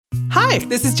Hi,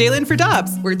 this is Jalen for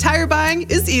Dobbs, where tire buying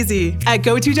is easy. At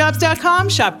GoToDobbs.com,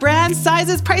 shop brands,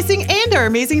 sizes, pricing, and our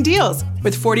amazing deals.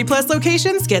 With 40-plus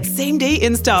locations, get same-day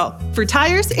install. For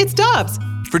tires, it's Dobbs.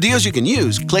 For deals you can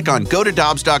use, click on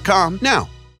GoToDobbs.com now.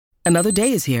 Another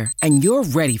day is here, and you're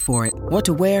ready for it. What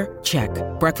to wear? Check.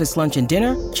 Breakfast, lunch, and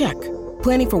dinner? Check.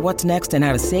 Planning for what's next and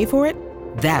how to save for it?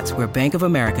 That's where Bank of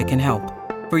America can help.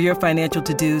 For your financial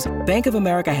to-dos, Bank of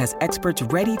America has experts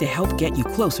ready to help get you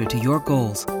closer to your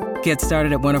goals. Get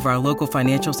started at one of our local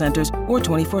financial centers or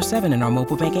 24/7 in our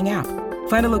mobile banking app.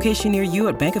 Find a location near you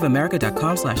at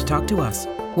bankofamerica.com/talktous.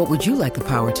 What would you like the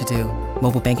power to do?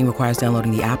 Mobile banking requires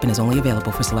downloading the app and is only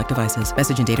available for select devices.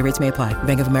 Message and data rates may apply.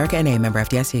 Bank of America N.A., member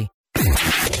FDIC.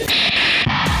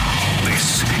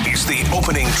 This is the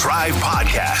Opening Drive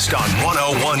Podcast on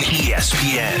 101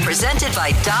 ESPN. Presented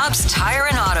by Dobbs Tire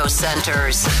and Auto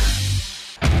Centers.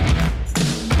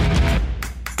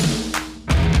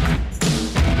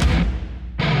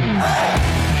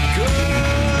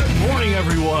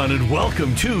 Everyone, and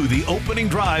welcome to the Opening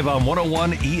Drive on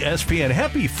 101 ESPN.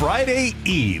 Happy Friday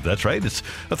Eve. That's right. It's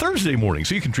a Thursday morning,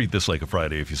 so you can treat this like a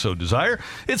Friday if you so desire.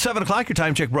 It's 7 o'clock. Your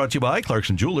time check brought to you by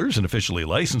Clarkson Jewelers, an officially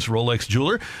licensed Rolex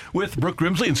jeweler, with Brooke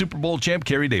Grimsley and Super Bowl champ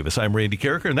Kerry Davis. I'm Randy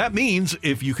Carricker, and that means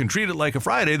if you can treat it like a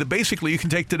Friday, that basically you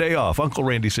can take today off. Uncle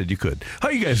Randy said you could. How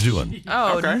you guys doing?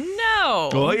 Oh,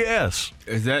 no. Oh, yes.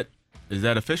 Is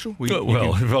that official?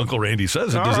 If Uncle Randy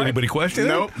says it, does anybody question it?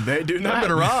 Nope, they do not. I've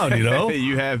been around, you know.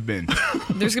 You have been.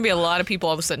 There's going to be a lot of people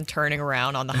all of a sudden turning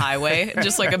around on the highway,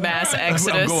 just like a mass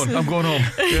exodus. I'm going home.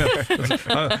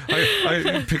 Yeah.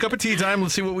 I pick up a tea time.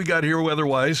 Let's see what we got here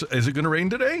weather-wise. Is it going to rain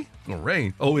today? It'll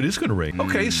rain. Oh, it is going to rain.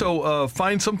 Okay, so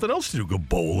find something else to do. Go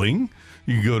bowling.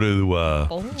 You can go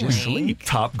to just sleep.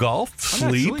 Top Golf.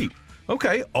 Sleep.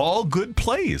 Okay, all good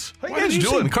plays. How you guys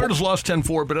doing? The Cardinals lost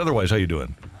 10-4, but otherwise, how you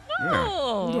doing? Yeah,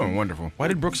 I'm doing wonderful. Why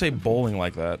did Brooke say bowling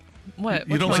like that? What?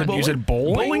 You don't say bowling? You said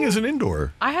bowling? Bowling is an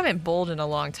indoor. I haven't bowled in a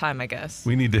long time, I guess.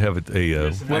 We need to have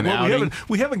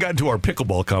we haven't gotten to our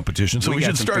pickleball competition, so we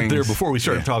should start there before we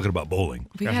start talking about bowling.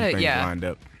 We got gotta, lined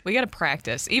up. We got to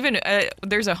practice. Even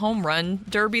there's a home run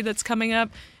derby that's coming up,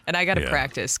 and I got to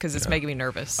practice because it's making me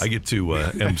nervous. I get to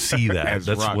MC that.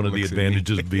 That's one of the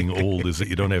advantages of being old is that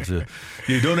you don't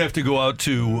have to go out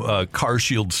to Car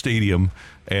Shield Stadium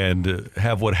and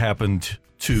have what happened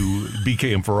to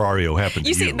BK and Ferrario happen to you.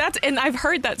 You see, and I've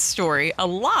heard that story a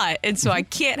lot, and so I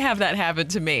can't have that happen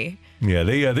to me. Yeah,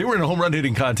 they were in a home run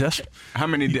hitting contest. How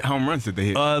many home runs did they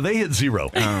hit? They hit 0.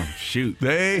 Oh, shoot.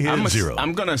 They hit 0.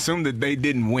 I'm going to assume that they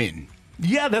didn't win.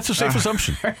 Yeah, that's a safe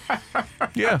assumption.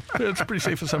 Yeah, that's a pretty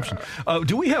safe assumption.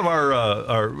 Do we have our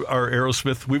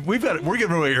Aerosmith? We're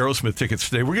giving away Aerosmith tickets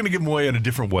today. We're going to give them away in a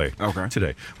different way. Okay.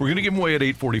 Today, we're going to give them away at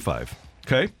 8:45.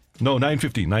 Okay. No,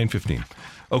 9:15. 9:15.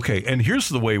 Okay, and here's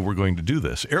the way we're going to do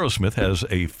this. Aerosmith has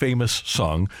a famous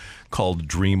song called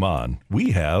Dream On.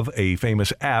 We have a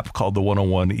famous app called the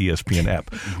 101 ESPN app.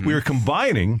 Mm-hmm. We are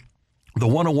combining the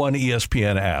 101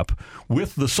 ESPN app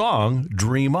with the song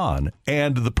Dream On.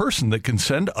 And the person that can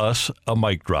send us a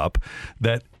mic drop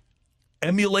that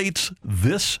emulates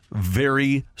this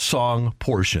very song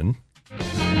portion.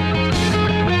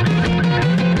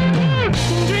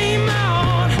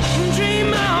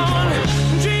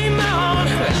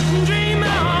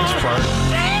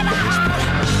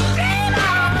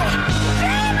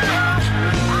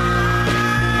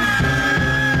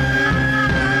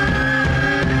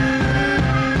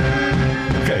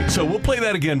 So we'll play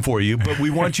that again for you, but we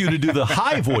want you to do the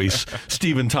high voice,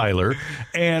 Steven Tyler,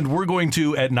 and we're going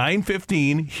to, at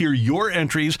 9:15, hear your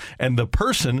entries, and the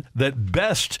person that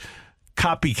best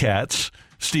copycats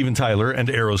Steven Tyler and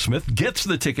Aerosmith gets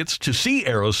the tickets to see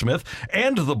Aerosmith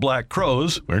and the Black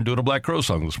Crowes. We're doing a Black Crow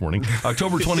song this morning.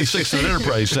 October 26th at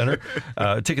Enterprise Center.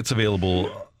 Tickets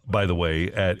available, by the way,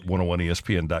 at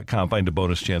 101ESPN.com. Find a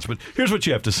bonus chance, but here's what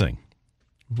you have to sing.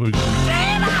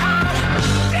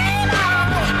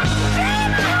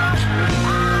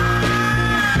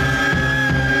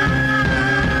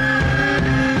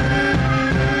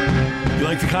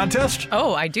 Like the contest?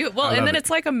 Oh, I do. Well, and then it's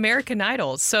like American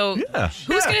Idol. So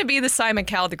who's going to be the Simon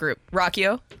Cowell of the group?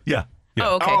 Rockio? Yeah.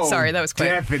 Oh, okay. Sorry, that was quick.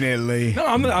 Definitely. No,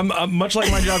 I'm much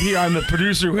like my job here. I'm the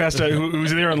producer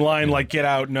who's there in line. Like, get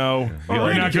out. No,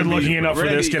 you're not good looking enough for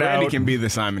this. Get out. Randy can be the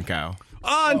Simon Cowell.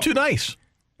 I'm too nice.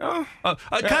 Kind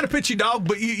of pitchy dog,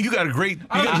 but you got a great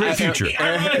future.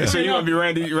 So you want to be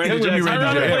Randy Jackson?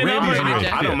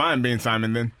 I don't mind being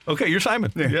Simon then. Okay, you're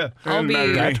Simon. Yeah. I'll be.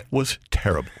 That was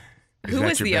terrible. Who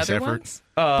was the other ones?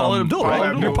 Paula Abdul,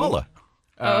 right? You're Paula.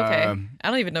 Oh, okay. I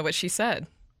don't even know what she said.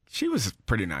 She was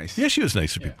pretty nice. Yeah, she was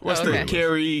nice to people. What's the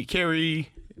Carrie?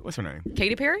 What's her name?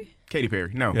 Katy Perry? Katy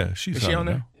Perry. No. Yeah, she's Is she on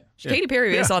there? Katy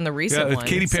Perry is on the recent one.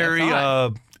 Katy Perry,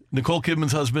 Nicole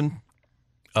Kidman's husband.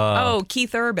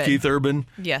 Keith Urban. Keith Urban.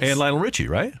 Yes. And Lionel Richie,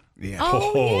 right? Yeah.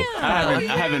 Oh, yeah. I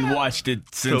haven't watched it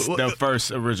since the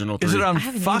first original 3. Is it on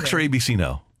Fox or ABC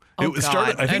now? Oh, It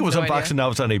started. I think it was on Fox, and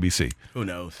now it's on ABC. Who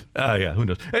knows? Yeah, who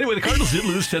knows? Anyway, the Cardinals did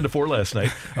lose 10-4 last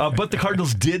night, but the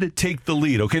Cardinals did take the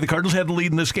lead. Okay, the Cardinals had the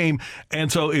lead in this game,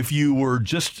 and so if you were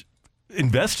just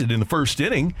invested in the first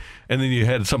inning, and then you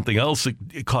had something else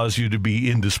that caused you to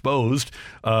be indisposed,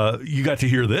 you got to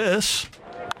hear this.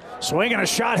 Swinging a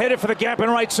shot headed for the gap in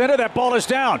right center. That ball is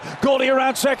down. Goldie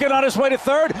around second on his way to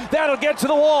third. That'll get to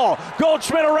the wall.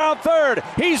 Goldschmidt around third.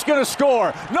 He's going to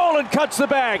score. Nolan cuts the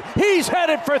bag. He's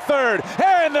headed for third.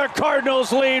 And the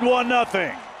Cardinals lead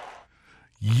 1-0.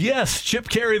 Yes, Chip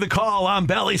Carey the call on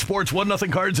Bally Sports.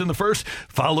 1-0 Cards in the first,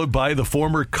 followed by the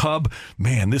former Cub.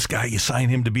 Man, this guy, you sign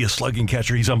him to be a slugging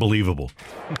catcher. He's unbelievable.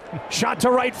 Shot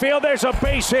to right field. There's a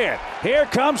base hit. Here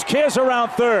comes Kiz around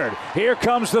third. Here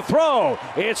comes the throw.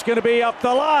 It's going to be up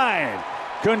the line.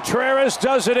 Contreras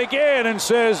does it again and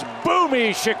says,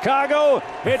 "Boomy, Chicago."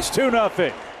 It's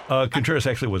 2-0. Contreras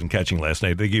actually wasn't catching last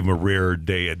night. They gave him a rare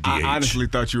day at DH. I honestly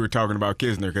thought you were talking about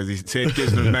Kisner because he said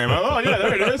Kisner's name. Oh, yeah,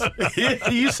 there it is.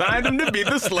 You signed him to be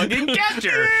the slugging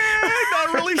catcher.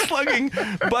 Not really slugging,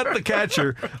 but the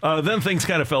catcher. Then things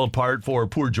kind of fell apart for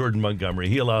poor Jordan Montgomery.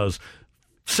 He allows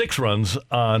 6 runs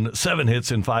on 7 hits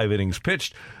in 5 innings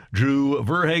pitched. Drew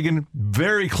Verhagen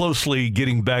very closely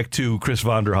getting back to Chris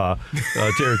Vonderhaar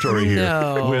territory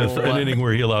here with an inning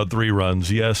where he allowed 3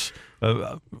 runs. Yes.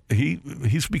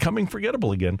 He's becoming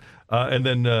forgettable again. And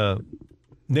then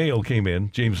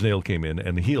James Nail came in,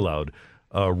 and he allowed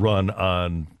a run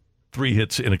on 3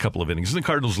 hits in a couple of innings. And the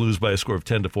Cardinals lose by a score of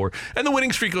 10-4, and the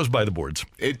winning streak goes by the boards.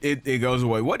 It goes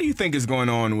away. What do you think is going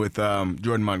on with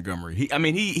Jordan Montgomery?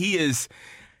 He is.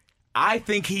 I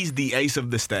think he's the ace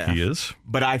of the staff. He is.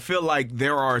 But I feel like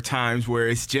there are times where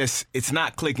it's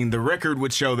not clicking. The record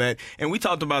would show that. And we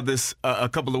talked about this a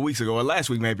couple of weeks ago, or last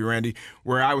week maybe, Randy,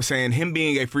 where I was saying him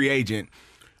being a free agent,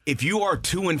 if you are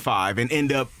 2-5 and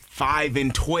end up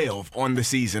 5-12 on the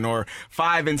season or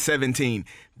 5-17,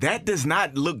 that does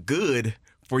not look good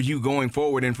for you going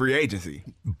forward in free agency.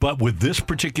 But with this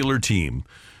particular team,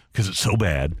 because it's so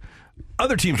bad,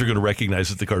 other teams are going to recognize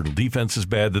that the Cardinal defense is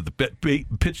bad, that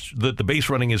the base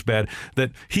running is bad,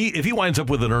 that if he winds up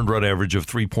with an earned run average of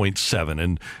 3.7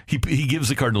 and he gives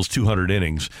the Cardinals 200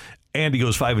 innings and he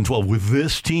goes 5-12 with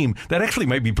this team, that actually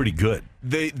might be pretty good.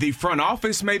 The front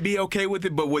office may be okay with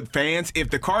it, but with fans, if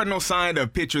the Cardinals signed a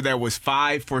pitcher that was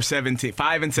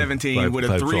 5-17 with a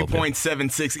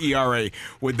 3.76 ERA,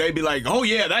 would they be like, oh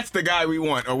yeah, that's the guy we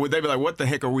want? Or would they be like, what the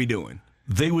heck are we doing?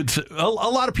 They would say, a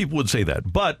lot of people would say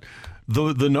that, but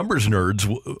the numbers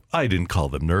nerds, I didn't call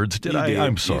them nerds, did I?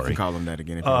 I'm sorry. You can call them that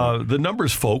again. The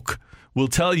numbers folk will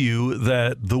tell you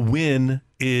that the win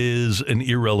is an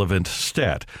irrelevant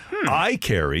stat. I,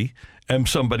 Carey, am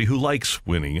somebody who likes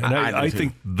winning, and I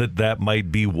think that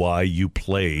might be why you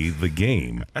play the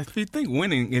game. If you think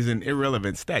winning is an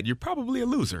irrelevant stat, you're probably a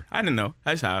loser. I don't know.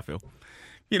 That's how I feel.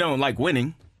 You don't like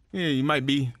winning. Yeah, you might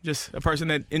be just a person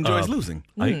that enjoys losing.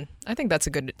 I think that's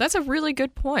a really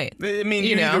good point. I mean,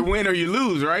 you either win or you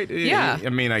lose, right? Yeah. I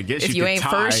mean, I guess if you ain't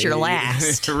could first, you're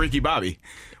last. To Ricky Bobby.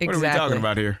 Exactly. What are we talking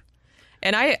about here?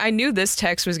 And I knew this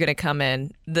text was going to come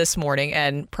in this morning,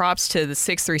 and props to the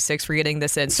 636 for getting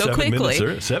this in so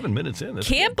quickly. 7 minutes in.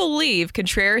 Can't believe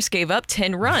Contreras gave up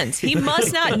 10 runs. He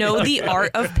must not know the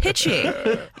art of pitching.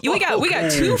 We got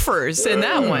twofers in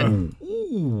that one.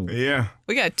 Ooh. Yeah.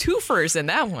 We got twofers in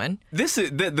that one. This is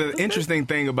the interesting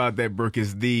thing about that, Brooke,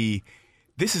 is this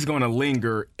is going to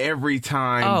linger every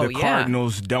time the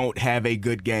Cardinals don't have a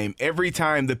good game. Every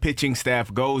time the pitching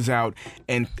staff goes out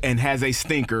and has a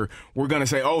stinker, we're going to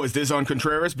say, oh, is this on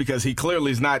Contreras? Because he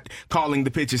clearly is not calling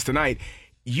the pitches tonight.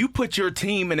 You put your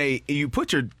team you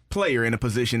put your player in a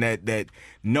position that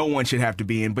no one should have to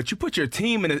be in, but you put your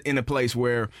team in a place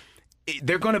where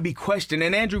they're going to be questioned.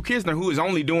 And Andrew Kisner, who is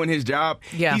only doing his job,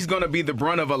 he's going to be the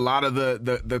brunt of a lot of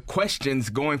the questions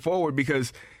going forward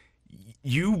because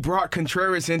you brought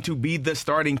Contreras in to be the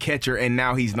starting catcher, and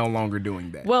now he's no longer doing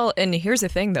that. Well, and here's the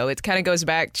thing, though. It kind of goes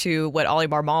back to what Oli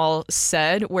Marmol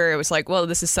said, where it was like, well,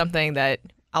 this is something that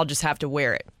I'll just have to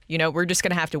wear it. You know, we're just going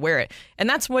to have to wear it. And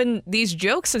that's when these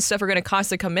jokes and stuff are going to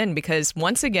constantly come in because,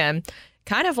 once again,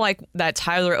 kind of like that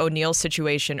Tyler O'Neill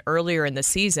situation earlier in the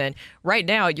season, right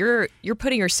now you're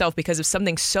putting yourself, because of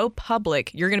something so public,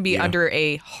 you're going to be under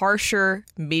a harsher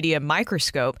media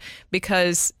microscope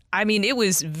because I mean, it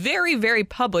was very, very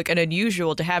public and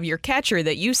unusual to have your catcher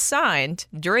that you signed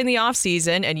during the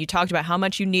offseason, and you talked about how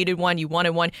much you needed one, you wanted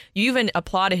one. You even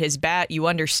applauded his bat. You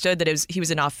understood that he was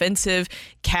an offensive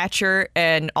catcher,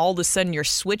 and all of a sudden you're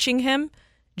switching him.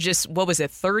 Just,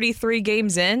 33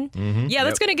 games in? Mm-hmm. Yeah,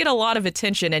 that's going to get a lot of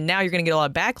attention, and now you're going to get a lot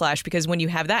of backlash because when you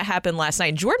have that happen last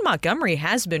night, Jordan Montgomery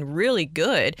has been really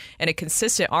good and a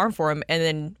consistent arm for him, and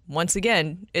then once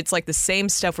again, it's like the same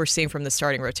stuff we're seeing from the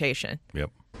starting rotation.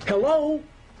 Yep. Hello?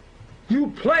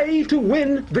 You play to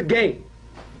win the game.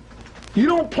 You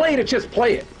don't play to just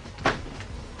play it.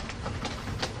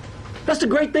 That's the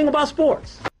great thing about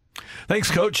sports. Thanks,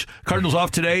 Coach. Cardinals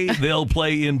off today. They'll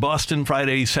play in Boston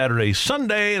Friday, Saturday,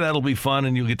 Sunday. That'll be fun,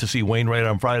 and you'll get to see Wainwright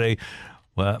on Friday.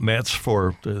 Matt's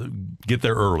for get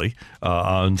there early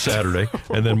on Saturday,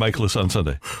 and then Michaelis on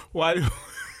Sunday. Why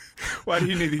do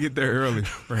you need to get there early,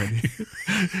 Randy?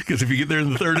 Because if you get there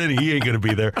in the third inning, he ain't going to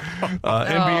be there.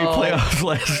 NBA playoffs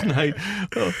last night.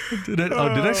 Did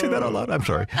I say that out loud? I'm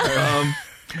sorry.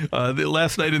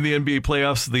 Last night in the NBA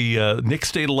playoffs, the Knicks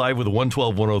stayed alive with a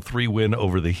 112-103 win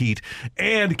over the Heat.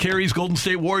 And Carey's Golden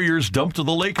State Warriors dumped to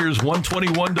the Lakers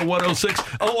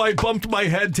 121-106. Oh, I bumped my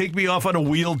head. Take me off on a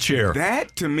wheelchair.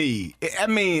 That, to me, I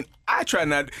mean, I try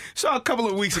not. So a couple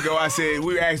of weeks ago, I said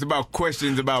we were asked about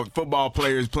questions about football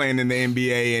players playing in the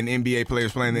NBA and NBA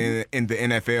players playing in the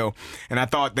NFL, and I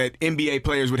thought that NBA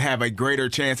players would have a greater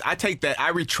chance. I take that. I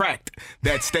retract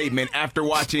that statement after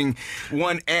watching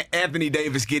one Anthony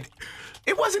Davis get.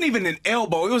 It wasn't even an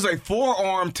elbow. It was a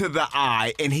forearm to the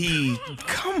eye, and he.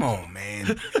 Come on,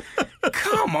 man.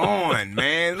 Come on,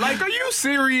 man. Like, are you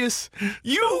serious?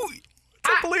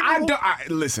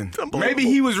 Listen. Maybe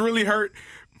he was really hurt.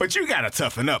 But you gotta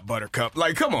toughen up, Buttercup.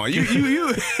 Like, come on, you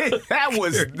that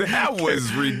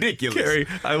was ridiculous. Carey,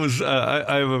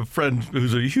 I have a friend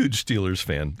who's a huge Steelers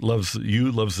fan. Loves the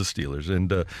Steelers,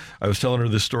 and I was telling her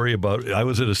this story about I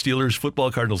was at a Steelers football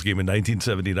Cardinals game in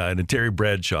 1979, and Terry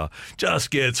Bradshaw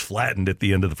just gets flattened at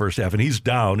the end of the first half, and he's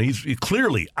down. He's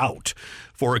clearly out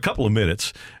for a couple of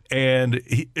minutes. And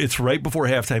it's right before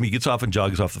halftime. He gets off and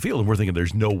jogs off the field, and we're thinking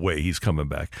there's no way he's coming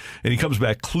back. And he comes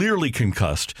back clearly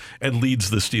concussed and leads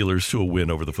the Steelers to a win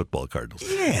over the football Cardinals.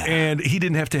 Yeah. And he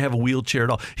didn't have to have a wheelchair at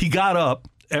all. He got up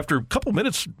after a couple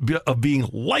minutes of being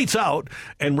lights out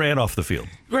and ran off the field.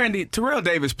 Randy, Terrell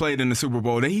Davis played in the Super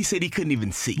Bowl, and he said he couldn't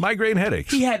even see. Migraine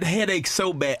headaches. He had headaches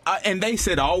so bad. And they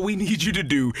said, all we need you to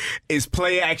do is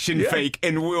play action fake,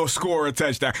 and we'll score a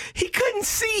touchdown. He couldn't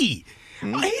see. He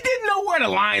didn't know where to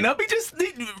line up. He just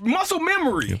muscle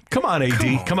memory. Come on,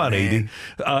 AD. Come on, AD.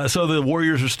 So the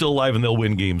Warriors are still alive, and they'll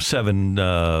win Game 7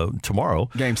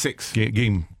 tomorrow. Game 6.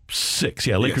 Game 6.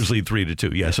 Yeah, Lakers lead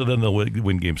 3-2. Yeah, so then they'll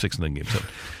win Game 6 and then Game 7.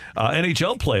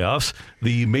 NHL playoffs,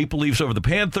 the Maple Leafs over the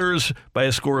Panthers by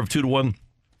a score of 2-1.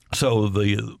 So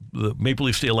the Maple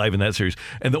Leafs stay alive in that series.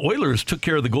 And the Oilers took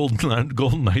care of the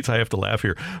Golden Knights. I have to laugh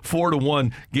here.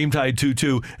 4-1, game tied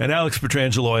 2-2. And Alex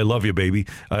Pietrangelo, I love you, baby.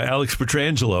 Alex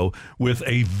Pietrangelo with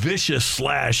a vicious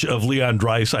slash of Leon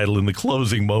Draisaitl in the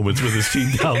closing moments with his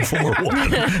team down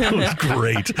 4-1. It was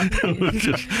great. It was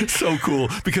just so cool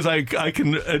because I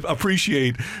can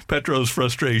appreciate Petro's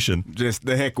frustration. Just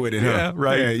the heck with it, huh? Yeah,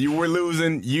 right. Yeah, you were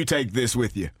losing. You take this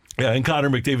with you. Yeah, and Connor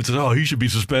McDavid says, he should be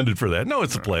suspended for that. No,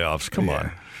 it's the playoffs. Come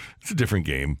on. It's a different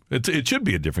game. It should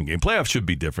be a different game. Playoffs should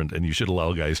be different, and you should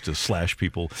allow guys to slash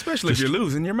people. Especially if you're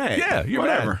losing, you're mad. Yeah, you're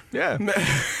Whatever. mad.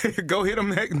 Yeah. Go hit them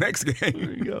next game.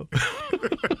 There you go.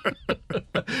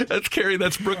 That's Carey.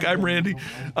 That's Brooke. I'm Randy.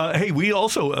 Hey, we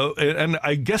also, and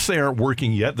I guess they aren't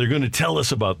working yet. They're going to tell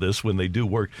us about this when they do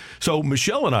work. So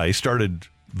Michelle and I started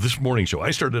this morning show.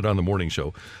 I started on the morning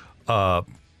show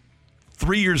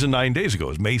 3 years and 9 days ago. It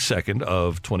was May 2nd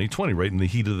of 2020, right in the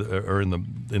heat of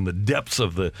in the depths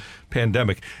of the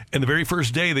pandemic. And the very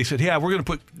first day they said, we're going to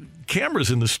put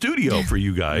cameras in the studio for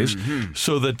you guys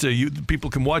so that people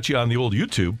can watch you on the old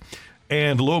YouTube.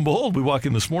 And lo and behold, we walk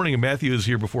in this morning and Matthew is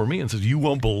here before me and says, you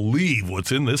won't believe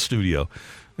what's in this studio.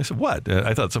 I said, what?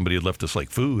 I thought somebody had left us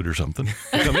like food or something.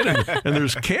 I come in and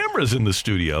there's cameras in the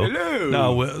studio. Hello.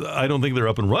 Now, I don't think they're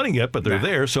up and running yet, but they're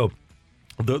there. So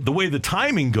the way the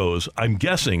timing goes, I'm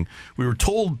guessing we were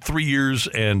told 3 years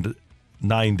and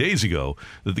 9 days ago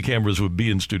that the cameras would be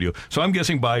in studio. So I'm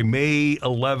guessing by May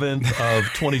 11th of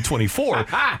 2024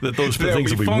 that those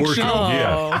things will be working.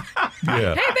 Yeah.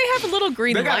 Hey, they have a little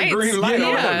green light. Got a green light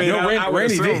on them. No,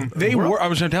 Randy, they work. I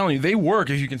was telling you, they work.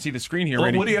 As you can see the screen here,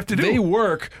 Randy. What do you have to do? They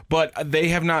work, but they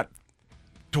have not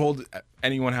told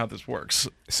anyone how this works.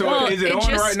 So is it on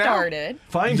right now? Started.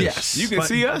 Find us. Yes. You can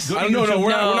see us. No, we're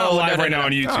not live right now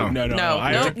on YouTube. No.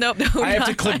 I have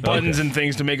to click buttons and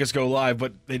things to make us go live,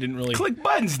 but they didn't really click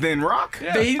buttons. Then Rock.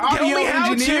 Yeah. They tell me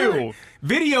how to.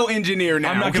 Video engineer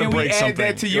now. I'm not going to break something.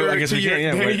 Add that to your. I guess we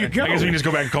can. There you go. I guess we can just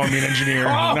go back and call me an engineer.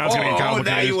 Now it's going to get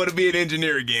complicated. Now you want to be an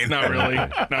engineer again? Not really.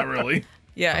 Not really.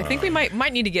 Yeah, I think we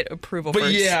might need to get approval but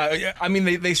first. Yeah, I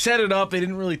mean, they set it up. They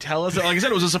didn't really tell us. Like I said,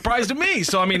 it was a surprise to me.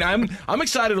 So, I mean, I'm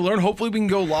excited to learn. Hopefully, we can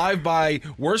go live by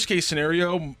worst case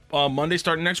scenario Monday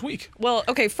starting next week. Well,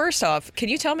 okay, first off, can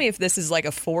you tell me if this is like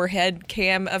a forehead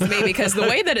cam of me? Because the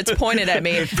way that it's pointed at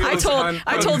me, I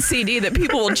told CD that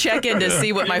people will check in to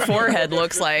see what my forehead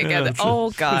looks like. Yeah,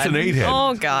 oh, God. It's an 8-head.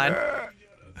 Oh, God.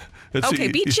 Okay,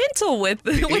 be gentle with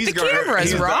the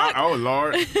cameras, Rock. Oh,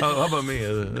 Lord. How about me?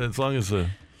 As long as I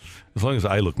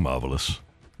look marvelous,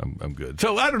 I'm good.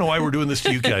 So I don't know why we're doing this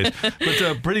to you guys,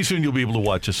 but pretty soon you'll be able to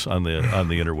watch us on the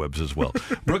interwebs as well.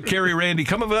 Brooke, Carrie, Randy,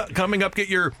 coming up. Get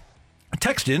your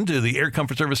text in to the Air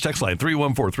Comfort Service text line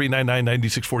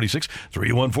 314-399-9646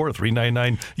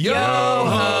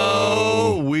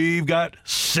 314-399-YO-HO. We've got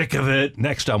Sick of It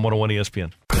next on 101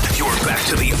 ESPN. You're back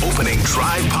to the Opening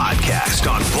Drive podcast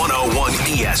on 101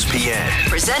 ESPN.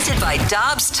 Presented by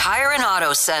Dobbs Tire and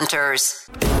Auto Centers.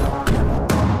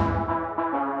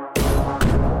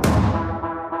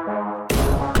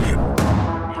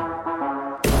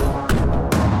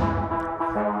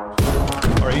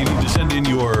 All right, you need to send in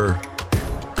your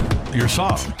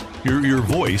song, your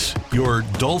voice, your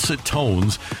dulcet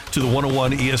tones to the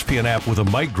 101 ESPN app with a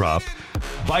mic drop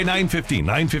by 9:15.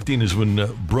 9:15 is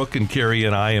when Brooke and Carrie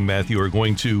and I and Matthew are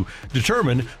going to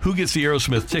determine who gets the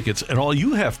Aerosmith tickets, and all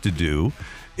you have to do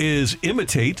is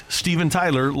imitate Steven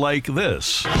Tyler like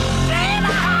this.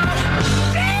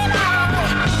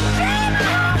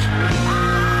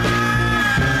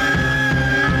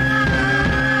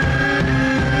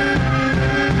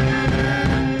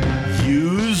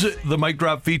 The mic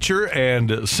drop feature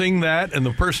and sing that, and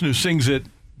the person who sings it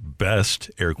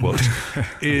best, air quotes,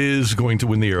 is going to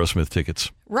win the Aerosmith tickets.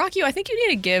 Rocky, I think you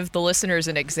need to give the listeners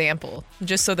an example,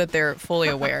 just so that they're fully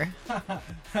aware.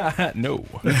 No.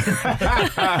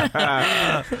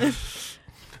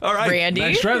 All right. Randy?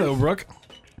 Nice try, though, Brooke.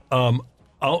 I'll.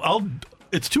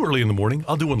 It's too early in the morning.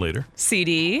 I'll do one later.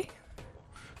 CD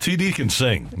can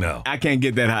sing. No. I can't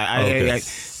get that high. Okay.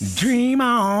 Dream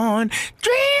on,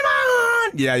 dream on.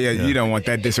 Yeah. You don't want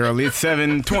that this early. It's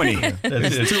 7:20.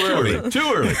 It's too early.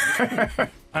 Too early.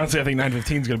 Honestly, I think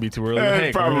 9:15 is going to be too early.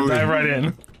 Hey, probably. Dive right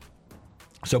in.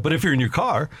 So, but if you're in your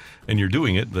car and you're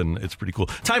doing it, then it's pretty cool.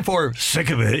 Time for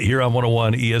Sick of It here on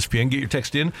 101 ESPN. Get your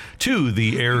text in to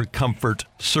the Air Comfort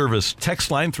Service text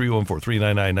line,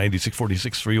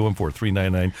 314-399-9646,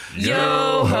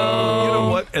 314-399-YO-HO. You know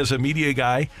what? As a media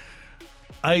guy,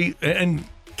 and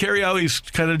Carrie always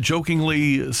kind of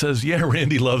jokingly says, yeah,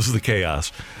 Randy loves the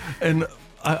chaos. And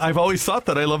I've always thought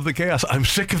that I love the chaos. I'm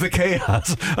sick of the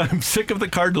chaos. I'm sick of the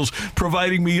Cardinals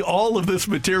providing me all of this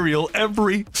material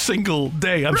every single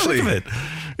day. I'm sick of it.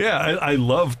 Yeah, I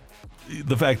love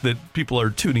the fact that people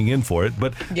are tuning in for it,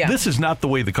 but this is not the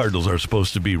way the Cardinals are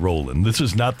supposed to be rolling. This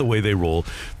is not the way they roll.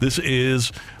 This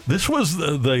was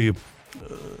the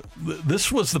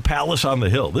palace on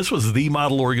the hill. This was the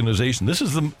model organization. This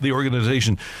is the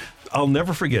organization I'll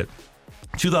never forget.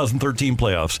 2013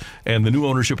 playoffs, and the new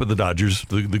ownership of the Dodgers,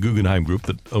 the Guggenheim Group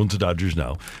that owns the Dodgers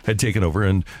now, had taken over,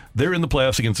 and they're in the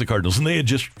playoffs against the Cardinals, and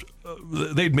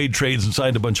they'd made trades and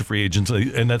signed a bunch of free agents,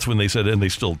 and that's when they said, and they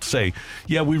still say,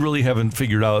 yeah, we really haven't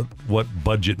figured out what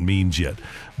budget means yet.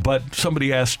 But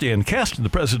somebody asked Stan Kasten, the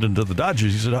president of the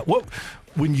Dodgers, he said,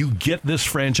 when you get this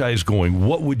franchise going,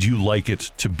 what would you like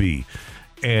it to be?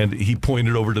 And he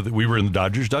pointed over to we were in the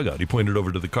Dodgers dugout. He pointed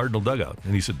over to the Cardinal dugout,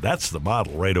 and he said, that's the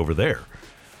model right over there.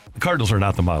 The Cardinals are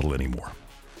not the model anymore.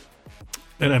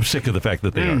 And I'm sick of the fact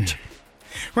that they aren't.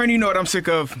 Randy, you know what I'm sick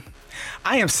of?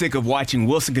 I am sick of watching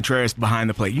Wilson Contreras behind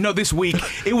the plate. You know, this week,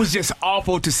 it was just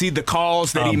awful to see the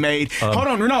calls that he made. Hold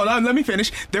on, no, let me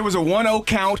finish. There was a 1-0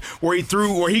 count where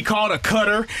he called a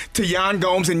cutter to Yan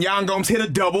Gomes, and Yan Gomes hit a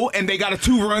double, and they got a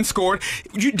 2-run scored.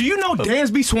 Do you know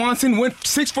Dansby Swanson went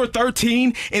 6 for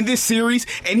 13 in this series,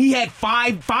 and he had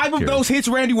five of those hits,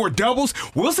 Randy, were doubles?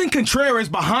 Wilson Contreras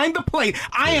behind the plate.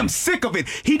 I am sick of it.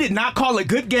 He did not call a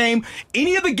good game.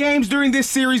 Any of the games during this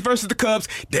series versus the Cubs,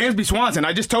 Dansby Swanson,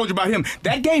 I just told you about him.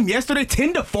 That game yesterday,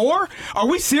 10-4? Are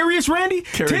we serious, Randy?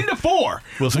 10-4.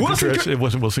 Wilson Contreras. It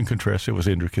wasn't Wilson Contreras. It was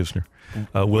Andrew Kisner.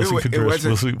 Wilson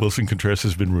Contreras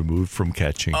has been removed from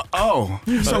catching. So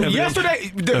yesterday,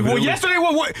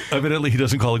 what? Evidently, he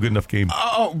doesn't call a good enough game.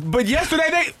 But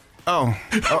yesterday Oh.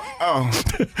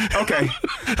 Okay.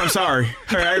 I'm sorry.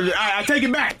 I take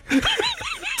it back.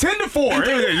 10-4.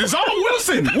 It's all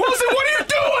Wilson. Wilson, what are you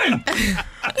doing?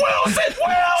 Wilson!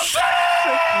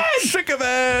 Sick of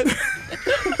it.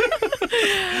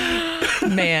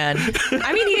 Man.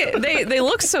 I mean, they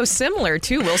look so similar,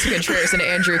 too, Wilson Contreras and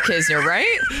Andrew Knizner,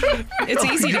 right? It's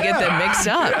easy to get them mixed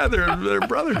up. Yeah, they're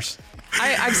brothers.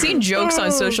 I've seen jokes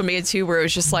on social media, too, where it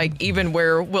was just like, even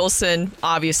where Wilson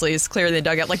obviously is clear in the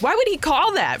dugout, like, why would he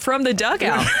call that from the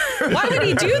dugout? Why would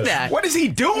he do that? What is he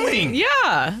doing?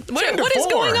 Yeah. What is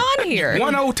going on here?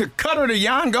 1-0 to Cutter to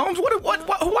Jan Gomes?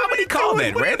 Why would he call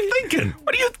that, Randy?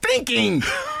 What are you thinking?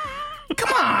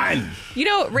 Come on. You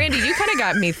know, Randy, you kind of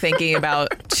got me thinking about,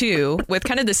 too, with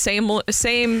kind of the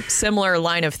same similar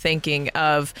line of thinking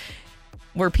of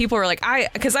where people are like,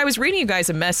 because I was reading you guys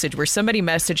a message where somebody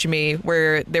messaged me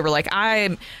where they were like,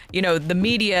 the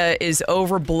media is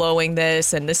overblowing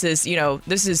this, and this is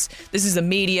the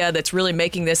media that's really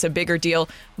making this a bigger deal.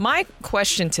 My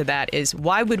question to that is,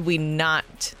 why would we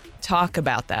not talk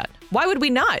about that? Why would we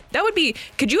not? That would be,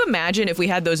 could you imagine if we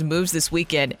had those moves this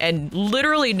weekend and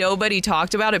literally nobody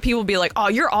talked about it? People would be like, oh,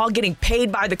 you're all getting paid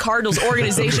by the Cardinals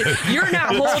organization. You're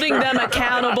not holding them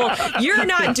accountable. You're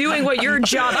not doing what your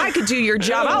job. I could do your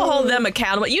job. I'll hold them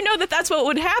accountable. You know that's what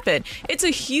would happen. It's a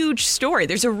huge story.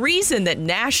 There's a reason that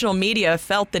national media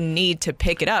felt the need to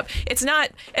pick it up. It's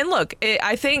not, and look,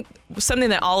 I think something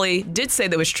that Ollie did say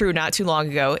that was true not too long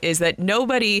ago is that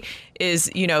nobody is,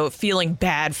 feeling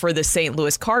bad for the St.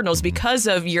 Louis Cardinals because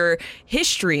of your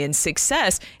history and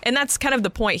success. And that's kind of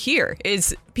the point here,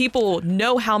 is people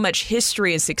know how much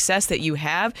history and success that you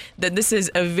have, that this is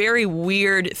a very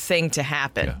weird thing to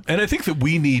happen. Yeah. And I think that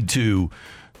we need to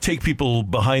take people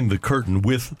behind the curtain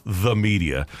with the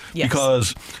media. Yes.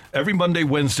 Because every Monday,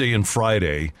 Wednesday, and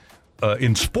Friday,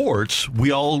 in sports, we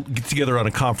all get together on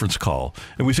a conference call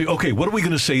and we say, okay, what are we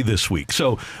going to say this week?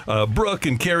 So Brooke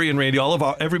and Carrie and Randy,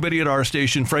 everybody at our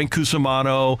station, Frank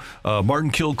Cusimano,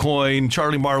 Martin Kilcoyne,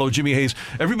 Charlie Marlowe, Jimmy Hayes,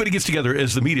 everybody gets together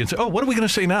as the media and say, oh, what are we going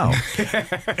to say now?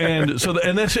 and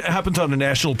that happens on a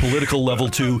national political level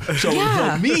too. So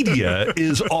the media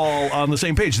is all on the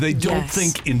same page. They don't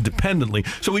think independently.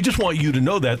 So we just want you to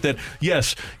know that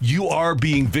yes, you are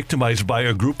being victimized by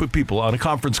a group of people on a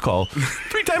conference call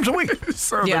 3 times a week.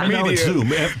 Now it's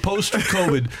Zoom.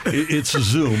 Post-COVID, it's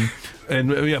Zoom. And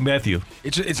Matthew.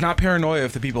 It's not paranoia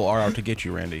if the people are out to get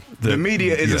you, Randy. The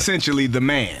media is essentially the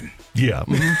man. Yeah.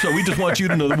 So we just want you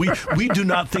to know that we do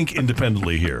not think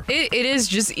independently here. It is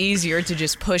just easier to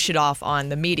just push it off on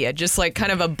the media, just like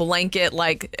kind of a blanket,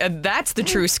 like that's the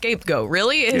true scapegoat,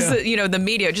 really, is the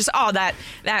media. Just, that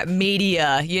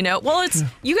media, Well, it's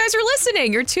you guys are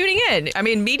listening. You're tuning in. I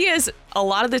mean, media is a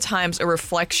lot of the times a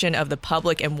reflection of the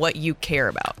public and what you care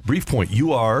about. Brief point.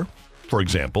 You are, for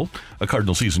example, a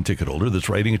Cardinal season ticket holder that's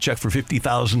writing a check for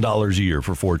 $50,000 a year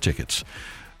for 4 tickets.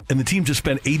 And the team just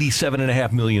spent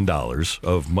 $87.5 million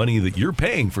of money that you're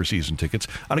paying for season tickets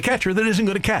on a catcher that isn't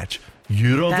going to catch.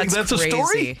 You don't think that's crazy. A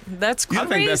story? That's crazy. I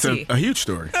think that's a huge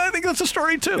story. I think that's a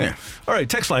story, too. Yeah. All right,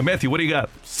 text line. Matthew, what do you got?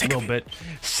 Sick of it.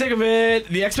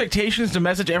 The expectation is to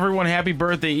message everyone happy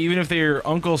birthday, even if they're your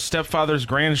uncle's stepfather's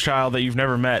grandchild that you've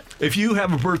never met. If you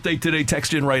have a birthday today,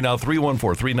 text in right now,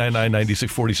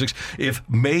 314-399-9646. If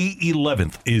May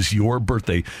 11th is your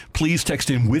birthday, please text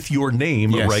in with your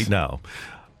name right now.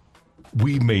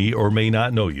 We may or may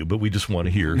not know you, but we just want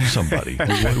to hear somebody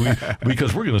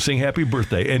because we're going to sing happy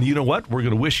birthday. And you know what? We're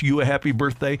going to wish you a happy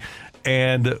birthday.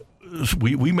 And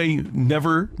we may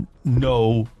never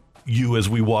know you as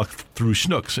we walk through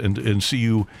Schnucks and see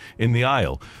you in the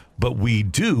aisle. But we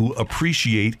do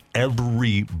appreciate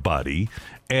everybody.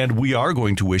 And we are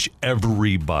going to wish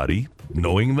everybody,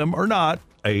 knowing them or not,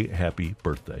 a happy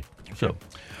birthday. So,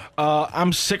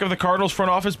 I'm sick of the Cardinals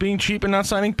front office being cheap and not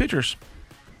signing pitchers.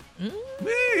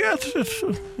 Yeah,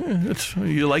 it's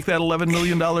you like that $11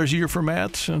 million a year for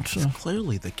Mats? It's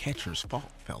clearly the catcher's fault,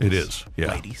 fellas. It is,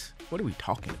 yeah. Ladies, what are we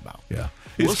talking about? Yeah,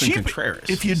 Wilson cheap. Contreras.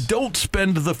 If you don't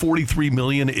spend the $43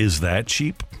 million, is that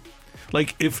cheap?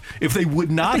 Like if they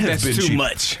would not have been too cheap,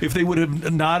 much. If they would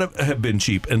have not have been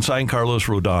cheap and signed Carlos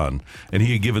Rodon, and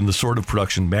he had given the sort of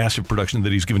production, massive production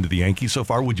that he's given to the Yankees so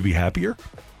far, would you be happier?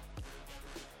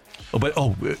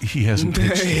 He hasn't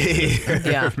pitched.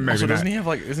 Yeah. Also, doesn't he have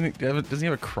doesn't he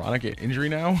have a chronic injury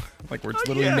now? Like where it's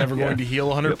literally never going to heal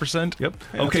 100%? Yep.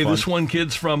 Okay, this one,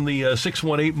 kids from the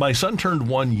 618. My son turned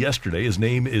 1 yesterday. His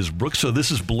name is Brooks, so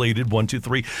this is belated. 1, 2,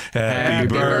 3. Happy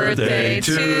birthday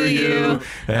to you.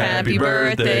 Happy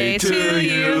birthday to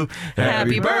you.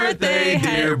 Happy birthday,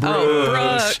 dear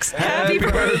Brooks. Brooks. Happy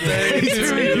birthday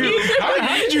to you. How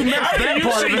did did you miss that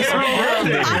part of his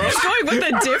birthday? I'm just going with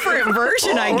a different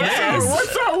version, I guess.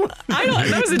 What's up?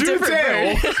 That was a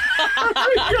different version.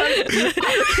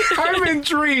 I'm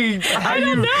intrigued. I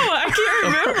don't know. I can't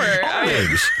remember.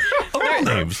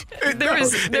 Names.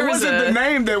 There wasn't the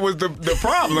name that was the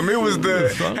problem. It was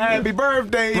the happy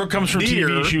birthday. Brooke comes from dear.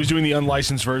 TV. She was doing the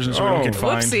unlicensed version, so we can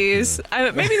find. Whoopsies.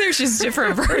 Maybe there's just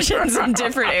different versions in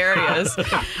different areas.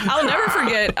 I'll never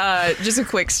forget. Just a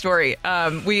quick story.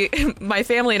 My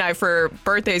family and I, for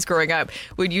birthdays growing up,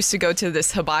 we used to go to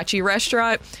this hibachi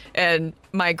restaurant, and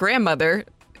my grandmother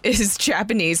is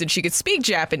Japanese and she could speak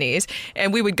Japanese,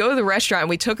 and we would go to the restaurant and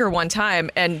we took her one time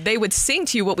and they would sing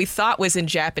to you what we thought was in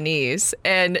Japanese,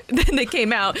 and then they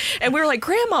came out and we were like,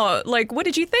 Grandma, like, what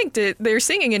did you think? They're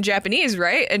singing in Japanese,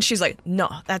 right? And she's like, no,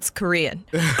 that's Korean.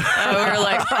 We were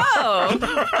like,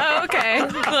 oh, okay.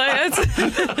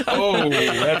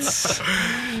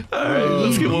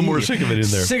 Let's get one more sick of it in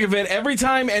there. Sick of it. Every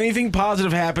time anything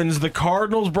positive happens, the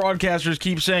Cardinals broadcasters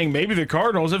keep saying maybe the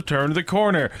Cardinals have turned the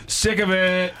corner. Sick of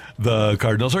it. The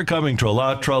Cardinals are coming,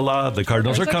 tra-la, tra-la. The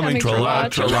Cardinals are coming, tra-la,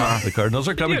 tra-la. The Cardinals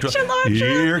are coming, tra-la.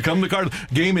 Here come the Cardinals.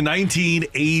 Game in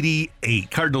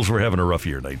 1988. Cardinals were having a rough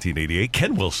year in 1988.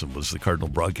 Ken Wilson was the Cardinal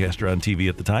broadcaster on TV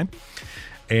at the time.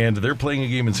 And they're playing a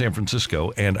game in San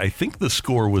Francisco, and I think the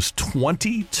score was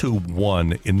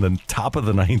 20-1 in the top of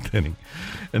the ninth inning.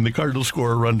 And the Cardinals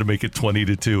score a run to make it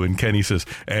 20-2, and Kenny says,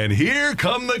 and here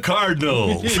come the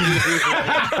Cardinals.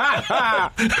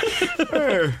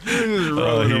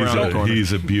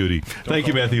 He's a beauty. Thank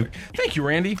you, Matthew. Thank you,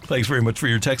 Randy. Thanks very much for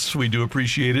your texts. We do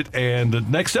appreciate it. And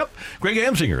next up, Greg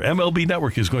Amsinger, MLB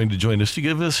Network, is going to join us to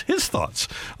give us his thoughts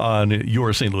on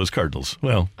your St. Louis Cardinals.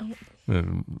 Well,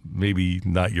 maybe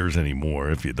not yours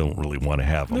anymore if you don't really want to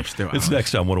have them. It's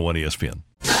next on 101 ESPN.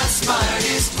 The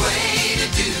smartest way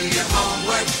to do your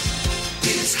homework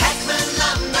is Heckman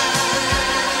Lumber.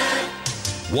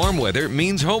 Warm weather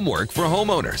means homework for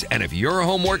homeowners. And if your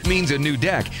homework means a new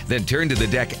deck, then turn to the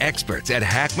deck experts at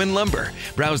Hackman Lumber.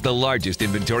 Browse the largest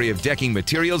inventory of decking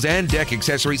materials and deck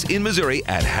accessories in Missouri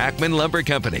at Hackman Lumber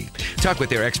Company. Talk with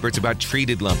their experts about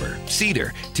treated lumber,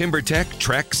 cedar, TimberTech,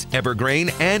 Trex, Evergreen,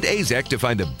 and AZEK to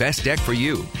find the best deck for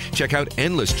you. Check out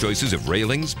endless choices of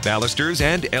railings, balusters,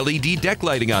 and LED deck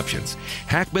lighting options.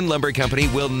 Hackman Lumber Company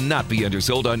will not be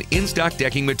undersold on in-stock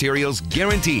decking materials,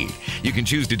 guaranteed. You can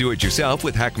choose to do it yourself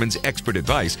with Hackman's expert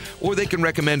advice, or they can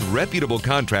recommend reputable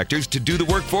contractors to do the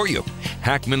work for you.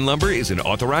 Hackman Lumber is an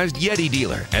authorized Yeti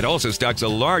dealer and also stocks a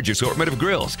large assortment of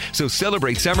grills, so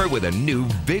celebrate summer with a new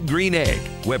Big Green Egg,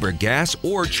 Weber gas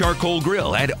or charcoal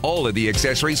grill, and all of the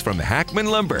accessories from Hackman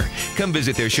Lumber. Come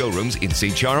visit their showrooms in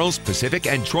St. Charles, Pacific,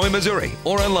 and Troy, Missouri,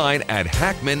 or online at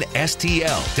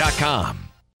hackmanstl.com.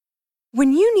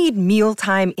 When you need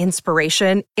mealtime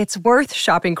inspiration, it's worth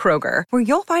shopping Kroger, where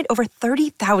you'll find over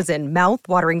 30,000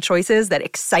 mouth-watering choices that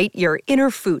excite your inner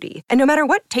foodie. And no matter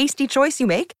what tasty choice you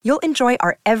make, you'll enjoy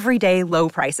our everyday low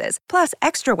prices, plus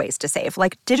extra ways to save,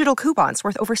 like digital coupons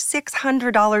worth over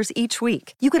 $600 each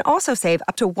week. You can also save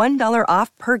up to $1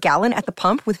 off per gallon at the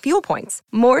pump with fuel points.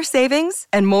 More savings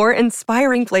and more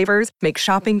inspiring flavors make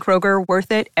shopping Kroger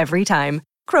worth it every time.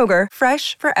 Kroger,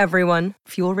 fresh for everyone.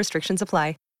 Fuel restrictions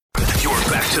apply. You're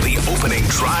back to the Opening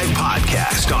Drive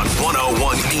podcast on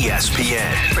 101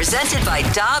 ESPN. Presented by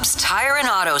Dobbs Tire and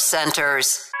Auto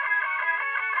Centers.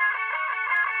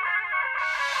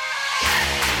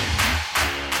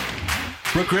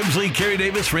 Brooke Grimsley, Kerry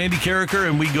Davis, Randy Carricker,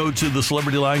 and we go to the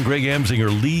Celebrity Line. Greg Amsinger,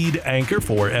 lead anchor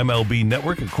for MLB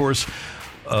Network. Of course,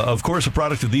 a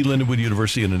product of the Lindenwood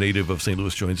University and a native of St.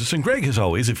 Louis, joins us. And Greg, as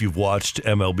always, if you've watched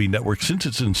MLB Network since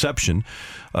its inception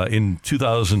in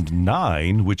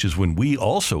 2009, which is when we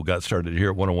also got started here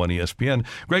at 101 ESPN,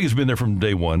 Greg has been there from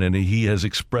day one, and he has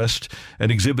expressed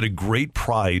and exhibited great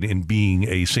pride in being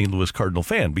a St. Louis Cardinal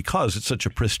fan because it's such a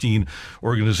pristine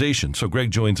organization. So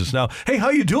Greg joins us now. Hey, how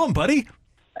you doing, buddy?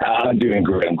 I'm doing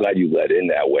great. I'm glad you led in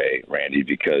that way, Randy,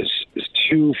 because there's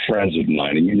two friends of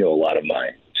mine, and you know a lot of my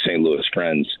St. Louis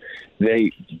friends,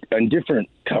 they, in different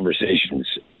conversations,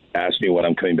 ask me when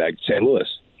I'm coming back to St. Louis.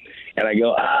 And I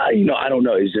go, I don't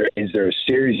know. Is there a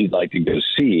series you'd like to go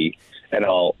see? And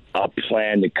I'll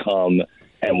plan to come,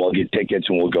 and we'll get tickets,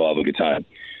 and we'll go have a good time.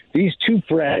 These two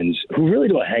friends, who really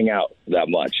don't hang out that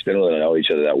much, they don't really know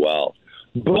each other that well,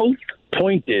 both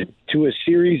pointed to a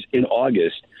series in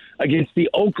August against the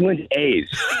Oakland A's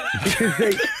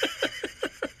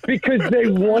because they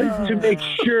want to make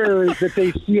sure that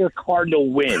they see a Cardinal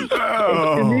win.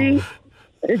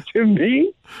 And to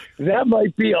me, that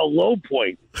might be a low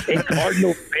point in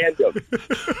Cardinal fandom.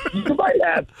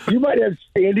 You might have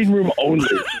standing room only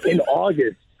in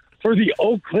August for the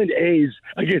Oakland A's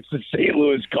against the St.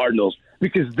 Louis Cardinals.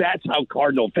 because that's how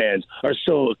Cardinal fans are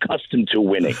so accustomed to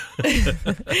winning.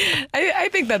 I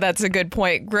think that's a good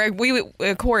point, Greg.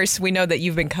 Of course, we know that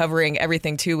you've been covering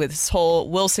everything too with this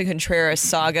whole Willson Contreras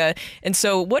saga, and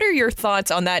so what are your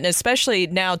thoughts on that? And especially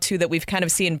now too that we've kind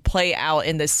of seen play out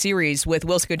in this series with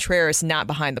Willson Contreras not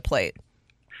behind the plate.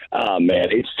 Man,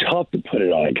 it's tough to put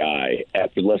it on a guy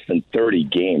after less than 30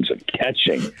 games of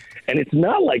catching. And it's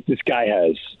not like this guy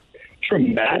has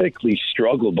dramatically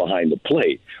struggled behind the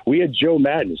plate. We had Joe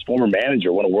Madden, his former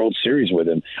manager, won a World Series with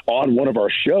him on one of our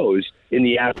shows in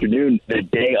the afternoon, the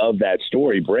day of that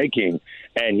story breaking.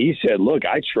 And he said, look,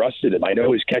 I trusted him. I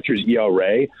know his catcher's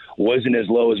ERA wasn't as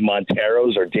low as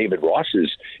Montero's or David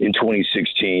Ross's in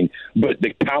 2016, but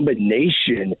the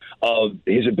combination of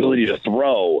his ability to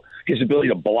throw, his ability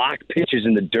to block pitches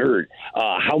in the dirt,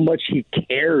 how much he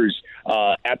cares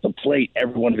at the plate,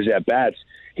 every one of his at-bats,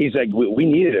 he's like, we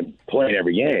needed him playing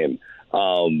every game.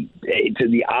 To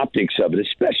the optics of it,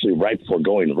 especially right before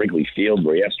going to Wrigley Field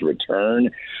where he has to return.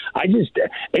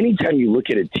 Anytime you look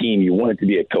at a team, you want it to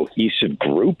be a cohesive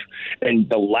group. And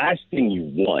the last thing you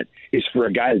want is for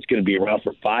a guy that's going to be around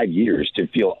for 5 years to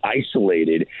feel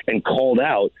isolated and called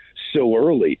out so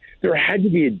early. There had to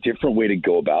be a different way to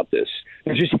go about this.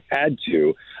 There just had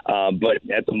to. But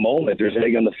at the moment, there's an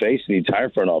egg on the face in the entire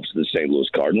front office of the St. Louis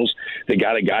Cardinals. They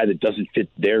got a guy that doesn't fit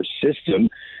their system.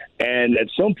 And at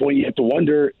some point, you have to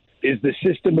wonder, is the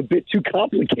system a bit too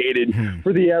complicated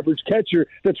for the average catcher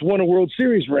that's won a World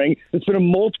Series ring, that's been a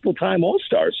multiple-time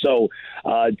All-Star? So,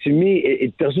 to me,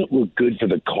 it doesn't look good for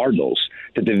the Cardinals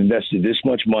that they've invested this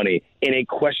much money in a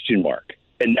question mark.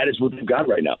 And that is what they've got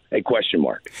right now, a question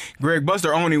mark. Greg,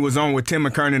 Buster Olney was on with Tim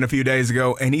McKernan a few days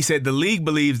ago, and he said the league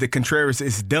believes that Contreras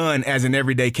is done as an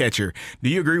everyday catcher. Do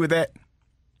you agree with that?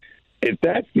 If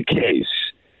that's the case,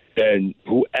 then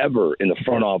whoever in the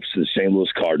front office of the St. Louis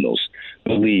Cardinals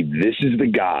believe this is the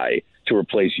guy to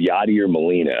replace Yadier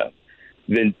Molina,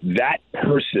 then that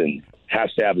person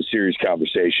has to have a serious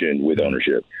conversation with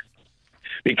ownership.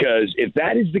 Because if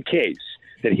that is the case,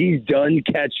 that he's done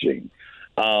catching,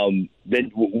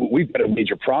 then we've got a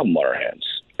major problem on our hands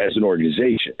as an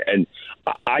organization. And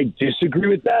I disagree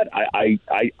with that.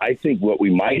 I think what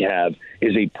we might have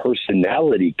is a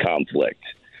personality conflict.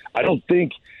 I don't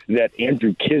think that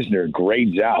Andrew Knizner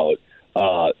grades out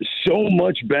so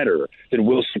much better than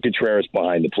Willson Contreras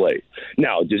behind the plate.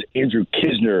 Now, does Andrew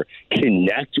Knizner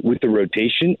connect with the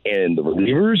rotation and the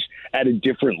relievers at a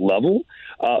different level?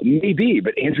 Maybe,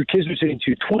 but Andrew Knizner's hitting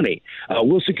 220.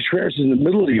 Willson Contreras is in the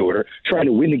middle of the order trying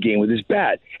to win the game with his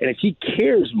bat. And if he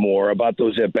cares more about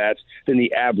those at-bats than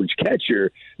the average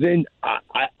catcher, then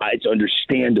it's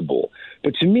understandable.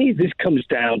 But to me, this comes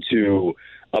down to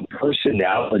a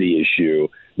personality issue,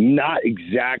 not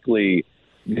exactly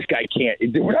this guy can't.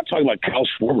 We're not talking about Kyle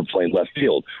Schwarber playing left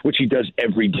field, which he does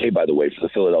every day, by the way, for the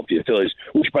Philadelphia Phillies,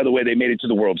 which, by the way, they made it to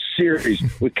the World Series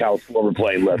with Kyle Schwarber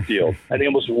playing left field, and they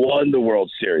almost won the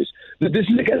World Series. But this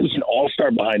is a guy who's an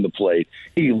all-star behind the plate.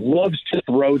 He loves to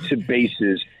throw to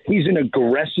bases. He's an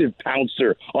aggressive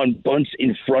pouncer on bunts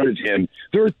in front of him.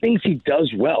 There are things he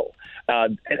does well.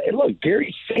 And look,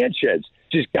 Gary Sanchez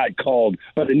just got called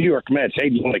by the New York Mets. Hey,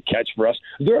 do you want to catch for us?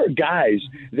 There are guys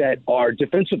that are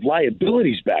defensive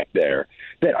liabilities back there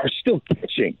that are still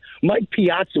catching. Mike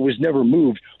Piazza was never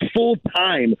moved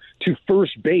full-time to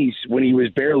first base when he was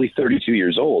barely 32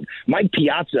 years old. Mike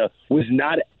Piazza was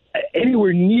not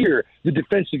anywhere near the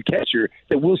defensive catcher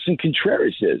that Willson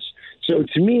Contreras is. So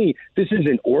to me, this is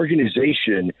an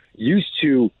organization used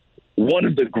to one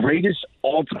of the greatest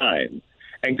all time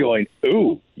and going,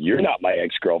 ooh, you're not my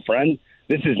ex-girlfriend.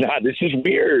 This is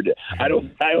weird. I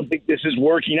don't think this is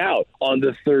working out on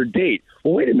the third date.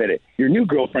 Well, wait a minute. Your new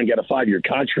girlfriend got a 5-year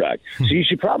contract. So you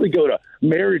should probably go to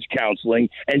marriage counseling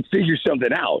and figure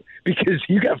something out because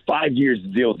you got 5 years to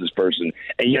deal with this person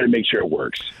and you got to make sure it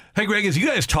works. Hey, Greg, as you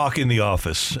guys talk in the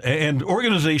office, and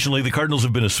organizationally, the Cardinals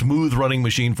have been a smooth running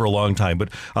machine for a long time, but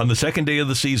on the second day of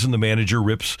the season, the manager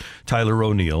rips Tyler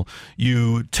O'Neill.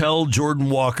 You tell Jordan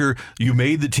Walker you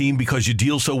made the team because you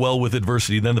deal so well with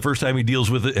adversity. Then the first time he deals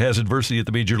with it, has adversity at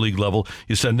the major league level,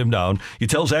 you send him down. You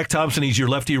tell Zach Thompson he's your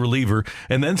lefty reliever,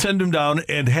 and then send him down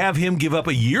and have him give up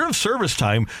a year of service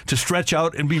time to stretch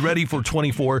out and be ready for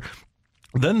 24.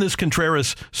 Then this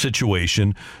Contreras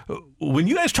situation. When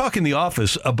you guys talk in the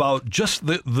office about just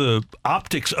the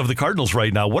optics of the Cardinals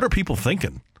right now, what are people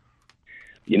thinking?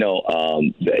 You know,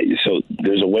 so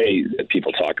there's a way that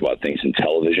people talk about things in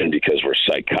television because we're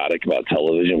psychotic about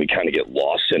television. We kind of get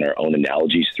lost in our own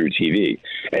analogies through TV.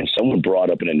 And someone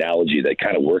brought up an analogy that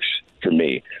kind of works for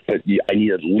me, but I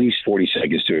need at least 40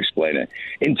 seconds to explain it.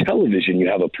 In television, you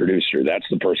have a producer. That's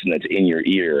the person that's in your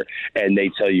ear, and they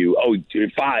tell you,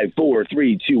 5, 4,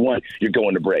 3, 2, 1, you're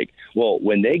going to break. Well,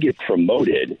 when they get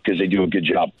promoted, because they do a good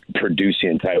job producing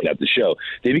and typing up the show,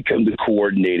 they become the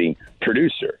coordinating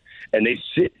producer. And they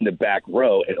sit in the back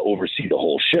row and oversee the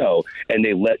whole show, and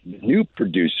they let the new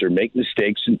producer make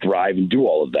mistakes and thrive and do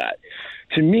all of that.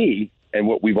 To me, and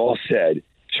what we've all said,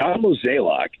 John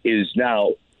Mozeliak is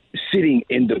now sitting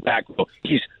in the back row.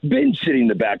 He's been sitting in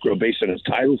the back row based on his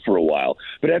title for a while,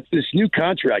 but after this new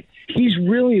contract, he's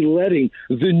really letting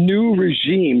the new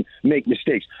regime make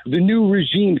mistakes, the new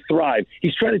regime thrive.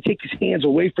 He's trying to take his hands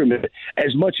away from it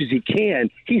as much as he can.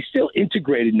 He's still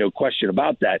integrated, no question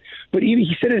about that, but even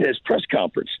he said it at his press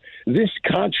conference. This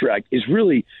contract is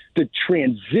really the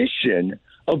transition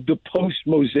of the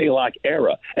post-Mozeliak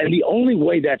era. And the only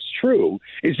way that's true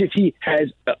is if he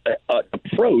has an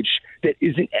approach that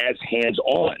isn't as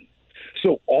hands-on.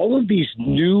 So all of these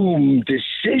new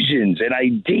decisions and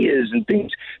ideas and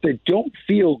things that don't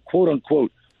feel,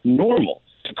 quote-unquote, normal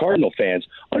to Cardinal fans,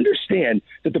 understand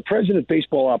that the president of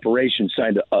baseball operations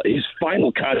signed his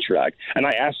final contract, and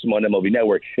I asked him on MLB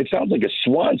Network, it sounds like a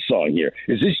swan song here.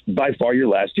 Is this by far your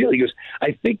last deal? He goes,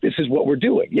 I think this is what we're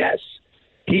doing. Yes.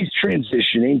 He's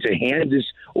transitioning to hand this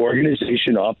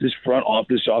organization off, this front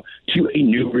office off, to a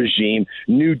new regime,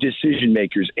 new decision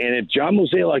makers. And if John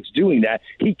Mozeliak's doing that,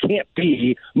 he can't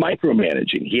be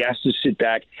micromanaging. He has to sit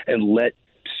back and let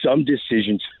some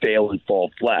decisions fail and fall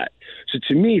flat. So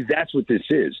to me, that's what this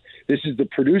is. This is the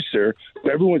producer who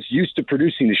everyone's used to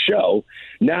producing the show,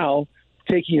 now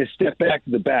taking a step back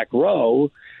to the back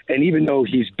row. And even though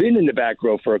he's been in the back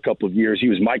row for a couple of years, he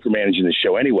was micromanaging the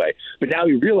show anyway. But now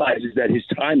he realizes that his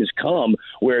time has come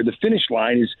where the finish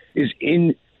line is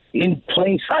in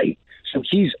plain sight. So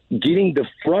he's getting the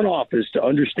front office to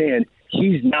understand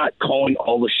he's not calling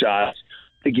all the shots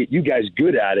to get you guys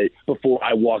good at it before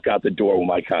I walk out the door when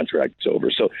my contract's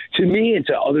over. So to me and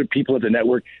to other people at the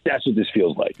network, that's what this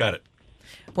feels like. Got it.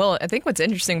 Well, I think what's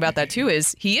interesting about that, too,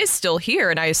 is he is still here,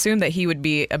 and I assume that he would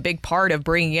be a big part of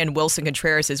bringing in Willson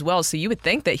Contreras as well. So you would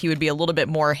think that he would be a little bit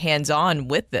more hands-on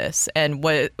with this and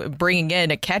bringing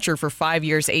in a catcher for 5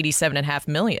 years, $87.5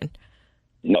 million.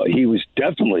 No, he was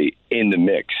definitely in the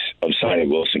mix of signing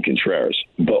Willson Contreras.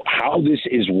 But how this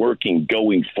is working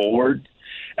going forward,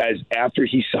 as after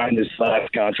he signed this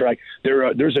last contract,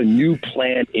 there's a new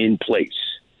plan in place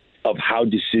of how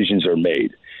decisions are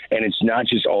made. And it's not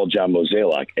just all John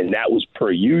Mozeliak. And that was per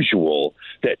usual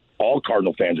that all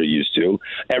Cardinal fans are used to.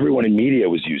 Everyone in media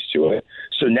was used to it.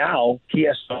 So now he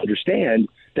has to understand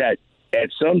that at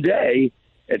some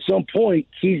point,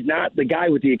 he's not the guy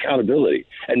with the accountability.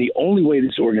 And the only way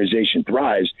this organization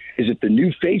thrives is if the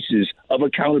new faces of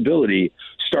accountability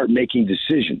start making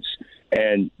decisions.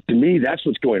 And to me, that's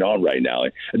what's going on right now.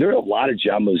 There are a lot of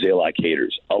John Mozeliak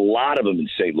haters, a lot of them in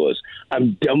St. Louis.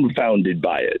 I'm dumbfounded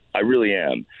by it. I really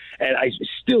am. And I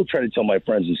still try to tell my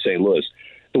friends in St. Louis,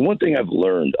 the one thing I've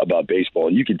learned about baseball,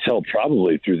 and you can tell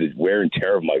probably through the wear and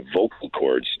tear of my vocal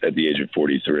cords at the age of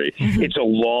 43, it's a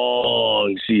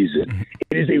long season.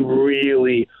 It is a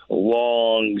really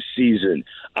long season.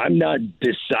 I'm not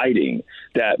deciding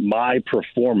that my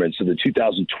performance of the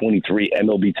 2023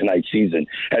 MLB Tonight season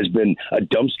has been a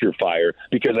dumpster fire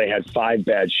because I had 5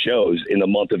 bad shows in the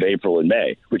month of April and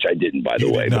May, which I didn't, by the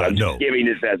way. But I'm just giving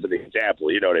this as an example,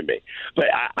 you know what I mean? But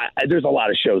there's a lot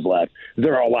of shows left.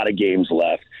 There are a lot of games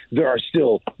left. There are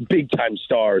still big-time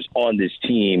stars on this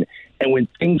team. And when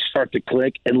things start to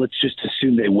click, and let's just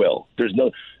assume they will, there's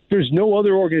no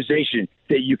other organization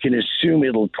that you can assume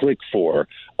it'll click for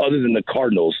other than the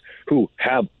Cardinals, who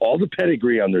have all the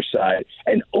pedigree on their side.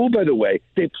 And, oh, by the way,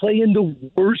 they play in the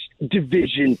worst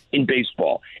division in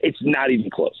baseball. It's not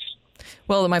even close.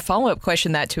 Well, my follow-up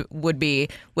question would be,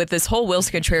 with this whole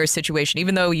Willson Contreras situation,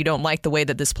 even though you don't like the way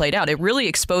that this played out, it really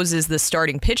exposes the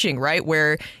starting pitching, right,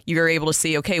 where you're able to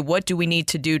see, okay, what do we need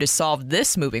to do to solve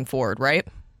this moving forward, right?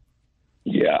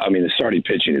 Yeah, I mean, the starting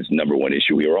pitching is the number one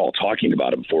issue. We were all talking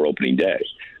about it before opening day.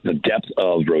 The depth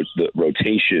of the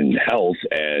rotation, health,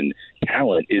 and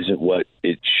talent isn't what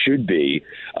it should be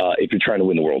if you're trying to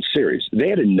win the World Series. They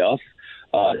had enough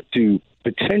to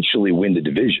potentially win the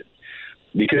division,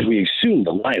 because we assumed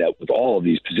the lineup with all of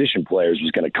these position players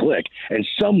was going to click, and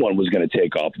someone was going to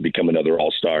take off and become another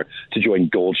all-star to join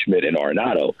Goldschmidt and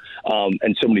Arenado.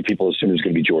 And so many people assumed it was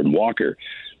going to be Jordan Walker.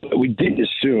 But we didn't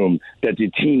assume that the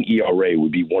team ERA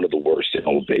would be one of the worst in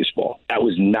all of baseball. That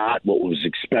was not what was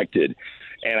expected.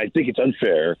 And I think it's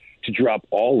unfair to drop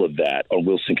all of that on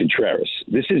Wilson Contreras.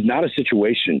 This is not a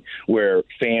situation where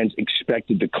fans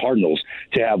expected the Cardinals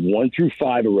to have 1 through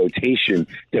 5 a rotation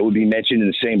that would be mentioned in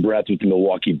the same breath with the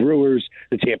Milwaukee Brewers,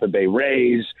 the Tampa Bay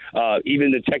Rays,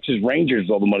 even the Texas Rangers,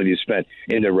 all the money they spent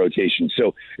in their rotation.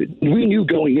 So we knew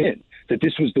going in that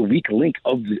this was the weak link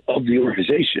of the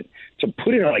organization. To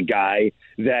put it on a guy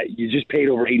that you just paid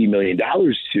over $80 million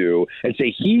to and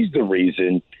say he's the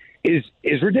reason is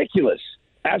ridiculous.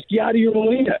 Ask Yadier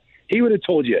Molina. He would have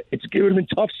told you it would have been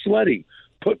tough sledding,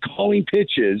 calling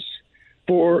pitches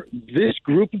for this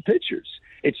group of pitchers.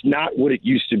 It's not what it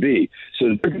used to be. So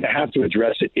they're going to have to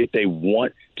address it if they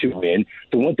want to win.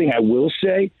 The one thing I will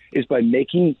say is by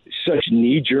making such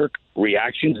knee-jerk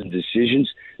reactions and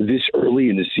decisions this early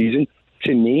in the season,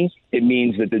 to me, it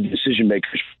means that the decision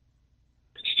makers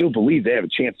still believe they have a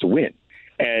chance to win.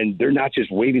 And they're not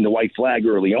just waving the white flag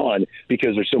early on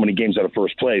because there's so many games out of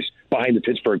first place behind the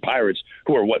Pittsburgh Pirates,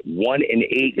 who are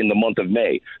 1-8 in the month of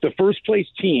May. The first place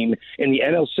team in the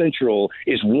NL Central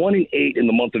is 1-8 in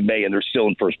the month of May, and they're still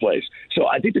in first place. So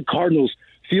I think the Cardinals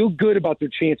feel good about their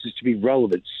chances to be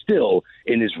relevant still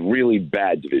in this really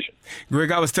bad division.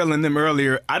 Greg, I was telling them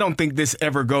earlier, I don't think this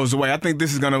ever goes away. I think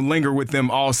this is going to linger with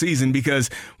them all season because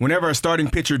whenever a starting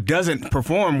pitcher doesn't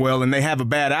perform well and they have a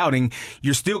bad outing,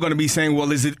 you're still going to be saying,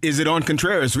 well, is it on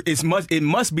Contreras? It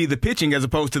must be the pitching as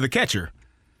opposed to the catcher.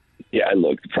 Yeah,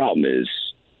 look, the problem is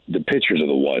the pitchers are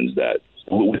the ones that,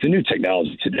 with the new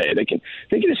technology today, they can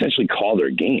essentially call their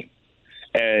game.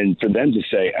 And for them to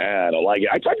say, I don't like it.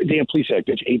 I talked to Dan Plesac, I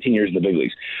pitched 18 years in the big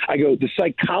leagues. I go, the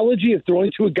psychology of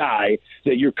throwing to a guy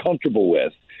that you're comfortable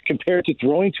with compared to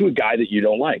throwing to a guy that you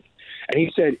don't like. And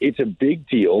he said it's a big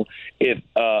deal if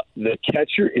the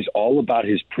catcher is all about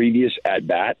his previous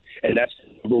at-bat, and that's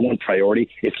the number one priority.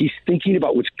 If he's thinking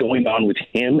about what's going on with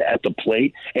him at the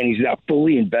plate and he's not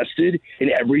fully invested in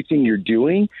everything you're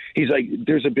doing, he's like,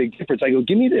 there's a big difference. I go,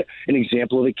 give me an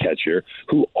example of a catcher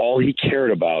who all he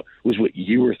cared about was what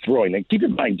you were throwing. Now, keep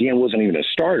in mind, Dan wasn't even a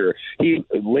starter.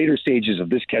 Later stages of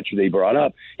this catcher they brought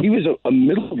up, he was a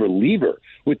middle reliever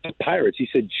with the Pirates. He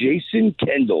said Jason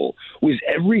Kendall was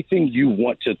everything you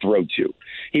want to throw to.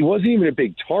 He wasn't even a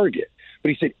big target, but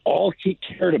he said all he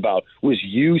cared about was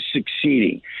you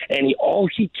succeeding, and all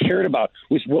he cared about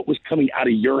was what was coming out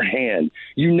of your hand.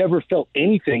 You never felt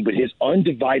anything but his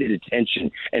undivided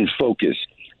attention and focus.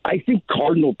 I think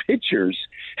Cardinal pitchers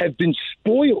have been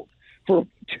spoiled for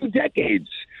 2 decades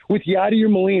with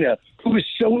Yadier Molina, who was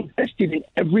so invested in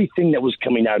everything that was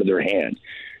coming out of their hand.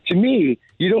 To me,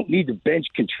 you don't need to bench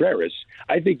Contreras.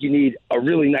 I think you need a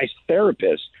really nice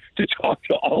therapist to talk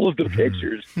to all of the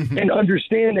pitchers and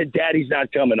understand that daddy's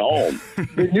not coming home.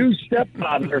 The new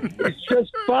stepfather is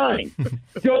just fine.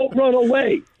 Don't run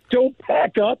away. Don't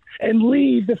pack up and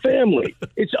leave the family.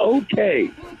 It's okay.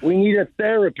 We need a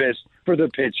therapist for the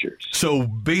pitchers. So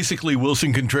basically,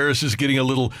 Wilson Contreras is getting a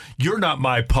little, you're not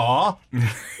my paw.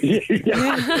 Yes, and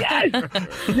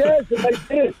I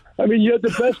did. I mean, you had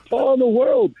the best paw in the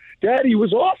world. Daddy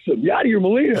was awesome. Yadier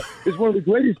Molina is one of the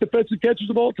greatest defensive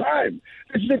catchers of all time.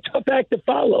 This is a tough act to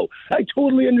follow. I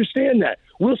totally understand that.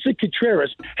 Wilson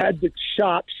Contreras had the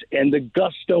chops and the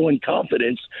gusto and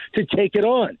confidence to take it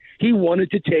on. He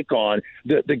wanted to take on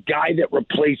the guy that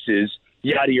replaces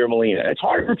Yadier Molina. It's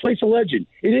hard to replace a legend.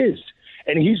 It is.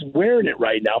 And he's wearing it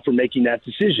right now for making that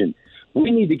decision. We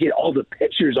need to get all the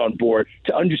pitchers on board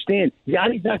to understand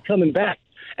Yadi's not coming back.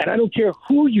 And I don't care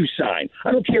who you sign.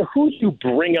 I don't care who you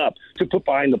bring up to put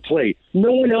behind the plate.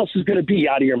 No one else is going to be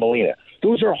Yadier Molina.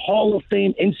 Those are Hall of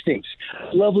Fame instincts,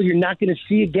 a level you're not going to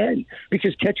see again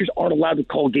because catchers aren't allowed to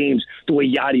call games the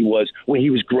way Yadi was when he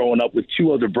was growing up with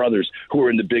 2 other brothers who were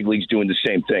in the big leagues doing the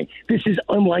same thing. This is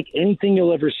unlike anything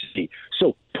you'll ever see.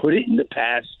 So put it in the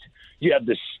past. You have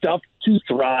the stuff to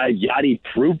thrive. Yadi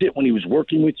proved it when he was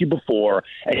working with you before,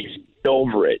 and he's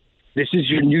over it. This is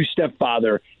your new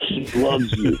stepfather. He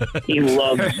loves you. He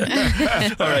loves you.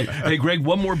 All right. Hey, Greg,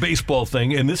 one more baseball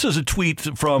thing. And this is a tweet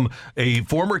from a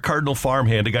former Cardinal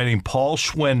farmhand, a guy named Paul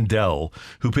Schwindel,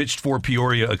 who pitched for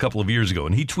Peoria a couple of years ago.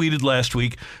 And he tweeted last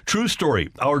week, true story.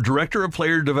 Our director of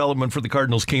player development for the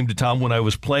Cardinals came to town when I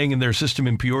was playing in their system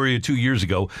in Peoria 2 years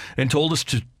ago and told us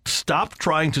to stop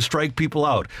trying to strike people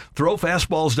out. Throw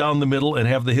fastballs down the middle and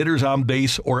have the hitters on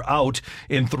base or out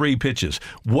in 3 pitches.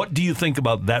 What do you think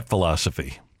about that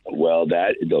philosophy? Well,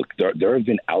 there have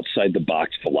been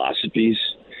outside-the-box philosophies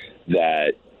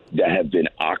that have been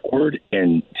awkward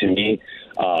and, to me,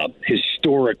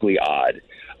 historically odd.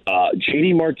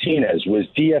 J.D. Martinez was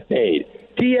DFA'd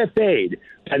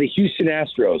by the Houston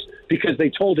Astros because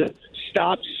they told him,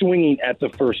 stop swinging at the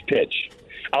first pitch.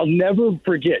 I'll never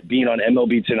forget being on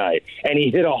MLB Tonight, and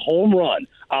he hit a home run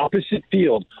opposite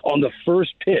field on the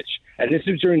first pitch. And this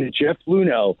was during the Jeff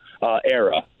Luhnow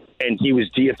era, and he was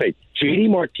DFA'd. J.D.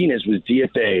 Martinez was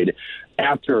DFA'd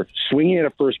after swinging at a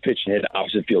first pitch and hit an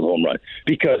opposite field home run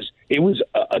because it was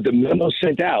the memo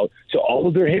sent out to all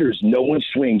of their hitters, no one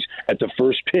swings at the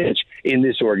first pitch in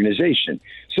this organization.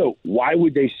 So why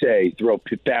would they say throw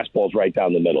fastballs right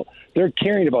down the middle? They're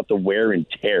caring about the wear and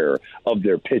tear of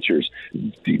their pitchers.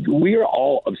 We are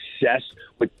all obsessed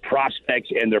with prospects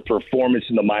and their performance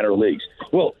in the minor leagues.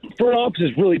 Well, front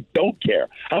offices really don't care.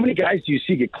 How many guys do you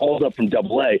see get called up from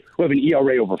AA who have an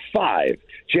ERA over 5?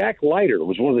 Jack Leiter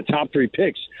was one of the top 3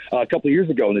 picks a couple of years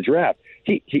ago in the draft.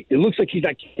 It looks like he's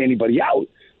not kicking anybody out.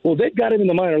 Well, they've got him in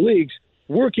the minor leagues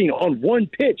working on one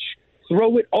pitch.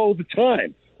 Throw it all the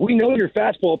time. We know your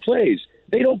fastball plays.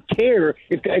 They don't care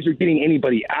if guys are getting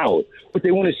anybody out. What they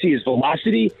want to see is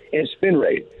velocity and spin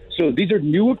rate. So these are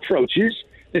new approaches.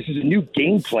 This is a new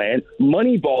game plan.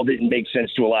 Moneyball didn't make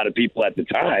sense to a lot of people at the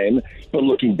time, but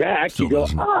looking back, you go,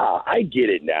 I get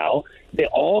it now. They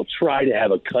all try to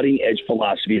have a cutting-edge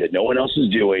philosophy that no one else is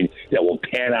doing that will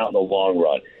pan out in the long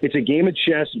run. It's a game of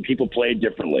chess, and people play it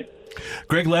differently.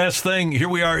 Greg, last thing. Here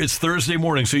we are. It's Thursday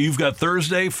morning, so you've got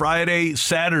Thursday, Friday,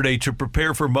 Saturday to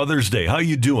prepare for Mother's Day. How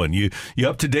you doing? You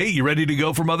up to date? You ready to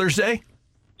go for Mother's Day?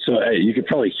 So you could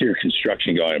probably hear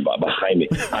construction going behind me.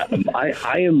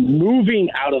 I am moving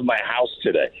out of my house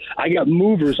today. I got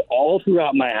movers all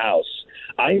throughout my house.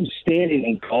 I am standing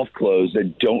in golf clothes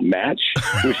that don't match,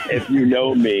 which if you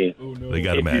know me, they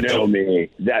gotta match. You know me,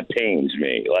 that pains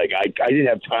me. Like I didn't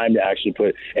have time to actually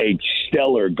put a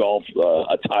stellar golf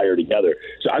attire together.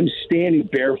 So I'm standing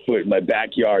barefoot in my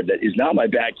backyard that is not my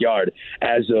backyard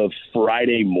as of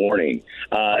Friday morning.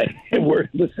 And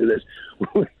listen to this.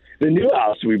 The new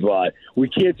house we bought, we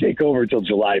can't take over until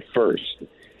July 1st.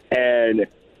 And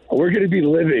we're going to be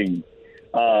living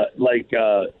what's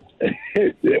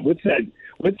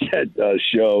that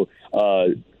show?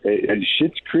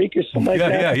 Schitt's Creek or something like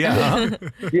that? Yeah. Uh-huh.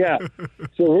 Yeah.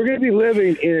 So we're going to be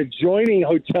living in adjoining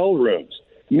hotel rooms.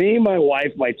 Me, my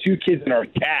wife, my 2 kids, and our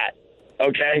cat.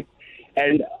 Okay?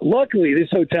 And luckily,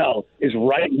 this hotel is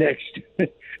right next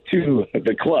to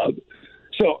the club.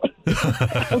 So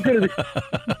I'm gonna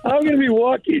be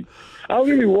walking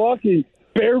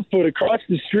barefoot across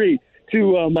the street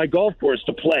to my golf course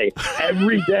to play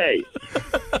every day.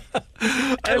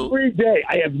 Every day.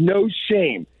 I have no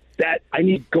shame that I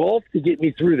need golf to get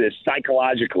me through this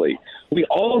psychologically. We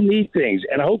all need things,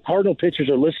 and I hope Cardinal pitchers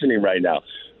are listening right now.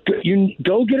 You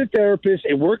go get a therapist.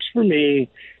 It works for me.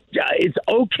 It's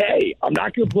okay. I'm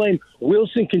not going to blame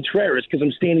Wilson Contreras because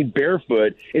I'm standing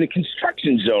barefoot in a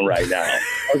construction zone right now.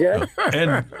 Okay?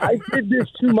 And I did this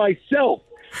to myself.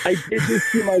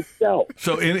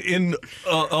 So in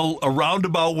a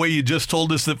roundabout way, you just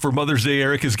told us that for Mother's Day,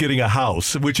 Eric is getting a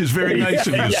house, which is very nice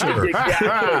of you, sir.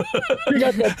 Exactly. She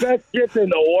got the best gift in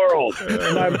the world.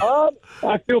 And my mom,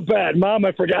 I feel bad. Mom,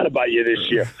 I forgot about you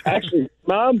this year. Actually,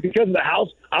 Mom, because of the house,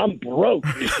 I'm broke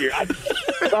this year. I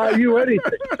can't buy you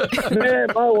anything. Man,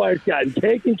 my wife's gotten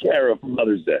taken care of for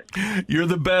Mother's Day. You're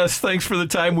the best. Thanks for the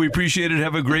time. We appreciate it.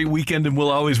 Have a great weekend, and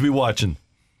we'll always be watching.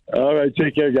 All right,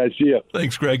 take care, guys. See you.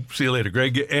 Thanks, Greg. See you later.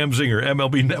 Greg Amsinger,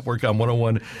 MLB Network on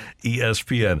 101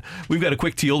 ESPN. We've got a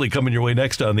quick Tioli coming your way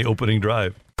next on the Opening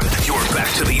Drive. You're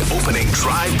back to the Opening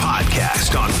Drive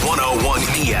podcast on 101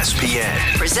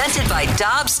 ESPN. Presented by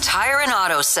Dobbs Tire and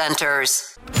Auto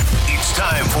Centers. It's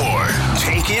time for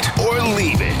Take It or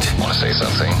Leave It. Want to say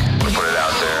something? Want to put it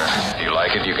out there? If you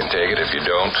like it, you can take it. If you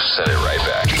don't, send it right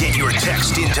back. Get your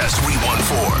text into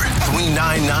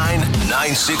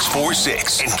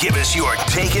 314-399-9646 and give us your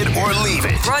Take It or Leave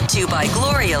It. Brought to you by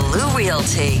Gloria Lou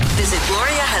Realty. Visit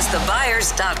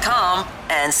GloriaHasTheBuyers.com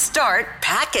and start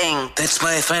packing. That's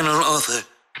my final offer.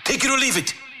 Take it or leave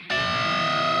it.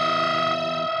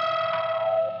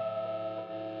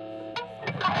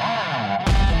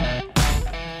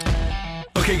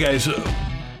 Okay, guys,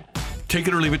 take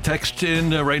it or leave it. Text in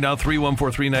right now,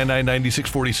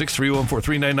 314-399-9646,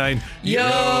 314-399.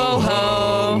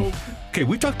 Yo-ho! Okay,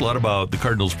 we talked a lot about the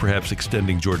Cardinals perhaps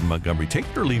extending Jordan Montgomery. Take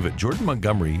it or leave it. Jordan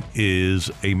Montgomery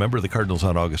is a member of the Cardinals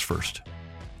on August 1st.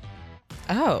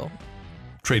 Oh.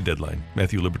 Trade deadline.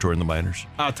 Matthew Liberatore in the minors.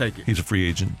 I'll take it. He's a free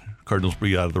agent. Cardinals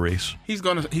be out of the race. He's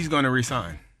gonna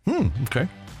resign. Okay.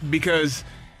 Because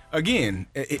again,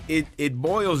 it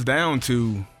boils down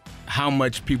to how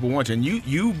much people want you. And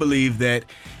you believe that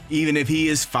even if he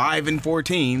is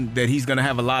 5-14, that he's going to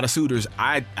have a lot of suitors.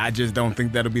 I just don't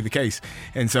think that'll be the case.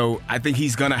 And so I think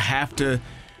he's going to have to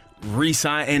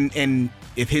re-sign. And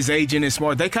if his agent is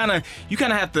smart, you kind of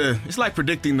have to. It's like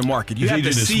predicting the market. You his have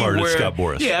agent to is see smart where. as Scott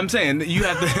Boras. Yeah, I'm saying you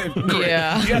have to.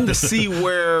 Yeah. You have to see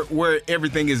where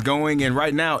everything is going, and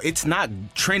right now it's not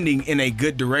trending in a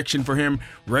good direction for him,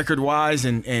 record wise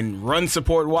and run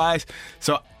support wise.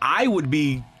 So I would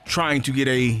be trying to get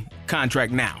a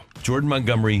contract now. Jordan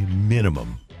Montgomery,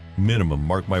 minimum,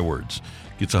 mark my words,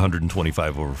 gets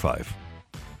 125 over 5.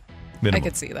 Minimum. I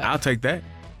could see that. I'll take that.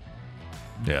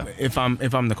 Yeah. If I'm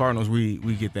the Cardinals, we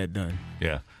get that done.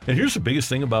 Yeah. And here's the biggest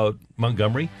thing about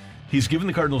Montgomery. He's given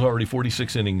the Cardinals already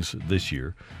 46 innings this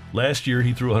year. Last year,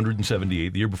 he threw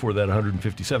 178. The year before that,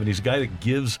 157. He's a guy that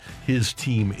gives his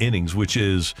team innings, which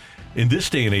is, in this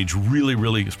day and age, really,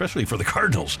 really, especially for the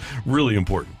Cardinals, really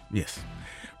important. Yes.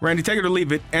 Randy, take it or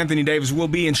leave it. Anthony Davis will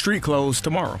be in street clothes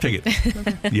tomorrow. Take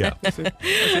it. Yeah. That's it.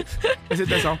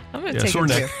 That's all. I'm going to take sore it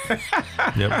neck.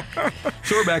 Yep.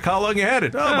 Sore back. How long you had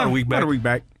it? Oh, about a week back. About a week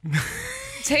back.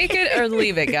 Take it or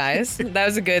leave it, guys. That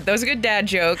was a good dad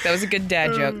joke.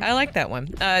 I like that one.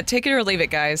 Take it or leave it,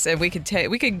 guys. And we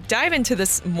could dive into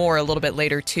this more a little bit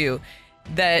later too.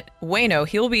 That Waino,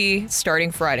 he'll be starting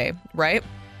Friday, right?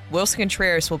 Wilson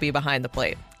Contreras will be behind the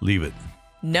plate. Leave it.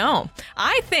 No,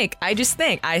 I think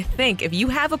if you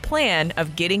have a plan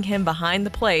of getting him behind the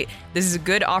plate, this is a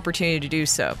good opportunity to do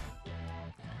so.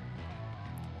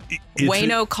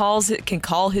 Waino can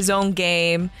call his own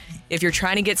game. If you're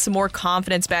trying to get some more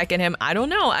confidence back in him, I don't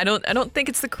know. I don't think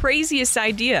it's the craziest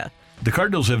idea. The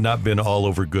Cardinals have not been all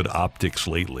over good optics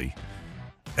lately.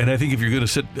 And I think if you're going to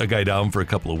sit a guy down for a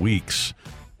couple of weeks,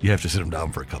 you have to sit him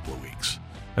down for a couple of weeks.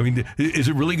 I mean, is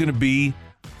it really going to be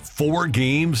 4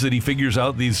 games that he figures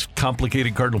out these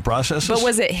complicated Cardinal processes? But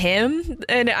was it him?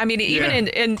 And I mean, even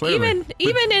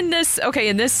in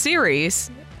this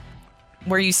series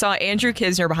where you saw Andrew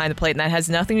Knizner behind the plate, and that has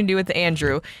nothing to do with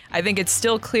Andrew, I think it's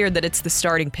still clear that it's the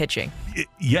starting pitching.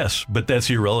 Yes, but that's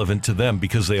irrelevant to them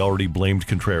because they already blamed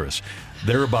Contreras.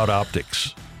 They're about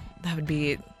optics. That would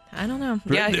be, I don't know.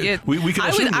 Right? Yeah, we can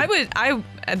assume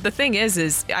the thing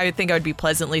is I think I would be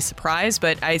pleasantly surprised,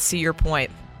 but I see your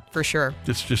point for sure.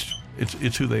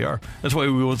 It's who they are. That's why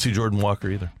we won't see Jordan Walker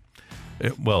either.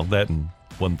 Well, that and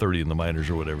 130 in the minors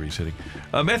or whatever he's hitting.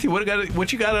 Matthew,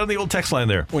 what you got on the old text line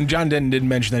there? When John Denton did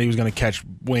mention that he was going to catch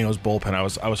Waino's bullpen,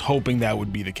 I was hoping that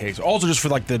would be the case. Also, just for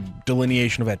like the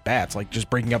delineation of at bats, like just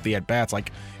breaking up the at bats,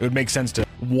 like it would make sense to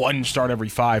one start every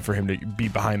 5 for him to be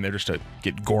behind there just to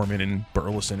get Gorman and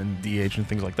Burleson and DH and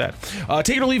things like that.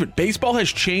 Take it or leave it. Baseball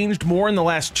has changed more in the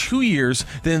last 2 years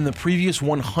than in the previous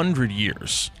 100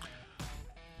 years.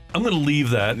 I'm going to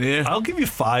leave that. Yeah. I'll give you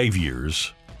 5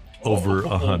 years. Over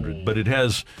 100, but it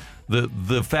has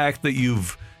the fact that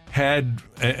you've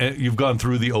gone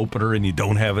through the opener and you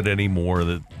don't have it anymore,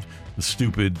 the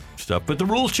stupid stuff. But the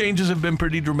rules changes have been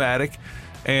pretty dramatic,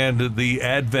 and the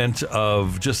advent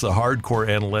of just the hardcore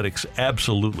analytics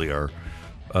absolutely are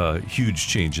a huge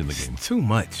change in the game. It's too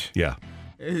much. Yeah.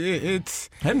 It's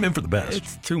hadn't been for the best.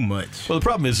 It's too much. Well, the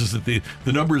problem is that the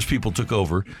numbers people took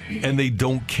over, and they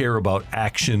don't care about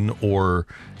action or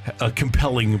a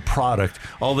compelling product.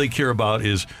 All they care about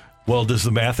is, well, does the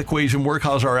math equation work?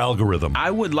 How's our algorithm? I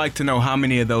would like to know how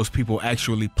many of those people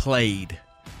actually played.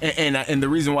 And the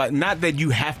reason why, not that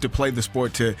you have to play the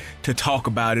sport to talk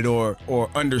about it or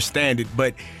understand it,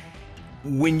 but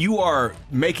when you are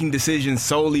making decisions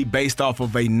solely based off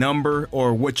of a number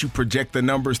or what you project the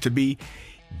numbers to be,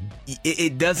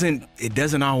 it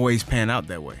doesn't always pan out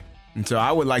that way. And so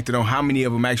I would like to know how many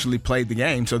of them actually played the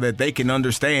game so that they can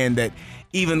understand that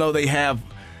even though they have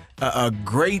a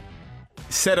great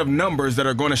set of numbers that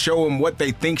are going to show them what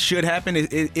they think should happen,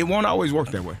 it won't always work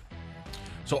that way.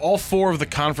 So all 4 of the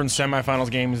conference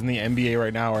semifinals games in the NBA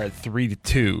right now are at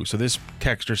 3-2. So this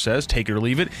texter says, take it or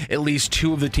leave it, at least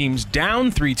 2 of the teams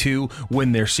down 3-2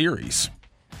 win their series.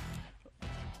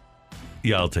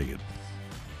 Yeah, I'll take it.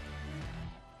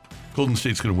 Golden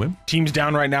State's going to win. Teams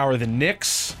down right now are the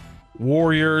Knicks,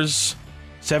 Warriors,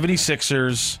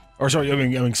 76ers,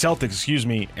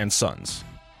 Celtics, and Suns.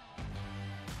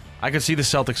 I could see the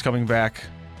Celtics coming back.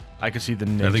 I could see the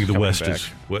Knicks I think the West back. is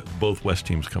both West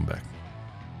teams come back.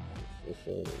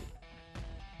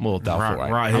 I'm a little doubtful.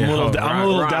 Right, I'm a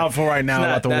little doubtful right now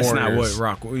about the Warriors. That's not what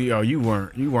Rock. You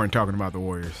weren't talking about the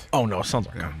Warriors. Oh no, Suns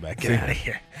are coming back. Get out of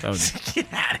here.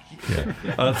 Get out of here.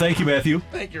 Yeah. Thank you, Matthew.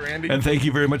 Thank you, Randy. And thank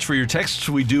you very much for your texts.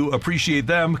 We do appreciate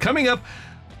them. Coming up,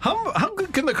 how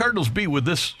good can the Cardinals be with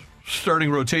this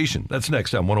starting rotation? That's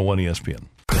next on 101 ESPN.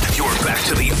 You're back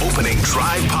to the Opening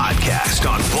Drive podcast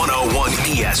on 101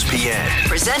 ESPN.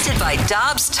 Presented by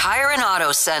Dobbs Tire and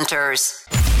Auto Centers.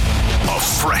 A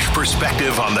fresh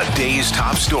perspective on the day's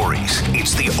top stories.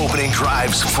 It's the Opening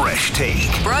Drive's Fresh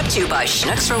Take. Brought to you by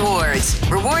Schnucks Rewards.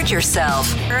 Reward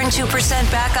yourself. Earn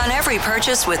 2% back on every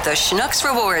purchase with the Schnucks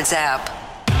Rewards app.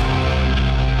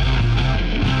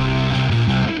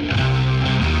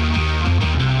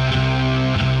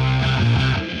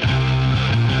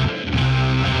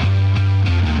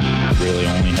 Really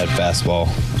only had fastball.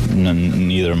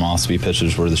 Neither Mosby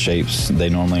pitchers were the shapes they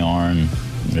normally are, and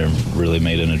they really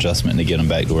made an adjustment to get them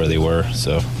back to where they were.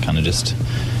 So kind of just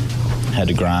had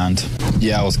to grind.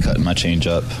 Yeah, I was cutting my change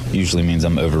up. Usually means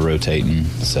I'm over rotating,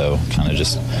 so kind of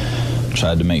just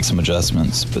tried to make some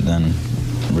adjustments, but then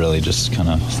really just kind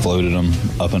of floated them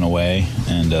up and away,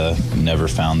 and never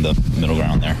found the middle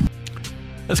ground there.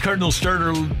 That's Cardinals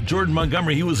starter Jordan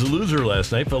Montgomery. He was a loser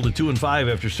last night, fell to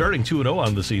 2-5 after starting 2-0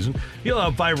 on the season. He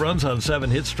allowed 5 runs on 7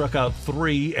 hits, struck out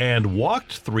 3, and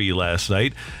walked 3 last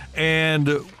night. And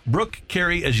Brooke,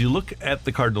 Carey, as you look at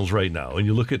the Cardinals right now, and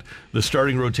you look at the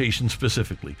starting rotation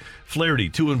specifically, Flaherty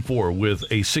 2-4 with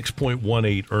a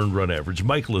 6.18 earned run average.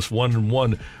 Michaelis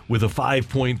 1-1 with a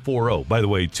 5.40. By the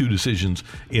way, 2 decisions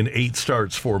in 8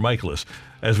 starts for Michaelis.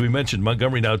 As we mentioned,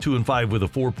 Montgomery now 2-5 with a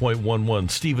 4.11.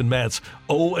 Steven Matz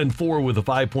 0-4 with a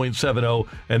 5.70.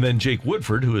 And then Jake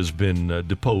Woodford, who has been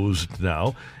deposed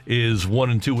now, is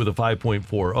 1-2 with a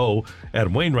 5.40.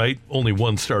 Adam Wainwright, only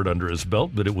 1 start under his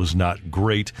belt, but it was not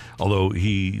great, although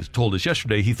he told us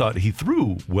yesterday he thought he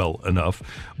threw well enough.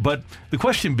 But the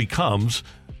question becomes,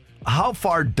 how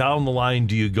far down the line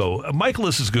do you go?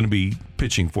 Michaelis is going to be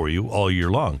pitching for you all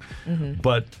year long,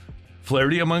 but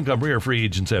Flaherty and Montgomery are free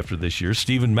agents after this year.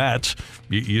 Steven Matz,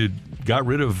 you got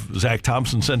rid of Zach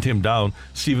Thompson, sent him down.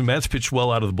 Steven Matz pitched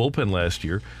well out of the bullpen last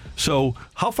year. So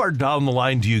how far down the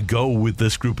line do you go with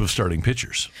this group of starting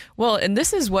pitchers? Well, and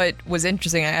this is what was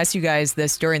interesting. I asked you guys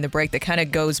this during the break that kind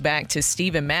of goes back to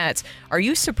Steven Matz. Are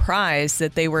you surprised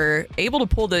that they were able to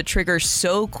pull the trigger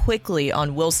so quickly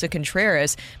on Willson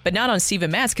Contreras, but not on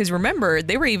Steven Matz? Because remember,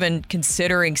 they were even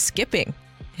considering skipping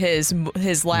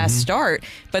his last start,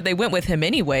 but they went with him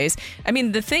anyways. I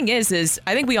mean, the thing is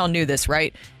I think we all knew this,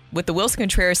 right? With the Willson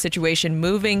Contreras situation,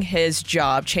 moving his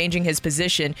job, changing his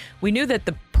position, we knew that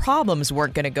the problems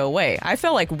weren't going to go away. I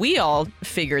felt like we all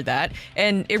figured that,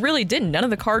 and it really didn't. None of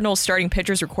the Cardinals starting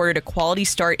pitchers recorded a quality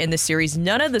start in the series.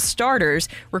 None of the starters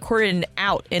recorded an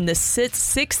out in the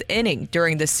sixth inning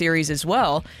during the series as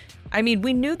well. I mean,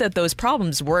 we knew that those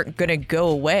problems weren't going to go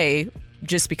away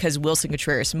just because Willson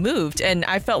Contreras moved. And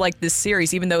I felt like this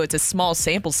series, even though it's a small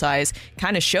sample size,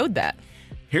 kind of showed that.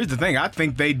 Here's the thing. I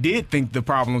think they did think the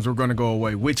problems were going to go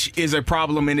away, which is a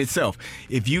problem in itself.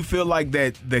 If you feel like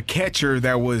that the catcher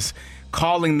that was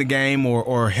calling the game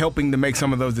or helping to make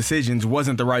some of those decisions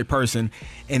wasn't the right person,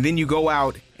 and then you go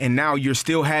out and now you're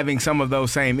still having some of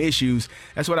those same issues,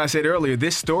 that's what I said earlier.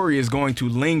 This story is going to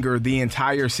linger the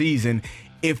entire season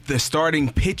if the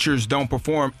starting pitchers don't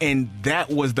perform, and that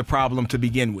was the problem to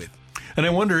begin with. And I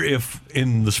wonder if,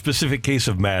 in the specific case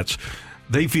of Matz,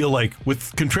 they feel like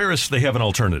with Contreras, they have an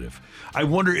alternative. I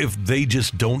wonder if they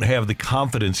just don't have the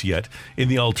confidence yet in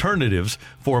the alternatives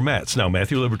for Matz. Now,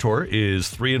 Matthew Liberatore is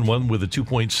 3-1 with a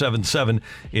 2.77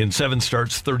 in 7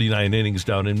 starts, 39 innings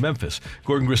down in Memphis.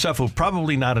 Gordon Graceffo,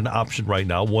 probably not an option right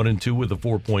now, 1-2 with a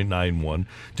 4.91.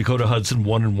 Dakota Hudson,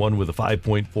 1-1 with a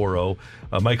 5.40.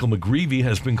 Michael McGreevy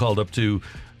has been called up to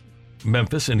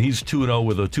Memphis, and he's 2-0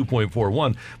 with a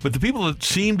 2.41. But the people that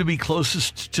seem to be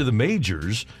closest to the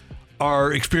majors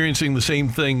are experiencing the same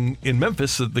thing in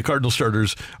Memphis that the Cardinal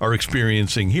starters are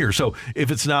experiencing here. So if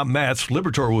it's not Matz,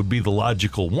 Liberatore would be the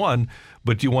logical one.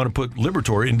 But do you want to put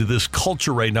Liberatore into this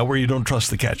culture right now where you don't trust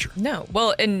the catcher? No.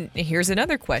 Well, and here's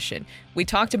another question. We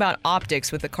talked about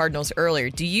optics with the Cardinals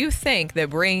earlier. Do you think that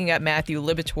bringing up Matthew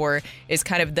Liberatore is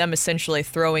kind of them essentially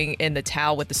throwing in the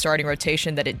towel with the starting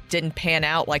rotation, that it didn't pan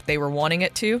out like they were wanting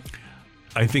it to?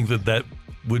 I think that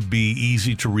would be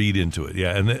easy to read into it.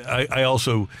 Yeah. And I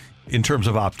also, in terms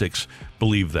of optics,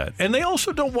 believe that. And they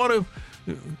also don't want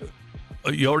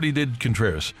to, you already did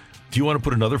Contreras. Do you want to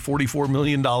put another $44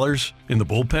 million in the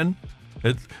bullpen?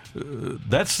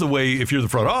 That's the way, if you're the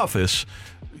front office.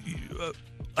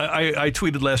 I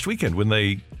tweeted last weekend when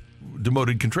they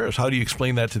demoted Contreras. How do you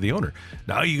explain that to the owner?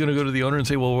 Now you're going to go to the owner and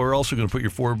say, well, we're also going to put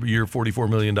your $44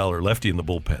 million lefty in the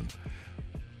bullpen.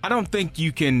 I don't think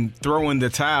you can throw in the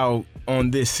towel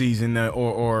on this season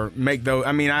or make those.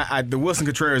 I mean, the Willson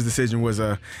Contreras decision was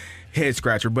a head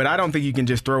scratcher, but I don't think you can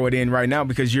just throw it in right now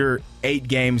because you're 8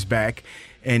 games back.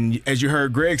 And as you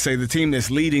heard Greg say, the team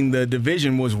that's leading the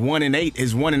division was 1-8,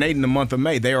 is 1-8 in the month of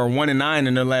May. They are 1-9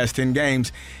 in their last 10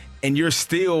 games, and you're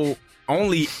still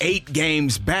only 8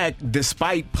 games back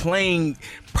despite playing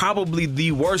probably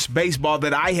the worst baseball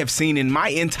that I have seen in my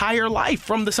entire life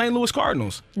from the St. Louis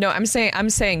Cardinals. No, I'm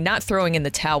saying not throwing in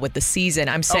the towel with the season.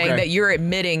 I'm saying that you're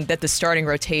admitting that the starting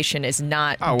rotation is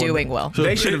not doing well. So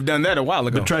they should have done that a while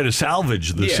ago. But try to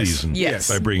salvage the season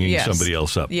by bringing somebody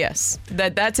else up. Yes,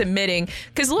 that's admitting.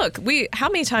 Because look, how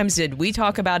many times did we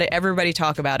talk about it? Everybody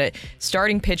talk about it.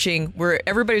 Starting pitching, where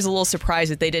everybody's a little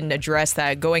surprised that they didn't address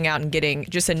that, going out and getting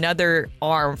just another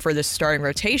arm for the starting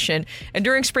rotation. And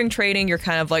during spring training, you're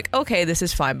kind of like, okay, this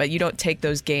is fine, but you don't take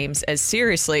those games as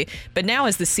seriously. But now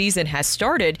as the season has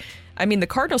started, I mean, the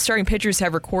Cardinals starting pitchers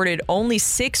have recorded only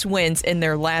 6 wins in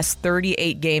their last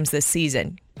 38 games this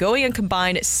season, going and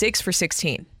combined 6 for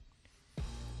 16.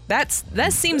 That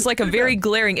seems like a very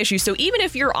glaring issue. So even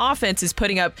if your offense is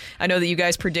putting up, I know that you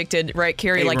guys predicted, right,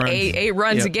 Kerry, like 8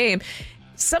 runs a game,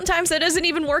 sometimes that doesn't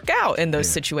even work out in those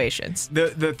situations.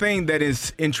 The thing that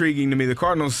is intriguing to me, the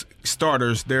Cardinals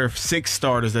starters, there are 6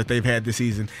 starters that they've had this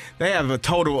season. They have a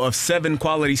total of 7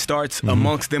 quality starts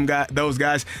amongst those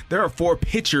guys. There are 4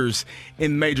 pitchers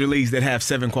in major leagues that have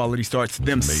 7 quality starts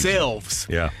themselves.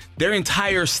 Amazing. Yeah. Their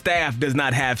entire staff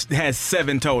has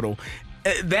 7 total.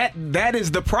 That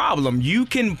is the problem. You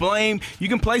can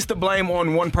place the blame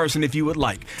on one person if you would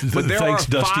like, but there are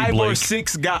 5 or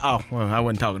 6 guys. Oh, well, I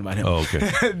wasn't talking about him. Oh,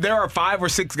 okay. There are 5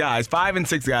 and 6 guys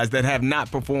that have not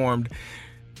performed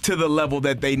to the level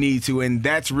that they need to, and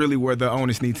that's really where the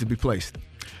onus needs to be placed.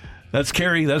 That's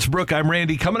Kerry. That's Brooke. I'm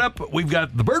Randy. Coming up, we've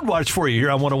got the Birdwatch for you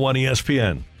here on 101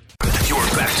 ESPN. You're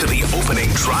back to the Opening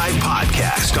Drive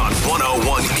podcast on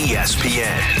 101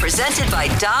 ESPN. Presented by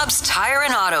Dobbs Tire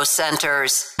and Auto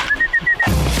Centers.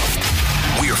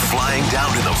 We're flying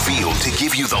down to the field to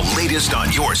give you the latest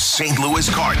on your St. Louis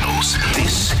Cardinals.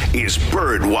 This is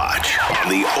Birdwatch on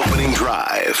the Opening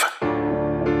Drive.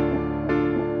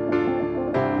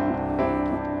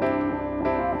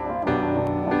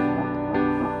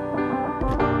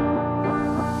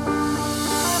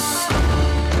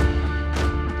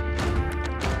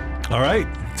 All right,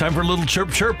 time for a little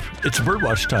chirp chirp. It's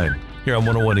Birdwatch time here on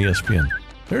 101 ESPN.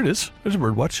 There it is. There's a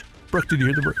Birdwatch. Brooke, did you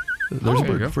hear the bird? There's a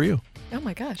bird for you. Oh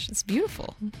my gosh, it's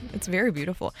beautiful. It's very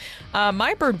beautiful.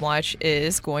 My Birdwatch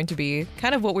is going to be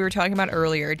kind of what we were talking about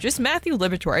earlier, just Matthew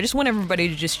Liberatore. I just want everybody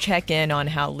to just check in on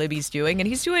how Libby's doing, and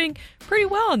he's doing pretty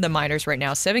well in the minors right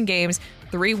now. 7 games,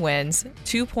 3 wins,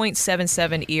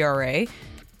 2.77 ERA.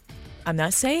 I'm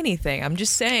not saying anything. I'm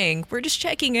just saying we're just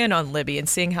checking in on Libby and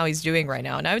seeing how he's doing right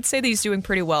now. And I would say that he's doing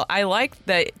pretty well. I like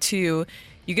that, too.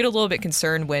 You get a little bit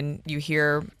concerned when you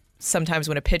hear sometimes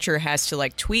when a pitcher has to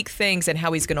like tweak things and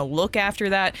how he's going to look after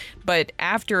that. But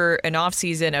after an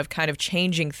offseason of kind of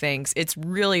changing things, it's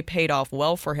really paid off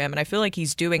well for him. And I feel like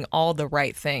he's doing all the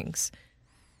right things.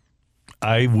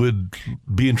 I would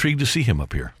be intrigued to see him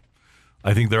up here.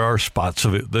 I think there are spots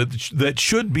of it that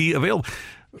should be available.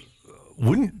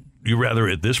 Wouldn't you rather,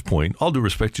 at this point, all due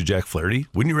respect to Jack Flaherty,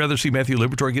 wouldn't you rather see Matthew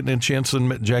Liberatore getting a chance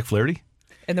than Jack Flaherty?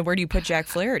 And then where do you put Jack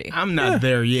Flaherty? I'm not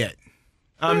there yet.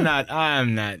 I'm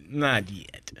not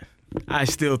yet. I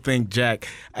still think Jack,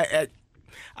 I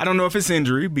don't know if it's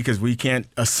injury because we can't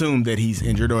assume that he's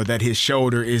injured or that his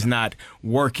shoulder is not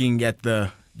working at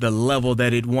the level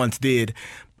that it once did.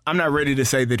 I'm not ready to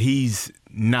say that he's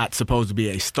not supposed to be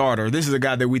a starter. This is a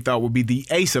guy that we thought would be the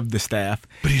ace of the staff.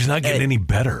 But he's not getting any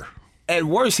better. At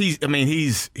worst, he's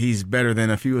better than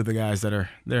a few of the guys that are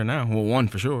there now. Well, one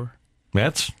for sure.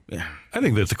 Mets? Yeah. I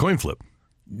think that's a coin flip.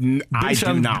 I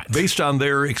do not. Based on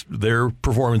their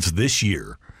performance this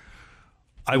year,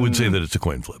 I would say that it's a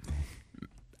coin flip.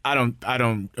 I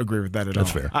don't agree with that at all.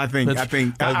 That's fair. I think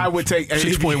I would take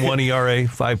 6.1 ERA,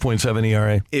 5.7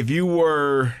 ERA. If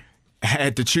you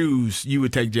had to choose, you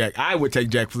would take Jack. I would take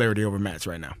Jack Flaherty over Mats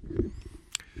right now.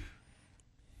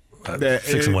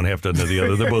 6 and 1 half dozen of the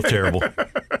other. They're both terrible.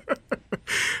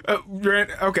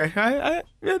 Okay,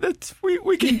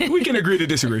 we can agree to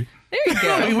disagree. There you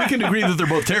go. We can agree that they're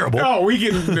both terrible. We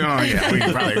can probably agree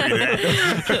to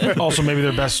that. Also, maybe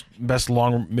their best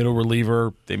long middle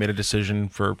reliever. They made a decision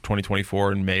for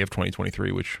 2024 in May of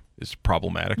 2023, which is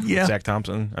problematic. Yeah. Zach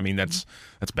Thompson. I mean, that's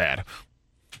bad.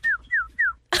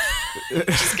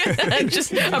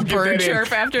 just a bird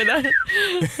chirp after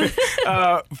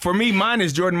that. For me, mine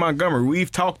is Jordan Montgomery.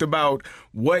 We've talked about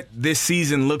what this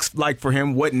season looks like for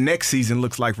him, what next season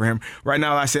looks like for him. Right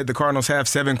now, I said the Cardinals have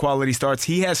 7 quality starts.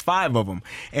 He has 5 of them.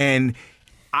 And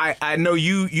I know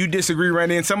you disagree,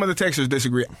 Randy, and some of the texters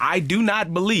disagree. I do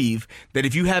not believe that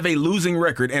if you have a losing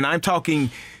record, and I'm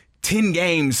talking 10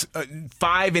 games,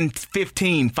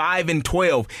 5-15,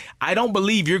 5-12. I don't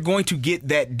believe you're going to get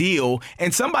that deal.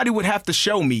 And somebody would have to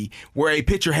show me where a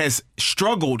pitcher has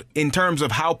struggled in terms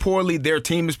of how poorly their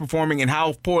team is performing and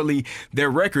how poorly their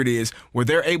record is, where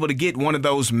they're able to get one of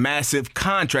those massive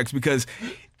contracts. Because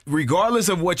regardless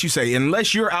of what you say,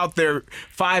 unless you're out there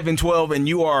 5-12 and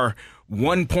you are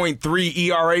 1.3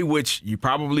 ERA, which you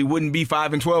probably wouldn't be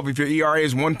 5-12 if your ERA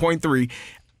is 1.3,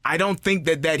 I don't think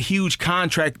that huge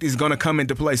contract is going to come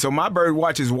into play. So my bird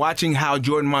watch is watching how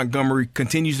Jordan Montgomery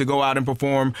continues to go out and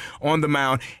perform on the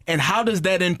mound, and how does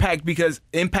that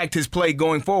impact his play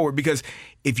going forward? Because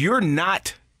if you're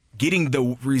not getting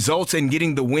the results and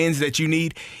getting the wins that you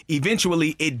need,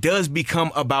 eventually it does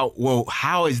become about, well,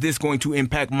 how is this going to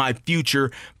impact my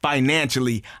future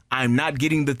financially? I'm not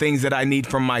getting the things that I need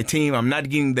from my team. I'm not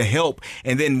getting the help.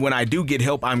 And then when I do get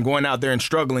help, I'm going out there and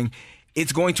struggling.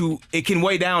 It can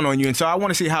weigh down on you. And so I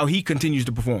want to see how he continues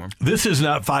to perform. This is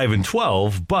not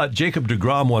 5-12, but Jacob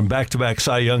deGrom won back-to-back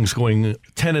Cy Youngs, going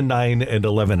 10-9 and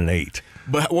 11-8.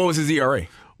 But what was his ERA?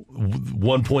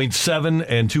 1.7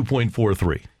 and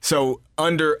 2.43. So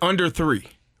under 3,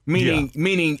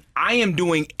 meaning I am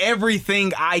doing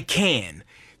everything I can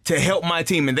to help my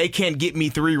team, and they can't get me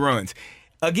 3 runs.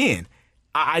 Again,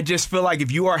 I just feel like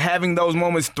if you are having those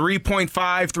moments, 3.5,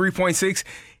 3.6,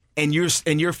 and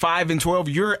you're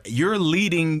 5-12, you're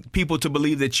leading people to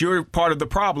believe that you're part of the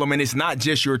problem, and it's not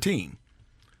just your team.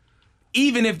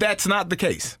 Even if that's not the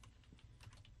case.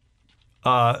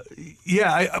 I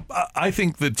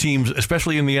think that teams,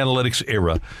 especially in the analytics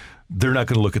era, they're not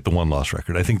going to look at the one-loss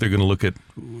record. I think they're going to look at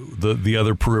the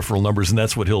other peripheral numbers, and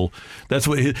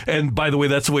and by the way,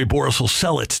 that's the way Boras will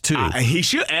sell it too. He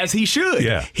should.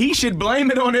 Yeah. He should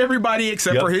blame it on everybody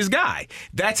except for his guy.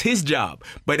 That's his job.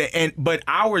 But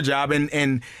our job,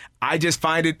 and I just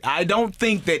find it, I don't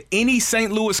think that any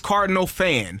St. Louis Cardinal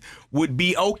fan would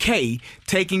be okay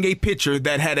taking a pitcher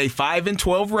that had a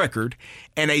 5-12 record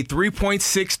and a 3.6,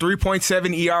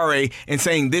 3.7 ERA and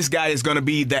saying this guy is going to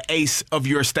be the ace of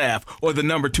your staff or the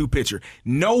number 2 pitcher.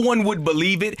 No one would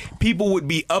believe it. People would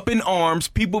be up in arms.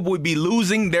 People would be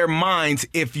losing their minds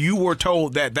if you were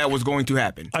told that was going to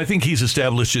happen. I think he's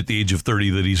established at the age of 30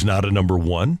 that he's not a number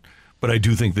 1. But I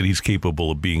do think that he's capable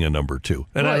of being a number 2.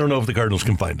 And I don't know if the Cardinals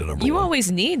can find a number 1. You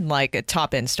always need like a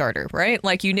top-end starter, right?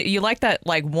 Like you like that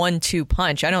like 1-2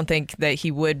 punch. I don't think that he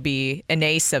would be an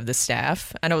ace of the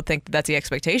staff. I don't think that's the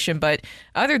expectation. But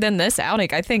other than this outing,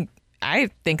 I think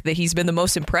that he's been the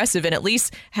most impressive and at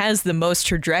least has the most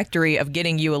trajectory of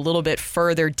getting you a little bit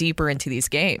further deeper into these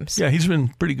games. Yeah, he's been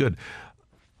pretty good.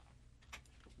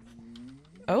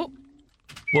 Oh.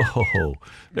 Whoa.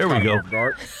 There we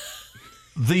go.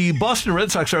 The Boston Red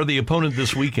Sox are the opponent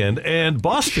this weekend, and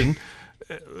Boston,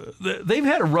 they've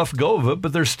had a rough go of it,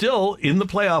 but they're still in the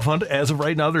playoff hunt as of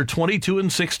right now. They're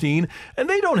 22-16, and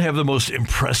they don't have the most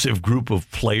impressive group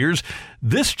of players.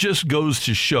 This just goes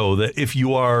to show that if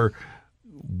you are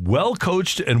well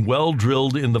coached and well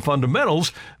drilled in the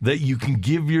fundamentals, that you can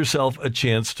give yourself a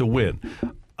chance to win.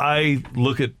 I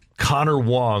look at Connor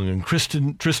Wong and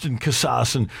Tristan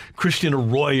Casas and Christian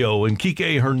Arroyo and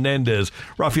Kike Hernandez.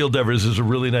 Rafael Devers is a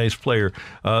really nice player.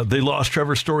 They lost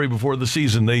Trevor Story before the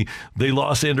season. They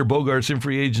lost Xander Bogaerts in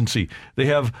free agency. They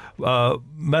have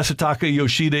Masataka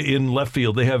Yoshida in left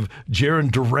field. They have Jarren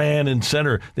Duran in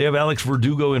center. They have Alex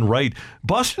Verdugo in right.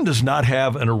 Boston does not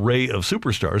have an array of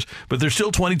superstars, but they're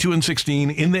still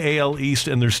 22-16 in the AL East,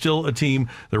 and they're still a team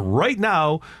that right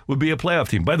now would be a playoff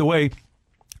team. By the way,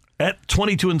 at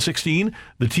 22-16,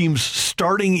 the team's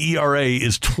starting ERA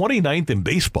is 29th in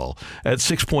baseball at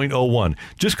 6.01.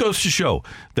 Just goes to show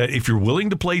that if you're willing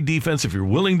to play defense, if you're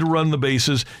willing to run the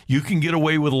bases, you can get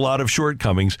away with a lot of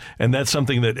shortcomings, and that's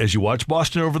something that as you watch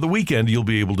Boston over the weekend, you'll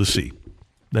be able to see.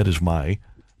 That is my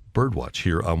Birdwatch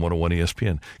here on 101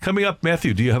 ESPN. Coming up,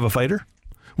 Matthew, do you have a fighter?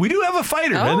 We do have a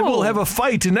fighter, and we'll have a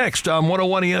fight next on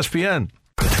 101 ESPN.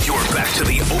 You're back to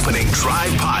the Opening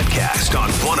Drive podcast on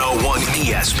 101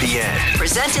 ESPN.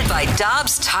 Presented by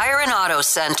Dobbs Tire and Auto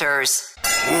Centers.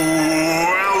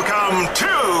 Welcome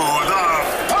to the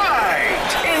fight.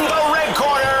 In the red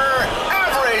corner,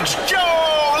 Average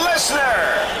Joe Listener.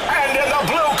 And in the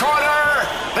blue corner,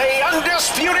 the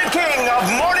undisputed king of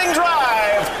Morning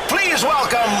Drive. Please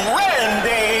welcome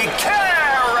Randy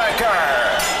Carricker.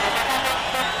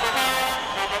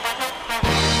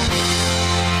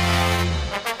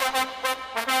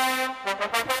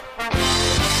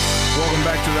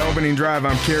 Back to the Opening Drive.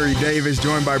 I'm Kerry Davis,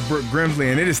 joined by Brooke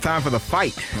Grimsley, and it is time for the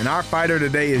fight. And our fighter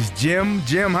today is Jim.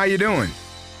 Jim, how you doing?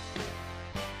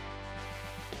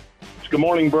 Good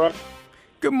morning, Brooke.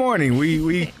 Good morning.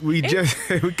 We just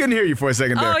we couldn't hear you for a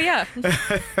second there. Oh, yeah.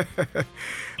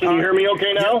 Can you hear me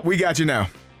okay now? We got you now.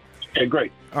 Okay,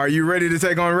 great. Are you ready to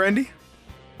take on Randy?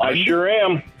 I sure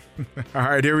am. All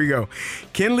right, here we go.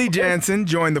 Kenley Jansen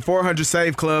joined the 400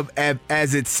 Save Club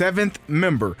as its 7th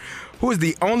member, who is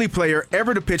the only player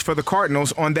ever to pitch for the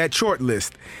Cardinals on that short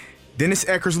list. Dennis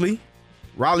Eckersley,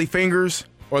 Raleigh Fingers,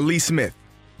 or Lee Smith?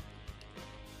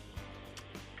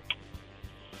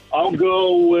 I'll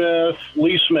go with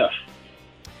Lee Smith.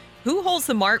 Who holds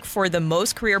the mark for the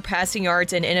most career passing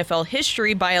yards in NFL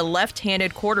history by a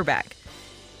left-handed quarterback?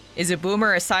 Is it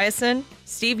Boomer Esiason,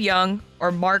 Steve Young,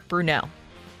 or Mark Brunell?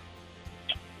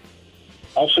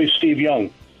 I'll say Steve Young.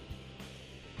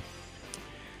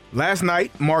 Last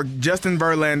night marked Justin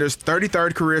Verlander's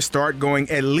 33rd career start, going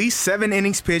at least 7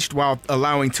 innings pitched while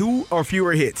allowing 2 or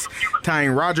fewer hits,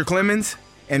 tying Roger Clemens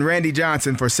and Randy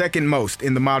Johnson for second most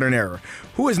in the modern era.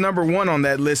 Who is number 1 on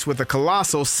that list with a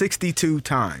colossal 62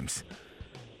 times?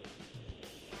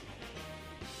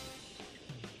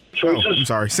 Choices? I'm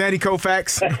sorry. Sandy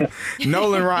Koufax,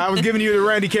 Nolan Ryan. I was giving you the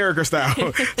Randy Carricker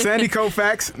style. Sandy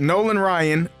Koufax, Nolan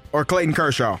Ryan, or Clayton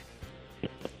Kershaw?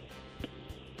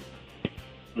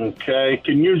 Okay.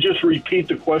 Can you just repeat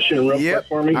the question real quick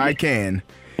for me? I can.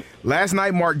 Last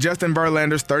night marked Justin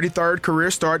Verlander's 33rd career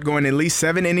start, going at least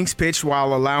 7 innings pitched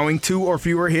while allowing 2 or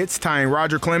fewer hits, tying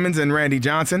Roger Clemens and Randy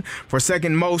Johnson for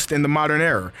second most in the modern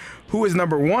era. Who is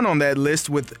number 1 on that list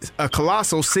with a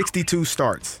colossal 62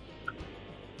 starts?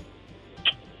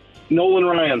 Nolan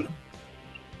Ryan.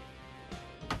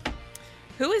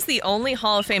 Who is the only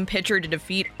Hall of Fame pitcher to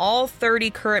defeat all 30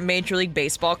 current Major League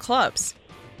Baseball clubs?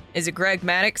 Is it Greg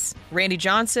Maddux, Randy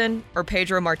Johnson, or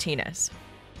Pedro Martinez?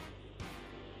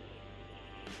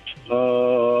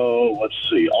 Let's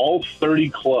see. All 30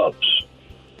 clubs.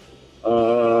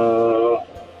 Well,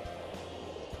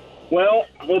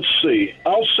 let's see.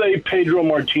 I'll say Pedro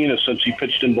Martinez since he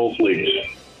pitched in both leagues.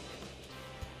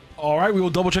 All right, we will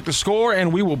double check the score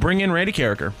and we will bring in Randy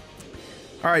Carricker.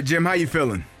 All right, Jim, how you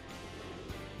feeling?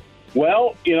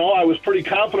 Well, I was pretty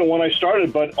confident when I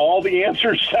started, but all the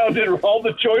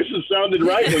choices sounded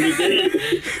right when you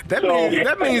did.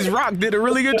 That means Rock did a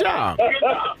really good job.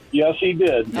 Yes, he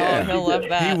did. Oh, he'll love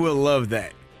that. He will love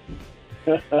that.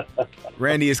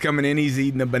 Randy is coming in. He's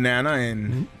eating a banana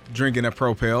and drinking a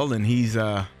Propel, and he's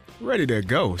ready to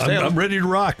go. I'm ready to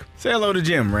rock. Say hello to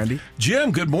Jim, Randy.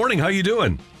 Jim, good morning. How you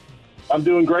doing? I'm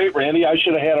doing great, Randy. I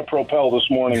should have had a Propel this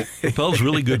morning. Propel's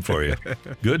really good for you.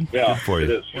 Good? Yeah, good for you.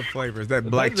 it is. What flavor is that?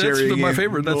 Black cherry? That's my again?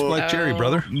 favorite. That's black cherry,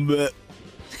 brother.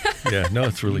 Yeah, no,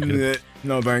 it's really good.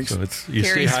 No, thanks. So you stay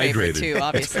Carrie's hydrated. favorite too,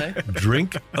 obviously.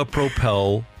 Drink a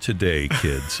Propel today,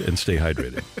 kids, and stay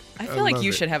hydrated. I feel like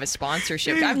you should have a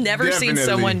sponsorship. I've never seen Definitely.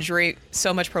 someone drink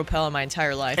so much Propel in my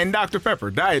entire life. And Dr.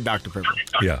 Pepper. Diet Dr. Pepper.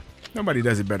 Yeah. Nobody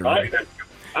does it better, right?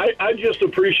 I just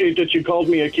appreciate that you called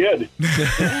me a kid.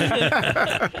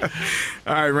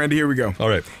 All right, Randy, here we go. All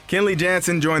right. Kenley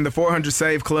Jansen joined the 400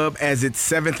 Save Club as its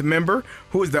 7th member,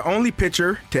 who is the only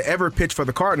pitcher to ever pitch for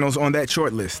the Cardinals on that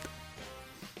short list.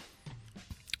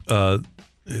 So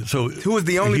who is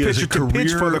the only he has pitcher a to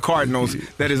pitch career- for the Cardinals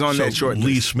that is on that short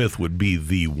Lee list? Smith would be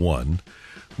the one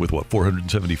with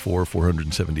 474,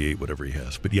 478, whatever he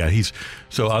has. But yeah, he's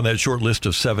so on that short list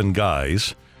of 7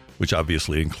 guys, which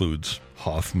obviously includes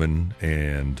Hoffman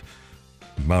and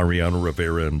Mariano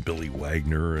Rivera and Billy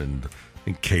Wagner and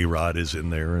K-Rod is in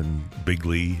there and Big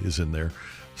Lee is in there.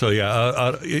 So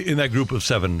yeah, in that group of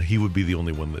 7, he would be the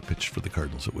only one that pitched for the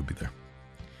Cardinals that would be there.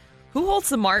 Who holds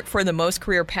the mark for the most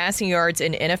career passing yards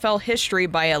in NFL history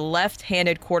by a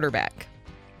left-handed quarterback?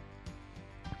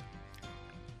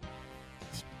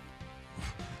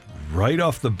 Right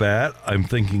off the bat, I'm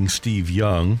thinking Steve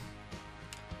Young.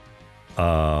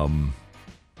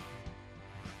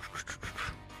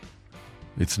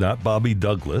 It's not Bobby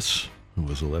Douglas, who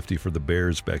was a lefty for the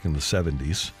Bears back in the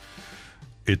 70s.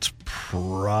 It's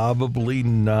probably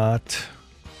not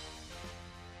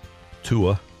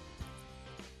Tua.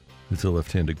 It's a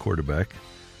left-handed quarterback.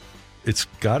 It's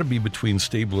got to be between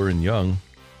Stabler and Young.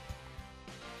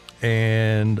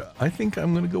 And I think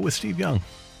I'm going to go with Steve Young.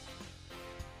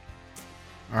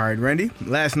 All right, Randy.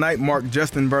 Last night marked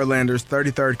Justin Verlander's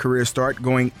 33rd career start,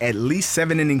 going at least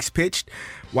 7 innings pitched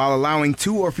while allowing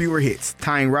 2 or fewer hits,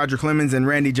 tying Roger Clemens and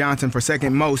Randy Johnson for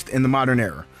second most in the modern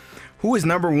era. Who is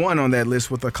number 1 on that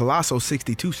list with a colossal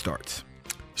 62 starts?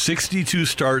 62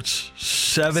 starts,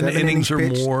 7 innings or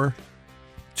pitched, more,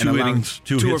 2 innings,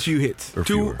 2 hits. Or few hits. Or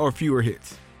 2 fewer. or fewer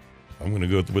hits. I'm going to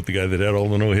go with the guy that had all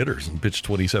the no-hitters and pitched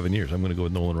 27 years. I'm going to go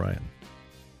with Nolan Ryan.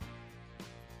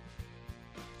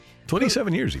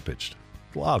 27 years he pitched.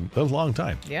 Wow, that was a long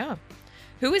time. Yeah.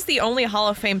 Who is the only Hall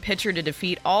of Fame pitcher to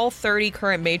defeat all 30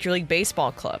 current Major League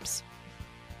Baseball clubs?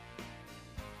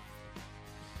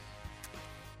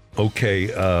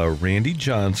 Okay, Randy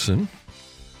Johnson,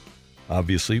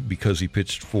 obviously, because he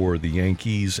pitched for the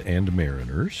Yankees and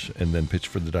Mariners, and then pitched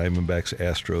for the Diamondbacks,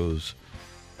 Astros,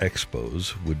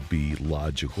 Expos, would be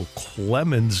logical.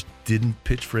 Clemens didn't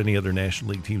pitch for any other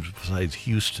National League teams besides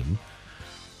Houston.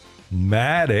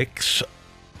 Maddox,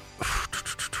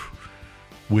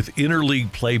 with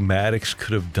interleague play, Maddox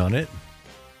could have done it.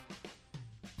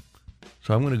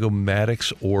 So I'm going to go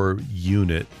Maddox or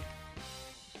Unit.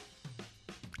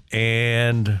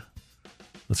 And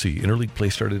let's see, interleague play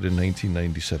started in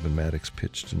 1997. Maddox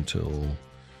pitched until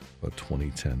about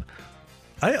 2010.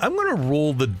 I'm going to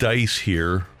roll the dice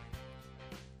here.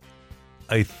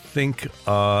 I think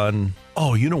on...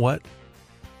 Oh, you know what?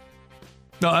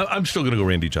 No, I'm still going to go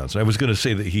Randy Johnson. I was going to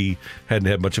say that he hadn't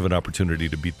had much of an opportunity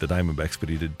to beat the Diamondbacks, but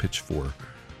he did pitch for,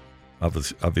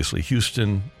 obviously,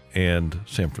 Houston and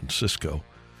San Francisco.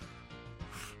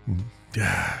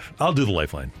 I'll do the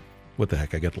lifeline. What the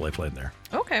heck? I got the lifeline there.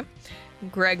 Okay.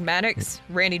 Greg Maddux,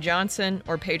 Randy Johnson,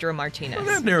 or Pedro Martinez? Well,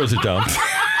 that narrows it down.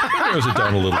 That narrows it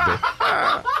down a little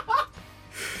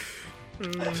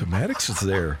bit. So Maddox is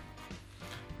there.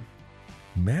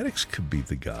 Maddox could be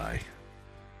the guy.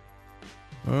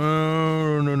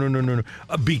 Oh, no.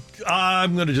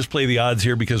 I'm going to just play the odds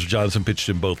here because Johnson pitched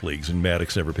in both leagues and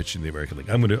Maddox never pitched in the American League.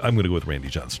 I'm going to go with Randy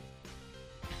Johnson.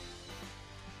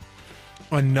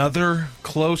 Another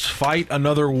close fight,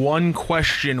 another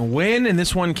one-question win, and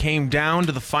this one came down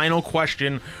to the final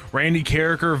question. Randy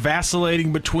Karraker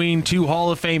vacillating between two Hall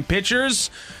of Fame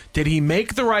pitchers. Did he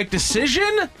make the right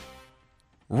decision?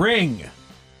 Ring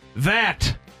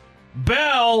that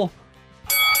bell.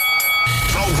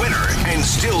 The winner and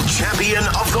still champion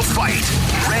of the fight,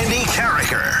 Randy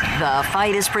Karraker. The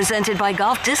fight is presented by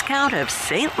Golf Discount of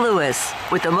St. Louis,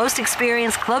 with the most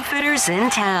experienced club fitters in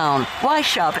town. Why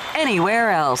shop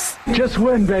anywhere else? Just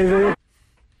win, baby.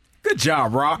 Good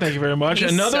job, Rock. Thank you very much.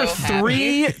 He's Another so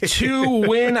happy. 3-2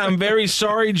 win. I'm very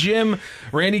sorry, Jim.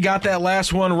 Randy got that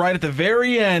last one right at the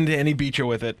very end, and he beat you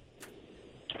with it.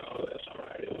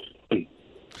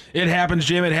 It happens,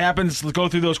 Jim. It happens. Let's go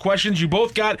through those questions. You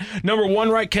both got number one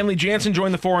right. Kenley Jansen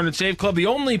joined the 400 Save Club. The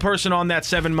only person on that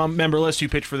 7-member list who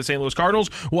pitched for the St. Louis Cardinals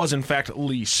was, in fact,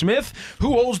 Lee Smith,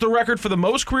 who holds the record for the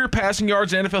most career passing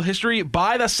yards in NFL history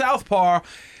by the Southpaw.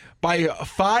 By almost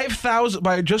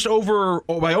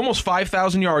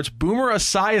 5,000 yards. Boomer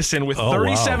Esiason with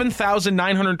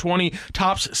 37,920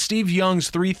 tops Steve Young's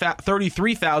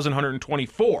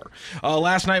 33,124.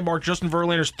 Last night marked Justin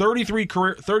Verlander's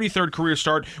 33rd career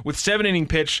start with 7-inning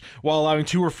pitch while allowing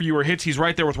 2 or fewer hits. He's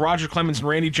right there with Roger Clemens and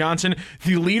Randy Johnson.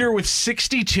 The leader with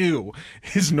 62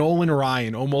 is Nolan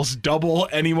Ryan, almost double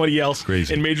anybody else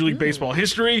in Major League Baseball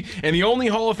history, and the only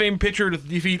Hall of Fame pitcher to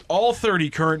defeat all 30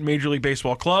 current Major League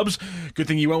Baseball clubs. Good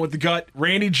thing you went with the gut.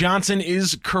 Randy Johnson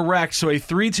is correct. So a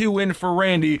 3-2 win for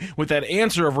Randy with that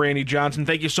answer of Randy Johnson.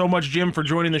 Thank you so much, Jim, for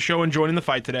joining the show and joining the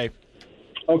fight today.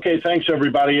 Okay, thanks,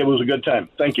 everybody. It was a good time.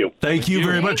 Thank you. Thank you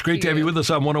very much. Great to have you with us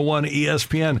on 101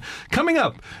 ESPN. Coming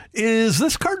up, is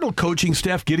this Cardinal coaching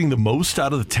staff getting the most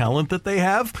out of the talent that they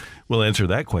have? We'll answer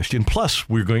that question. Plus,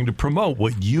 we're going to promote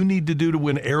what you need to do to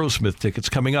win Aerosmith tickets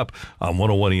coming up on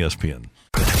 101 ESPN.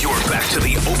 You're back to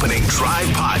the Opening Drive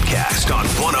podcast on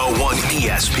 101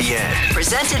 ESPN.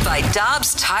 Presented by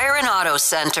Dobbs Tire and Auto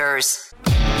Centers.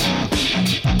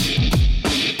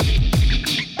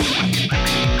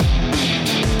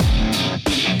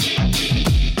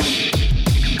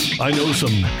 I know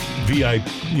some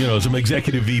some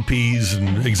executive VPs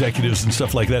and executives and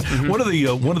stuff like that. Mm-hmm. One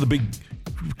of the big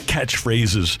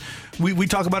catchphrases, we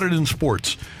talk about it in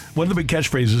sports. One of the big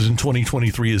catchphrases in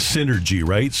 2023 is synergy,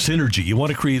 right? Synergy. You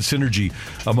want to create synergy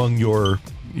among your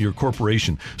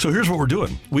corporation. So here's what we're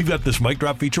doing. We've got this mic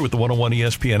drop feature with the 101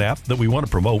 ESPN app that we want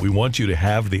to promote. We want you to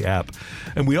have the app.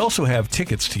 And we also have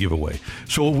tickets to give away.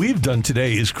 So what we've done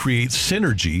today is create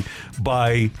synergy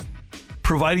by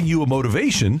providing you a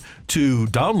motivation to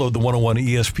download the 101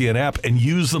 ESPN app and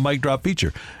use the mic drop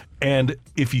feature. And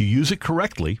if you use it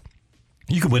correctly,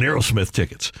 you can win Aerosmith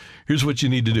tickets. Here's what you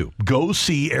need to do. Go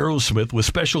see Aerosmith with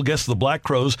special guests, the Black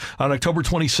Crowes, on October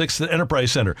 26th at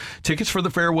Enterprise Center. Tickets for the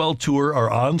farewell tour are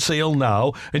on sale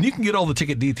now, and you can get all the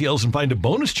ticket details and find a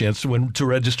bonus chance to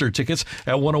register tickets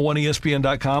at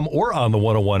 101ESPN.com or on the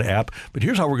 101 app. But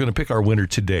here's how we're going to pick our winner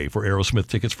today for Aerosmith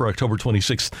tickets for October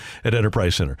 26th at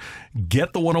Enterprise Center.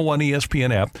 Get the 101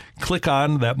 ESPN app, click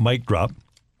on that mic drop,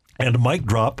 and mic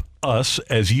drop us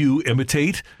as you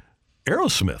imitate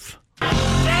Aerosmith.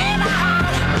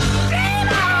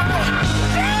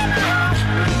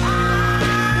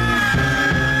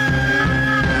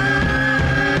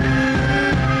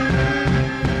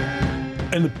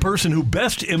 And the person who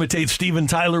best imitates Steven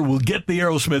Tyler will get the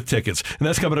Aerosmith tickets. And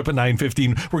that's coming up at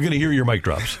 9:15. We're going to hear your mic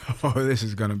drops. Oh, this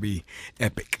is going to be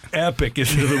epic. Epic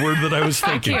is the word that I was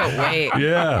thinking. I can't wait.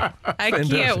 Yeah. I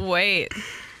can't wait.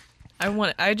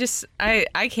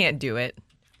 I can't do it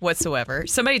whatsoever.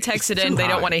 Somebody texted in they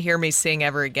don't want to hear me sing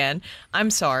ever again. I'm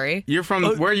sorry. You're from,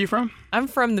 where are you from? I'm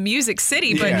from the Music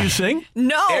City, but Can you sing?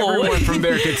 No. Everyone from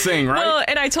there could sing, right? Well,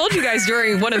 and I told you guys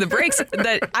during one of the breaks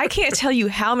that I can't tell you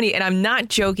how many, and I'm not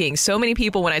joking, so many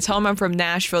people, when I tell them I'm from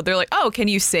Nashville, they're like, oh, can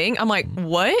you sing? I'm like,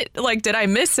 what? Like, did I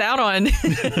miss out on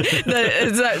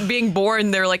that being born?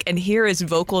 They're like, and here is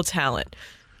vocal talent.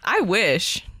 I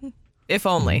wish, if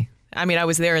only. I mean, I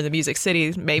was there in the Music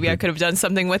City. Maybe I could have done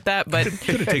something with that, but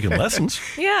could have taken lessons.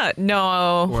 Yeah,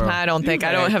 no, well, I don't think.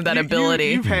 I don't have that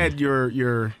ability. You've had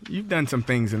you've done some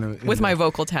things with my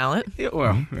vocal talent. Yeah,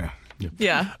 well,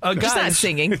 yeah. Guys, just not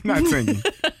singing. Not singing.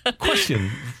 Question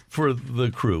for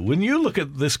the crew: when you look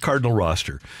at this Cardinal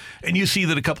roster, and you see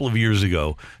that a couple of years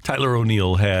ago, Tyler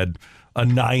O'Neill had a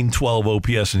 912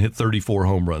 OPS and hit 34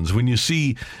 home runs. When you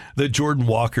see that Jordan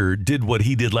Walker did what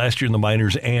he did last year in the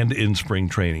minors and in spring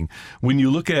training, when you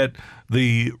look at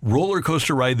the roller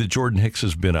coaster ride that Jordan Hicks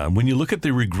has been on, when you look at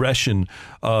the regression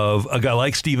of a guy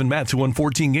like Steven Matz, who won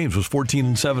 14 games, was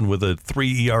 14-7 with a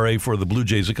 3 ERA for the Blue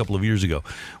Jays a couple of years ago,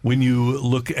 when you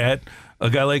look at a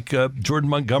guy like Jordan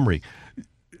Montgomery,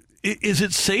 is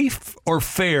it safe or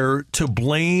fair to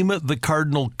blame the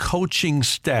Cardinal coaching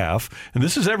staff? And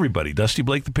this is everybody. Dusty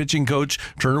Blake, the pitching coach,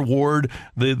 Turner Ward,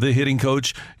 the hitting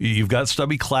coach. You've got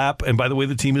Stubby Clapp. And by the way,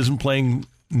 the team isn't playing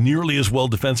nearly as well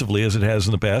defensively as it has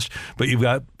in the past. But you've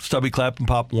got Stubby Clapp and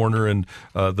Pop Warner and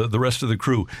the rest of the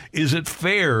crew. Is it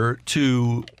fair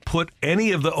to put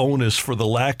any of the onus for the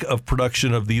lack of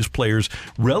production of these players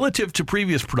relative to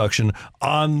previous production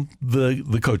on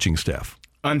the coaching staff?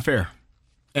 Unfair.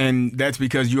 And that's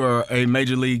because you are a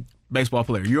Major League Baseball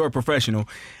player. You're a professional,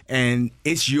 and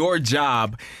it's your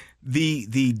job.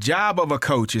 The job of a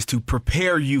coach is to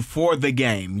prepare you for the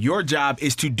game. Your job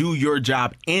is to do your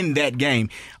job in that game.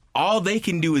 All they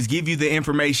can do is give you the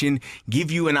information,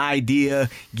 give you an idea,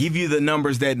 give you the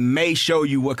numbers that may show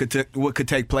you what could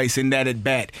take place in that at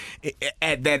bat,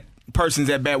 at that person's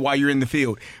at bat while you're in the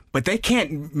field. But they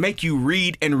can't make you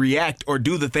read and react or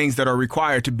do the things that are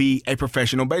required to be a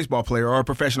professional baseball player or a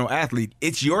professional athlete.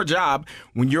 It's your job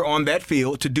when you're on that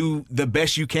field to do the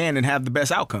best you can and have the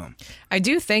best outcome. I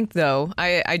do think, though,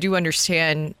 I do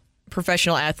understand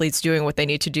professional athletes doing what they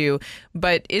need to do,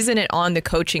 but isn't it on the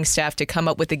coaching staff to come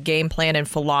up with a game plan and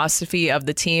philosophy of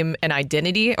the team and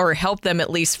identity, or help them at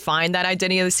least find that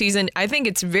identity of the season? I think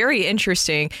it's very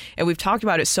interesting, and we've talked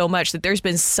about it so much, that there's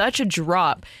been such a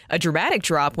dramatic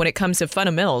drop when it comes to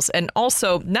fundamentals, and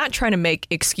also not trying to make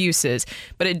excuses,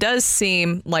 but it does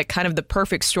seem like kind of the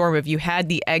perfect storm if you had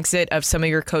the exit of some of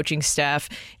your coaching staff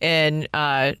and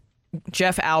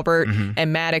Jeff Albert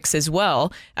and Maddox as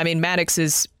well. I mean, Maddox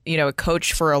is, a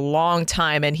coach for a long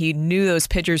time, and he knew those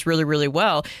pitchers really, really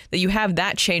well, that you have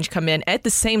that change come in at the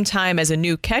same time as a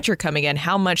new catcher coming in,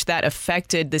 how much that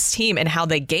affected this team and how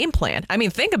they game plan. I mean,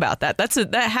 think about that.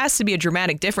 That has to be a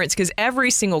dramatic difference, because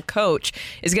every single coach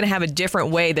is going to have a different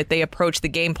way that they approach the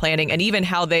game planning and even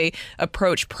how they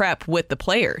approach prep with the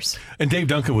players. And Dave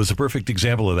Duncan was a perfect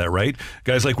example of that, right?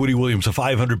 Guys like Woody Williams, a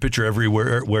 500 pitcher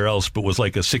everywhere else, but was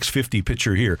like a 650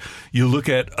 pitcher here. You look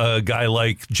at a guy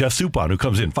like Jeff Suppan, who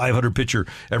comes in 500 pitcher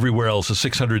everywhere else, a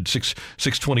 600,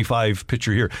 625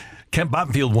 pitcher here. Kent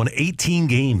Bottenfield won 18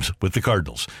 games with the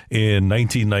Cardinals in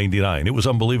 1999. It was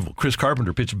unbelievable. Chris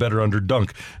Carpenter pitched better under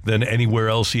Dunk than anywhere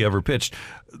else he ever pitched.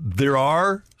 There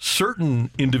are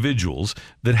certain individuals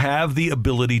that have the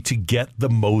ability to get the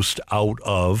most out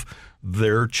of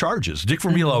their charges. Dick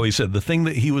Vermeil always said the thing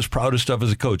that he was proudest of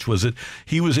as a coach was that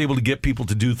he was able to get people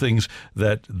to do things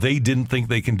that they didn't think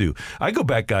they can do. I go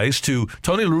back, guys, to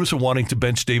Tony La Russa wanting to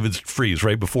bench David Freese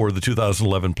right before the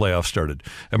 2011 playoffs started.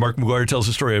 And Mark McGuire tells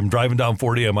the story. I'm driving down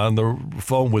 40. I'm on the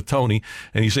phone with Tony,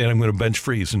 and he's saying, I'm going to bench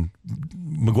Freese. And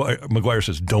McGuire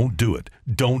says, don't do it.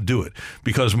 Don't do it.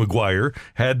 Because McGuire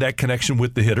had that connection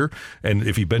with the hitter, and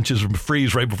if he benches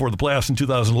Freese right before the playoffs in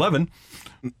 2011,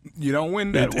 you don't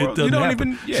win that world. You don't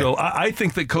even. Yeah. So I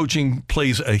think that coaching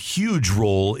plays a huge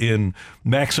role in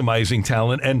maximizing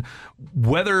talent, and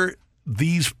whether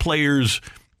these players,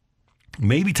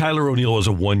 maybe Tyler O'Neill was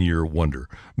a one-year wonder,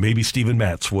 maybe Steven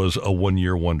Matz was a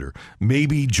one-year wonder,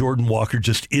 maybe Jordan Walker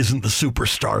just isn't the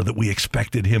superstar that we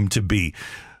expected him to be,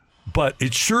 but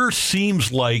it sure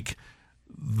seems like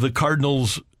the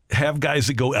Cardinals have guys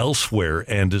that go elsewhere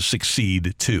and to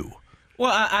succeed too.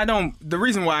 Well, I don't. The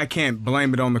reason why I can't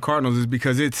blame it on the Cardinals is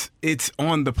because it's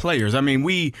on the players. I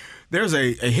mean, there's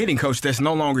a hitting coach that's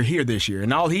no longer here this year,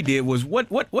 and all he did was what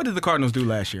did the Cardinals do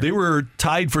last year? They were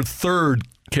tied for third,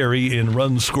 Kerry, in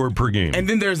runs scored per game. And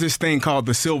then there's this thing called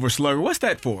the Silver Slugger. What's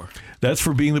that for? That's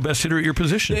for being the best hitter at your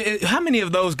position. How many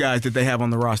of those guys did they have on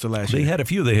the roster last year? They had a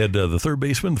few. They had the third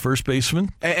baseman, the first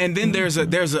baseman. And then there's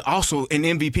also an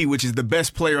MVP, which is the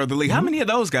best player of the league. How many of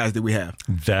those guys did we have?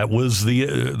 That was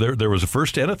there was a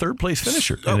first and a third place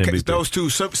finisher. Okay, those two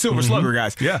Silver Slugger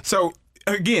guys. Yeah. So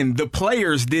again, the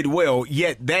players did well,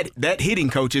 yet that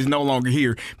hitting coach is no longer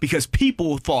here because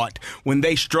people thought when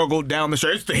they struggled down the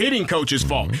stretch, it's the hitting coach's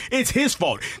fault. It's his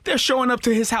fault. They're showing up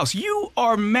to his house. You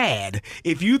are mad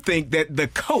if you think that the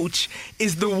coach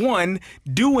is the one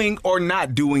doing or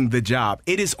not doing the job.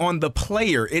 It is on the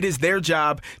player. It is their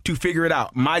job to figure it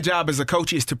out. My job as a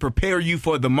coach is to prepare you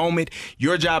for the moment.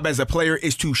 Your job as a player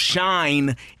is to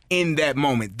shine in that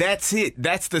moment. That's it.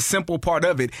 That's the simple part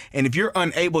of it. And if you're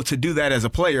unable to do that as a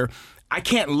player, I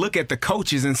can't look at the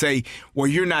coaches and say, well,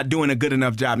 you're not doing a good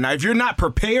enough job. Now, if you're not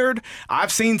prepared,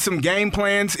 I've seen some game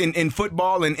plans in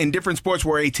football and in different sports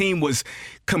where a team was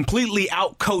completely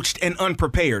out-coached and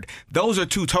unprepared. Those are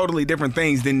two totally different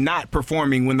things than not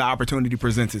performing when the opportunity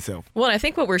presents itself. Well, and I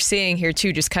think what we're seeing here,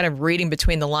 too, just kind of reading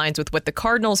between the lines with what the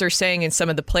Cardinals are saying and some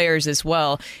of the players as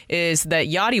well, is that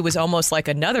Yadi was almost like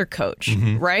another coach,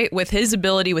 right? With his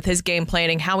ability, with his game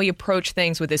planning, how he approached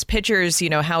things with his pitchers,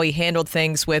 how he handled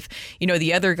things with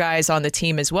the other guys on the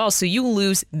team as well. So you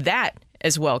lose that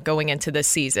as well going into this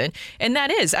season. And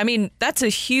that's a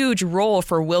huge role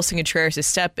for Willson Contreras to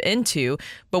step into.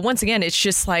 But once again, it's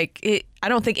just like, I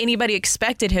don't think anybody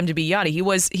expected him to be Yadi.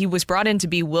 He was brought in to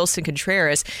be Willson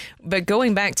Contreras. But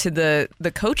going back to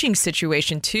the coaching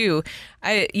situation too,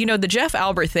 the Jeff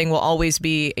Albert thing will always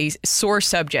be a sore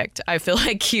subject, I feel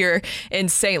like, here in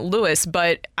St. Louis.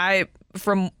 But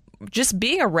from just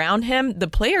being around him, the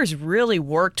players really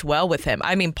worked well with him.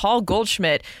 I mean, Paul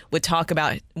Goldschmidt would talk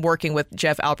about working with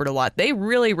Jeff Albert a lot. They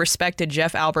really respected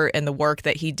Jeff Albert and the work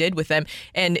that he did with them.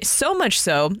 And so much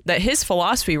so that his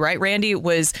philosophy, right, Randy,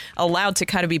 was allowed to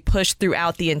kind of be pushed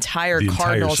throughout the entire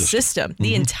Cardinals system.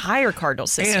 The entire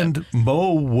Cardinals system. And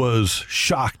Mo was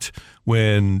shocked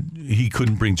when he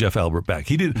couldn't bring Jeff Albert back.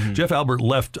 He did. Jeff Albert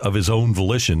left of his own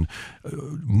volition.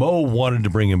 Mo wanted to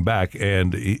bring him back,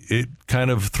 and it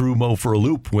kind of threw Mo for a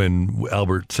loop when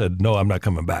Albert said, no, I'm not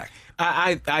coming back.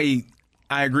 I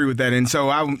agree with that. And so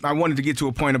I wanted to get to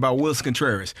a point about Willson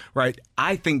Contreras, right?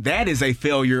 I think that is a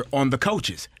failure on the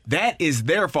coaches. That is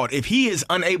their fault. If he is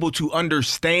unable to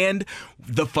understand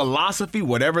the philosophy,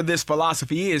 whatever this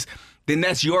philosophy is, then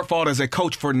that's your fault as a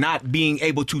coach for not being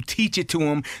able to teach it to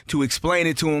him, to explain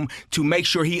it to him, to make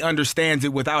sure he understands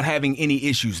it without having any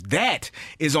issues. That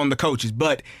is on the coaches.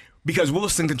 But because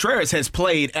Willson Contreras has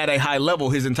played at a high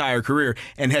level his entire career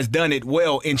and has done it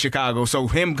well in Chicago, so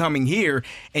him coming here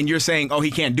and you're saying, oh, he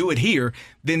can't do it here,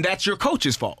 then that's your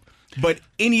coach's fault. But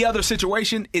any other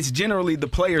situation, it's generally the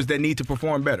players that need to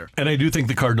perform better. And I do think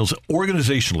the Cardinals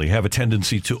organizationally have a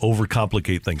tendency to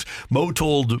overcomplicate things. Mo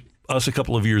told us a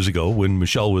couple of years ago when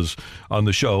Michelle was on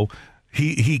the show,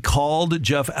 he called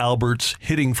Jeff Albert's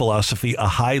hitting philosophy a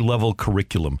high-level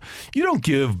curriculum. You don't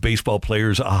give baseball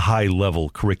players a high-level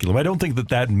curriculum. I don't think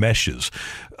that meshes.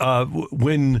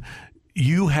 When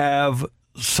you have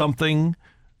something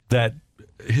that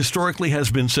historically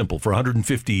has been simple for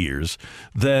 150 years,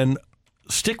 then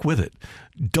stick with it.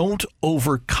 Don't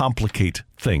overcomplicate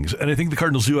things. And I think the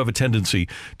Cardinals do have a tendency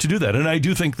to do that. And I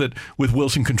do think that with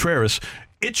Willson Contreras,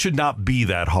 it should not be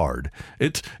that hard.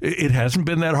 It hasn't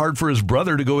been that hard for his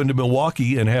brother to go into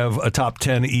Milwaukee and have a top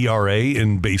 10 ERA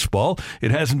in baseball.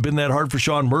 It hasn't been that hard for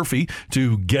Sean Murphy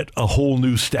to get a whole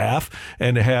new staff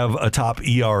and have a top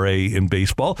ERA in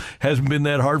baseball. Hasn't been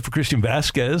that hard for Christian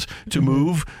Vasquez to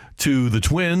move to the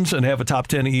Twins and have a top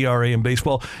 10 ERA in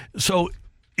baseball. So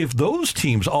if those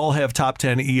teams all have top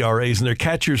 10 ERAs and their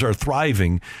catchers are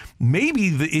thriving, maybe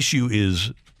the issue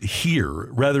is here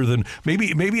rather than maybe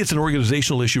it's an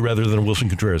organizational issue rather than a Willson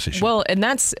Contreras issue. Well, and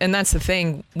that's the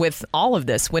thing with all of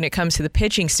this when it comes to the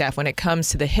pitching staff, when it comes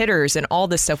to the hitters and all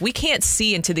this stuff. We can't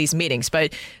see into these meetings,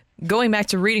 but going back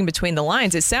to reading between the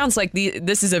lines, it sounds like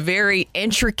this is a very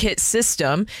intricate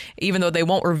system, even though they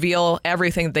won't reveal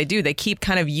everything that they do. They keep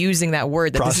kind of using that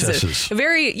word. That processes.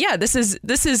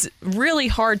 This is really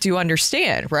hard to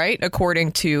understand, right?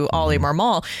 According to Ollie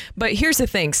Marmol. But here's the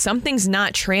thing. Something's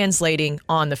not translating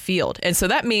on the field. And so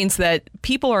that means that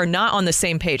people are not on the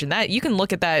same page. And that you can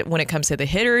look at that when it comes to the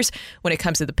hitters, when it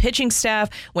comes to the pitching staff,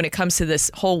 when it comes to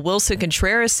this whole Willson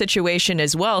Contreras situation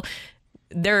as well.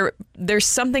 there's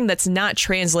something that's not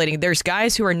translating. There's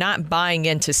guys who are not buying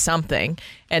into something,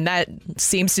 and that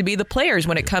seems to be the players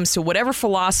when it comes to whatever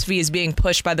philosophy is being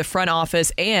pushed by the front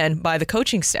office and by the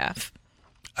coaching staff.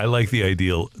 I like the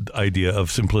idea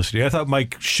of simplicity. I thought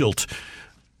Mike Schilt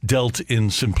dealt in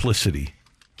simplicity.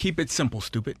 Keep it simple,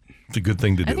 stupid. It's a good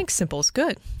thing to do. I think simple is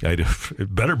good.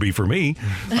 It better be for me.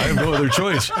 I have no other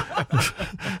choice.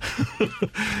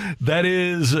 That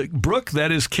is Brooke.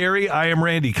 That is Carrie. I am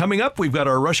Randy. Coming up, we've got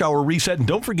our Rush Hour Reset. And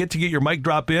don't forget to get your mic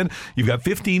drop in. You've got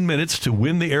 15 minutes to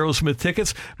win the Aerosmith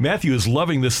tickets. Matthew is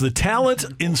loving this. The talent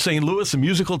in St. Louis, the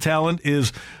musical talent,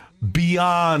 is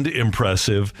beyond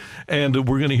impressive. And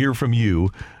we're going to hear from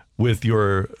you with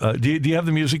your, do you have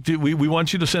the music? We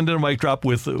want you to send in a mic drop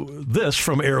with this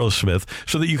from Aerosmith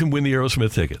so that you can win the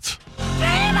Aerosmith tickets.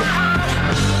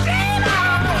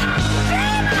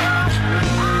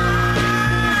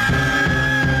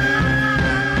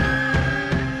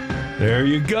 There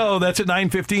you go. That's at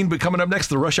 9:15. But coming up next,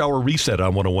 the Rush Hour Reset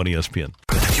on 101 ESPN.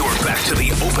 You're back to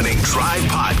the Opening Drive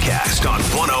podcast on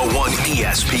 101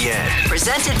 ESPN.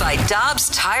 Presented by Dobbs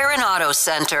Tire and Auto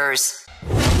Centers.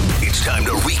 It's time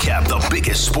to recap the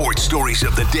biggest sports stories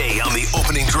of the day on the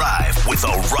Opening Drive with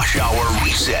a Rush Hour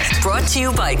Reset. Brought to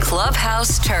you by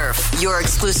Clubhouse Turf, your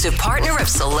exclusive partner of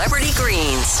Celebrity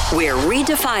Greens. We're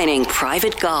redefining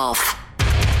private golf.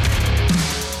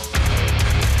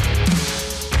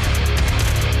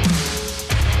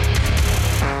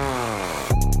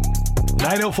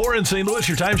 .904 in St. Louis.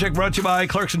 Your time check brought to you by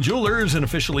Clarkson Jewelers, an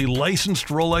officially licensed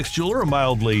Rolex jeweler. A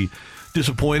mildly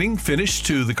disappointing finish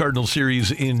to the Cardinal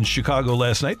series in Chicago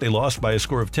last night. They lost by a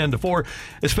score of 10-4,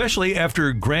 especially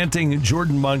after granting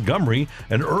Jordan Montgomery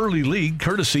an early lead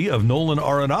courtesy of Nolan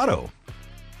Arenado.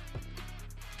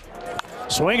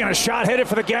 Swing and a shot, hit it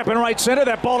for the gap in right center.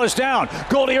 That ball is down.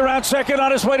 Goldie around second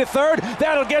on his way to third.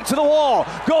 That'll get to the wall.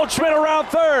 Goldschmidt around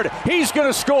third. He's going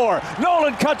to score.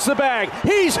 Nolan cuts the bag.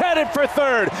 He's headed for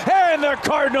third. And the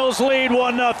Cardinals lead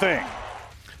 1-0.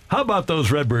 How about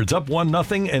those Redbirds up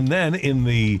 1-0? And then in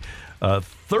the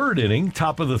third inning,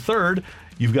 top of the third,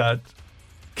 you've got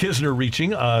Kisner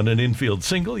reaching on an infield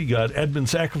single. You got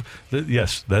Edman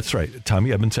Yes, that's right. Tommy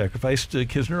Edman sacrificed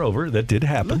Kisner over. That did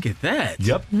happen. Look at that.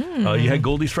 Yep. You had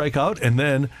Goldie strike out, and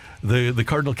then the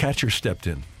Cardinal catcher stepped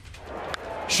in.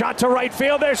 Shot to right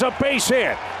field. There's a base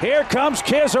hit. Here comes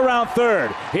Kiz around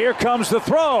third. Here comes the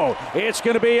throw. It's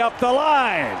going to be up the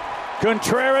line.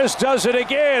 Contreras does it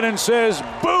again and says,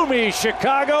 "Boomy,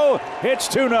 Chicago." It's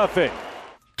 2-0.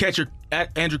 Catcher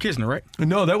Andrew Kisner, right?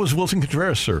 No, that was Wilson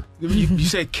Contreras, sir. You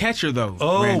said catcher, though.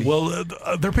 Oh, Randy. well,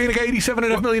 they're paying a guy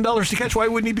 $87.5 million to catch. Why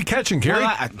wouldn't he be catching, Kerry?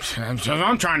 Well,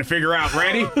 I'm trying to figure out,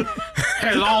 Randy.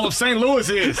 As all of St. Louis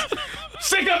is.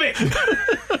 Sick of it!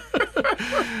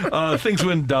 Things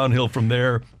went downhill from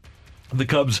there. The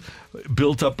Cubs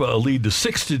built up a lead to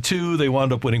 6-2. They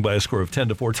wound up winning by a score of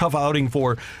 10-4. Tough outing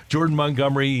for Jordan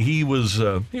Montgomery. He was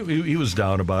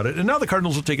down about it. And now the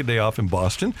Cardinals will take a day off in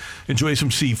Boston, enjoy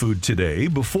some seafood today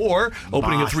before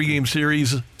opening a 3-game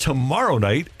series tomorrow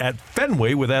night at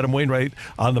Fenway with Adam Wainwright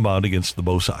on the mound against the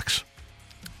Bo Sox.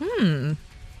 Do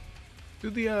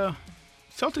the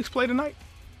Celtics play tonight?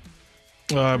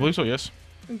 I believe so, yes.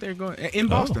 I think they're going in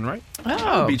Boston, right?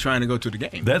 I would be trying to go to the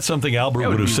game. That's something Albert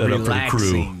would have set up for the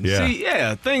crew. Yeah.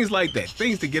 See, things like that.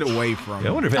 Things to get away from.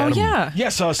 Yeah, I wonder if Adam...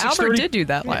 Yes, Albert did do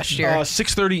that last year.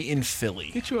 6:30 in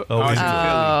Philly. Get you Philly.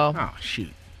 Oh,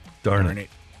 shoot. Darn it.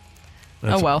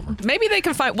 Oh, well. Maybe they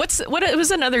can find... What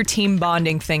was another team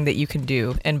bonding thing that you can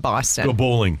do in Boston? Go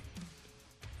bowling.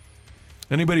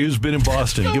 Anybody who's been in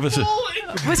Boston, give us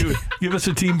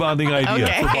a team bonding idea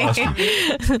for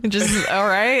Boston. Just all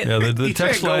right. Yeah, the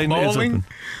text line is open.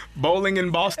 Bowling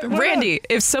in Boston? Randy,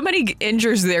 if somebody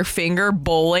injures their finger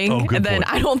bowling, then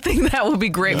point. I don't think that would be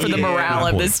great for the morale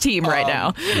of this team right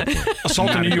now. A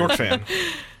Salton, New York fan.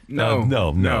 No.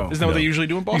 Isn't that what they usually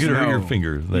do in Boston? You could hurt your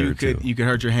finger there, You could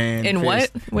hurt your hand. In what?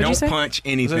 What'd you say? Don't punch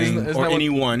anything or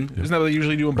anyone. Isn't that what they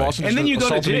usually do in Boston? And then you go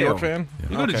to jail. New York fan?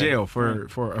 You go to jail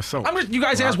for assault. You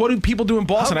guys asked, what do people do in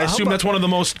Boston? I assume that's one of the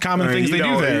most common things they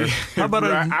do there. How about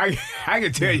I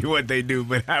can tell you what they do,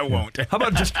 but I won't. How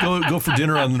about just go for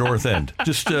dinner on the North End?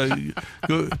 Just go.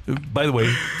 By the way,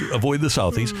 avoid the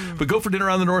Southeast, but go for dinner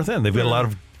on the North End. They've got a lot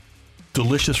of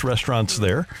delicious restaurants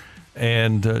there.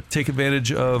 And take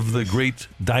advantage of the great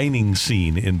dining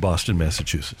scene in Boston,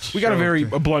 Massachusetts. We got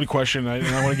a blunt question, and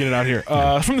I want to get it out here.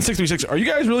 From the 636, are you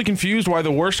guys really confused why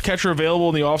the worst catcher available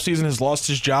in the offseason has lost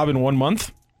his job in 1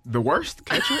 month? The worst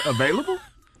catcher available?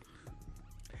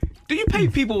 Do you pay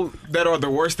people that are the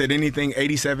worst at anything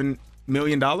 $87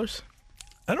 million? I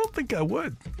don't think I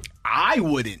would. I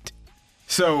wouldn't.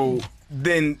 So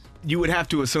then you would have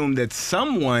to assume that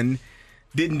someone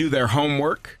didn't do their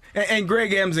homework. And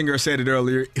Greg Amsinger said it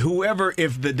earlier.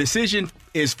 If the decision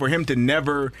is for him to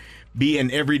never be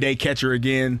an everyday catcher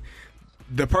again,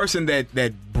 the person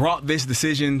that brought this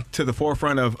decision to the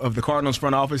forefront of the Cardinals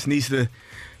front office needs to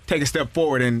take a step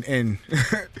forward and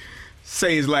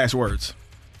say his last words.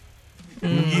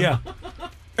 Yeah.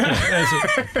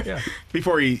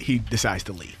 Before he decides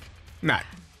to leave. Not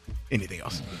anything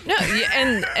else. No,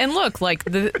 and look, like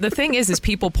the thing is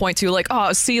people point to like,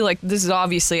 oh, see, like this is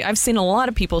obviously, I've seen a lot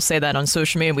of people say that on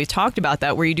social media. We've talked about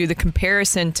that, where you do the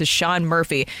comparison to Sean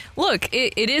Murphy. Look,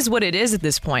 it is what it is at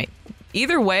this point.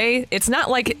 Either way, it's not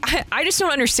like, I just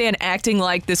don't understand acting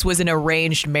like this was an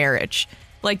arranged marriage.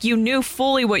 Like, you knew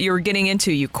fully what you were getting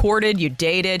into. You courted, you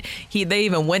dated. They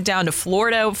even went down to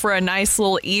Florida for a nice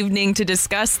little evening to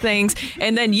discuss things.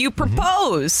 And then you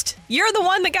proposed. You're the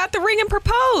one that got the ring and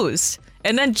proposed.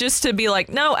 And then just to be like,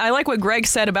 no, I like what Greg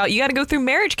said about you got to go through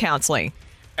marriage counseling.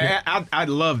 I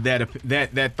love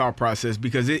that thought process,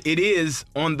 because it is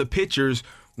on the pitchers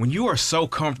when you are so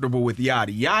comfortable with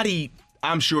Yadi. Yadi,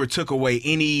 I'm sure, took away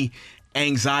any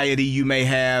anxiety you may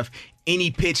have.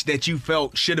 Any pitch that you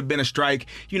felt should have been a strike.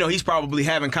 He's probably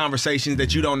having conversations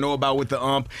that you don't know about with the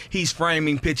ump. He's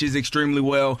framing pitches extremely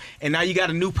well. And now you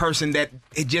got a new person that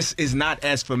it just is not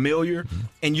as familiar,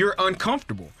 and you're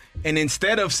uncomfortable. And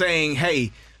instead of saying,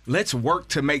 hey, let's work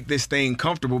to make this thing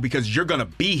comfortable because you're going to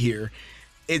be here,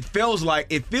 it feels like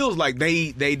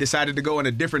they decided to go in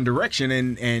a different direction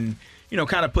and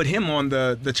kind of put him on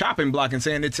the chopping block and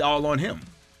saying it's all on him.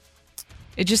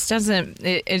 It just doesn't,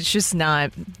 it's just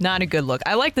not a good look.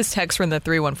 I like this text from the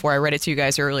 314. I read it to you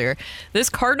guys earlier. This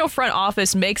Cardinal front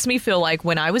office makes me feel like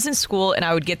when I was in school and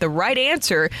I would get the right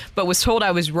answer, but was told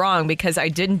I was wrong because I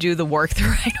didn't do the work the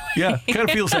right way. Yeah, kind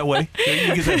of feels that way.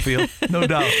 You get that feel, no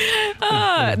doubt.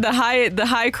 The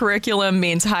high curriculum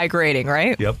means high grading,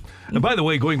 right? Yep. And by the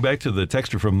way, going back to the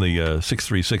texter from the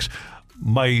 636,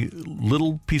 my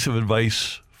little piece of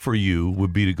advice for you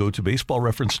would be to go to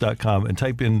baseballreference.com and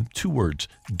type in 2 words,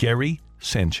 Gary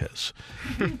Sanchez,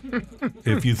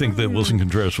 if you think that Wilson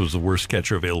Contreras was the worst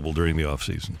catcher available during the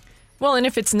offseason. Well, and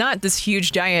if it's not this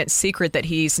huge giant secret that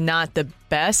he's not the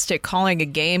best at calling a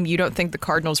game, you don't think the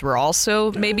Cardinals were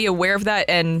also maybe aware of that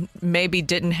and maybe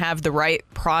didn't have the right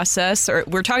process? Or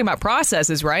we're talking about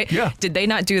processes, right? Yeah. Did they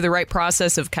not do the right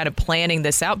process of kind of planning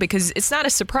this out? Because it's not a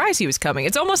surprise he was coming.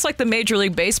 It's almost like the Major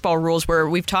League Baseball rules where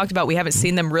we've talked about we haven't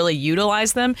seen them really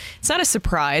utilize them. It's not a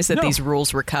surprise that these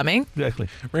rules were coming. Exactly.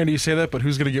 Randy, you say that, but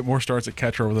who's going to get more starts at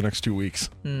catcher over the next 2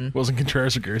 weeks? Wilson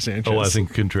Contreras or Gary Sanchez? Oh, I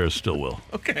think Contreras still will.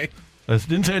 Okay.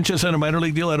 Didn't Sanchez sign a minor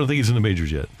league deal? I don't think he's in the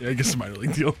majors yet. Yeah, I guess a minor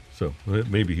league deal. So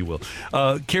maybe he will.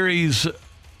 Carrie's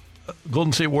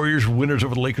Golden State Warriors were winners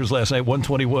over the Lakers last night,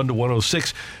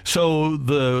 121-106. So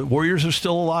the Warriors are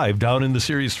still alive, down in the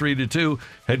series 3-2.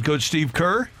 Head coach Steve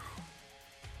Kerr.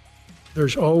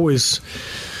 There's always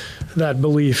that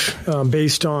belief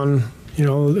based on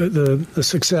the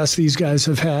success these guys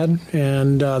have had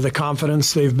and the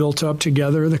confidence they've built up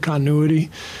together, the continuity.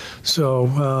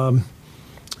 So.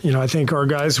 I think our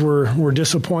guys were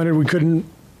disappointed. We couldn't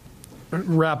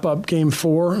wrap up Game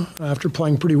 4 after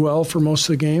playing pretty well for most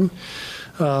of the game.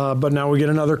 But now we get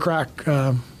another crack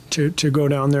to go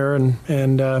down there and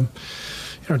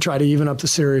try to even up the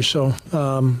series. So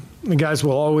the guys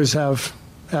will always have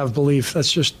belief.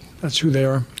 That's who they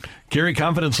are. Gary,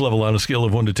 confidence level on a scale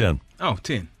of 1 to 10. Oh,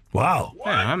 10. Wow.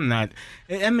 Yeah, I'm not.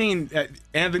 I mean,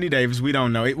 Anthony Davis, we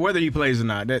don't know. Whether he plays or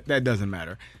not, that doesn't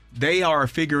matter. They are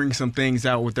figuring some things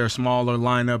out with their smaller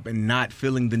lineup and not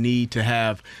feeling the need to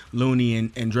have Looney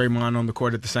and Draymond on the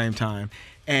court at the same time.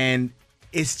 And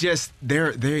it's just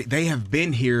they have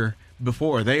been here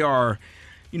before. They are,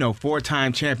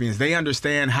 4-time champions. They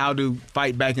understand how to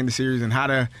fight back in the series and how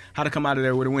to come out of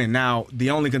there with a win. Now,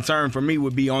 the only concern for me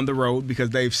would be on the road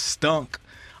because they've stunk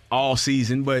all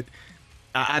season. But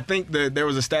I think there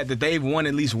was a stat that they've won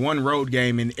at least one road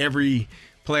game in every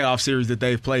playoff series that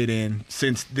they've played in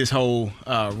since this whole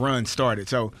run started.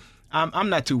 So I'm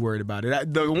not too worried about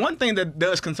it. The one thing that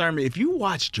does concern me, if you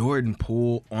watch Jordan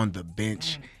Poole on the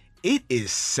bench, it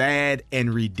is sad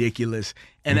and ridiculous.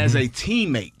 And as a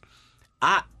teammate,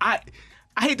 I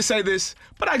hate to say this,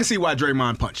 but I can see why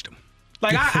Draymond punched him.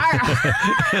 Like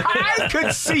I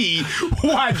could see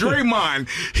why Draymond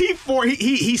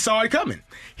he saw it coming.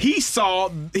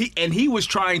 He was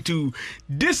trying to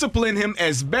discipline him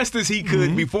as best as he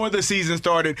could before the season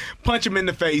started, punch him in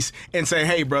the face and say,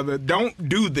 "Hey, brother, don't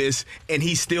do this." And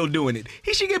he's still doing it.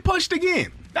 He should get punched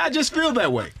again. I just feel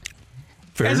that way.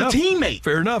 Fair enough. As a teammate.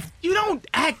 Fair enough. You don't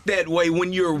act that way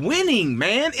when you're winning,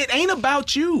 man. It ain't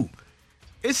about you.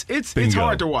 It's Bingo.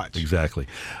 hard to watch. Exactly.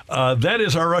 That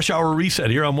is our Rush Hour Reset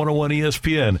here on 101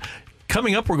 ESPN.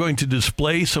 Coming up, we're going to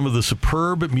display some of the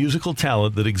superb musical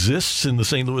talent that exists in the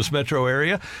St. Louis metro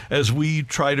area as we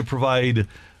try to provide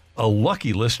a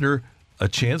lucky listener a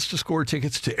chance to score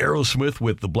tickets to Aerosmith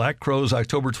with the Black Crowes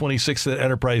October 26th at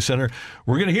Enterprise Center.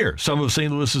 We're going to hear some of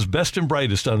St. Louis's best and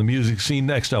brightest on the music scene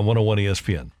next on 101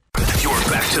 ESPN. You're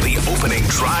back to the Opening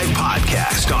Drive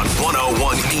podcast on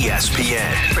 101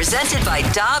 ESPN. Presented by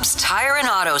Dobbs Tire and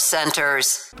Auto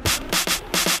Centers.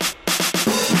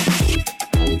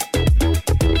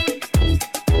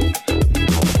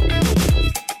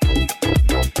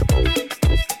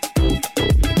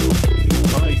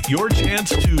 Your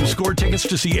chance to score tickets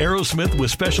to see Aerosmith with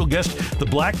special guest, the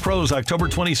Black Crowes, October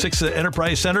 26th at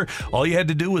Enterprise Center. All you had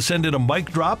to do was send in a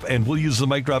mic drop, and we'll use the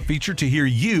mic drop feature to hear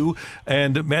you.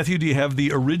 And Matthew, do you have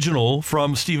the original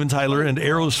from Steven Tyler and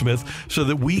Aerosmith so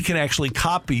that we can actually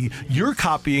copy? You're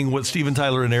copying what Steven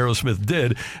Tyler and Aerosmith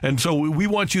did, and so we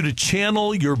want you to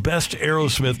channel your best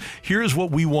Aerosmith. Here's what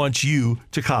we want you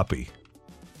to copy.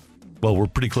 Well, we're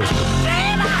pretty close to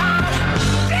it.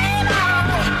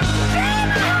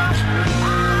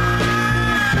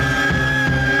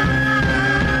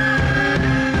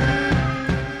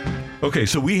 Okay,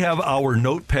 so we have our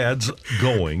notepads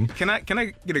going. Can I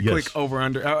get a quick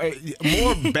over-under?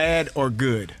 More bad or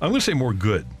good? I'm going to say more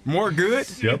good. More good?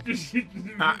 Yep.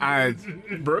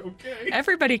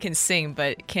 Everybody can sing,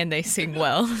 but can they sing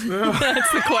well?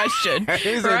 That's the question. That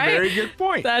is right? a very good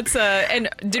point. That's and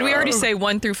did we already say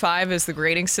 1 through 5 is the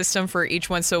grading system for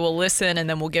each one? So we'll listen and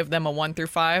then we'll give them a 1 through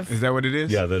 5. Is that what it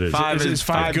is? Yeah, that is. Is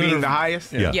five being the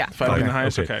highest? Yeah. 5 being the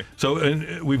highest. Okay. So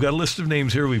and we've got a list of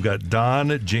names here. We've got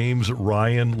Don, James,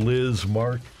 Ryan, Liz,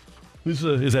 Mark. Is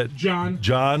that John?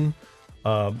 John,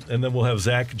 and then we'll have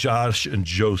Zach, Josh, and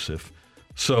Joseph.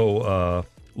 So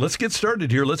let's get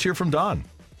started here. Let's hear from Don.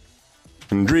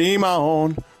 Dream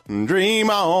on, dream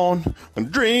on,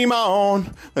 dream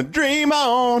on, dream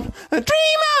on, dream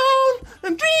on, dream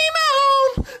on,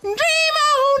 dream on.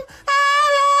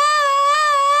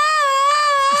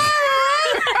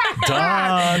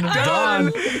 Don.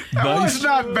 That was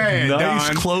not bad, Nice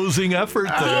Don. closing effort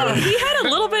there. He had a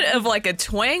little bit of like a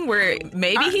twang where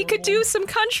maybe he could do some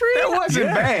country. That wasn't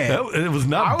bad. It was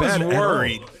not bad. I was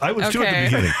worried. I was too at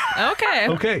the beginning.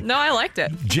 Okay. No, I liked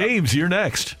it. James, you're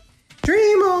next.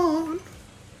 Dream on,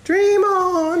 dream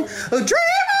on, dream on,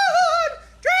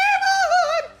 dream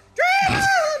on, dream on.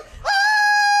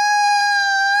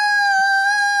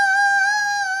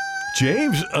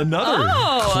 James, another.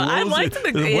 Oh, I closing- liked the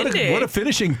ending. What a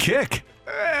finishing kick.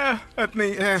 I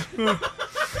think,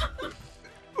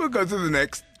 we'll go to the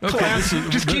next. Okay,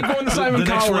 Just keep going to Simon the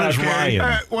next Cowell. one is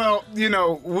Ryan. Well,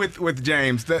 with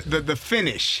James, the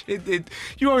finish,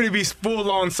 you want me to be full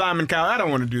on Simon Cowell. I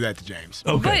don't want to do that to James.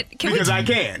 Okay. But can because I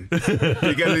can.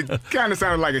 Because it kind of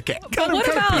sounded like a cat. But what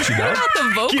about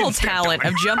the vocal talent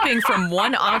of jumping from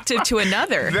one octave to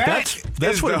another? That's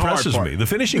is what the hard impresses part. me. The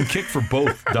finishing kick for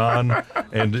both Don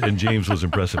and James was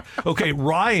impressive. Okay,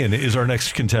 Ryan is our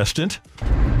next contestant.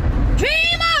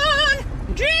 Dream on,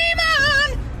 dream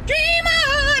on, dream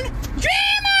on,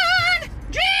 dream on,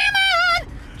 dream on,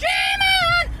 dream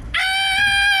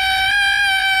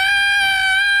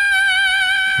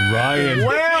on. Ryan.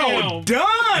 Well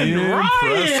done,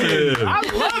 Impressive. Ryan. I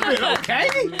love it. Okay.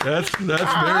 That's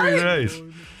very nice.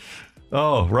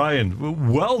 Oh,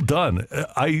 Ryan, well done.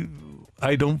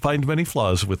 I don't find many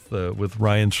flaws with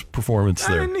Ryan's performance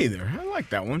I there. didn't either. I like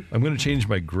that one. I'm going to change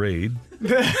my grade,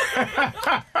 but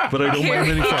I don't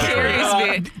mind any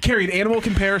flaws. Carrie, an animal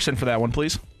comparison for that one,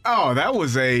 please. Oh, that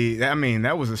was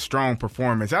a strong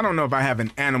performance. I don't know if I have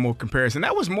an animal comparison.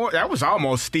 That was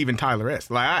almost Steven Tyler-esque.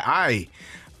 Like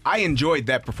I enjoyed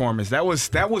that performance. That was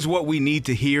what we need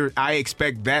to hear. I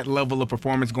expect that level of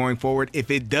performance going forward. If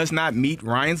it does not meet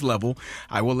Ryan's level,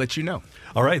 I will let you know.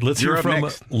 All right, let's You're hear up from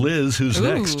next. Liz, who's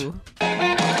next.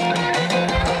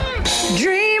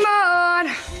 Dream on,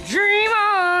 dream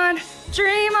on,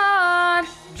 dream on,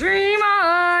 dream on, dream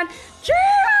on,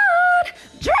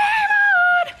 dream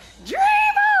on, dream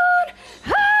on.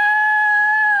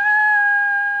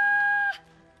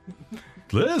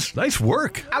 Liz, nice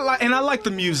work. I like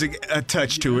the music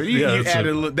touch to it. You Yeah, that's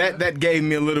added that gave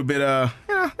me a little bit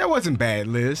that wasn't bad,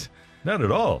 Liz. Not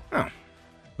at all. Oh.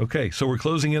 Okay, so we're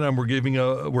closing in on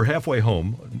we're halfway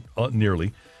home,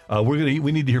 nearly.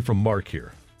 We need to hear from Mark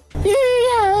here.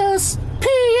 ESPN,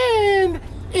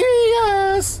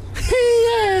 ESPN,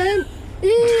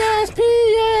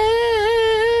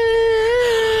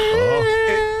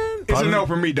 ESPN. It's a no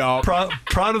for me, dog.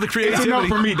 Proud of the creativity. It's a no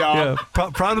for me, dog. Yeah,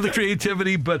 proud of the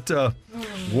creativity, but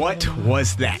What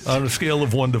was that? On a scale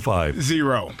of 1 to 5.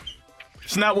 0.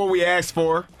 It's not what we asked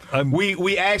for.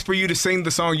 We asked for you to sing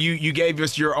the song. You gave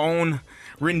us your own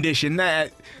rendition.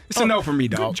 It's a no for me,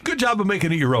 dog. Good job of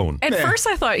making it your own. At first,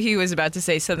 I thought he was about to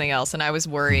say something else, and I was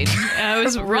worried. I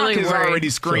was really Rock has worried. already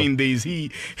screened these.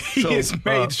 He has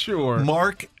made sure.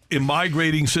 Mark, in my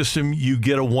grading system, you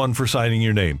get a 1 for signing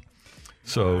your name.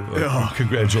 So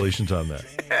congratulations on that.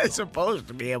 It's supposed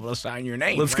to be able to sign your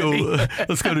name. Let's Randy. go.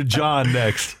 Let's go to John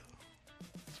next.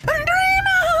 Dream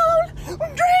on, dream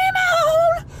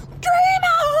on, dream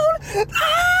on.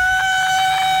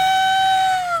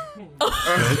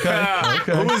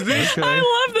 Okay. Who was this? Okay.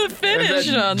 I love the finish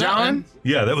on that John? one.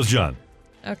 Yeah, that was John.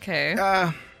 Okay.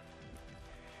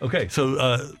 Okay,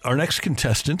 so our next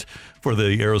contestant for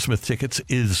the Aerosmith tickets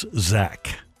is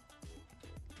Zach.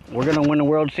 We're going to win the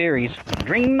World Series.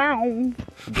 Dream on.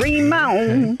 Dream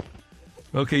on.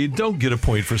 Okay, you don't get a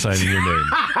point for signing your name.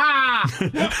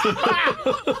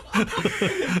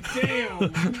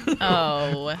 Damn.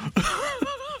 Oh.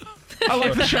 I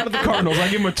like the shot of the Cardinals. I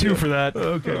give him a 2 for that.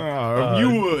 Okay.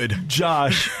 You would.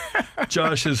 Josh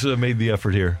has made the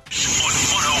effort here.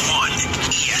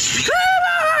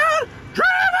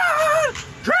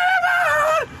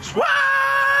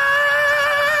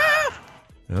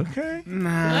 Okay.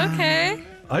 Okay.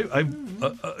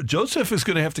 Joseph is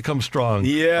going to have to come strong.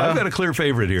 Yeah. I've got a clear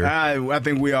favorite here. I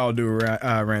think we all do,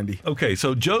 Randy. Okay,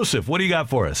 so Joseph, what do you got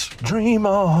for us? Dream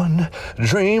on,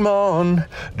 dream on,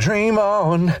 dream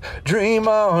on, dream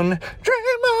on, dream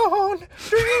on,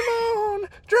 dream on,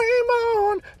 dream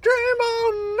on, dream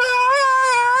on.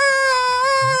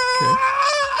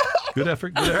 Good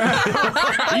effort. Good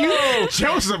effort.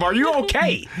 Joseph, are you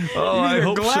okay? Oh, you need I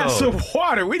hope a glass so. of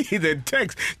water. We need to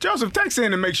text. Joseph, text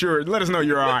in and let us know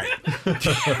you're all right.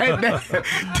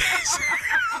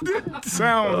 that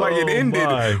sounds like it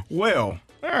ended well.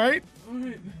 All right.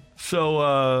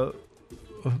 So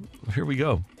here we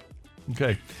go.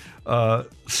 Okay.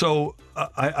 So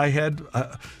I had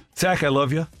Zach, I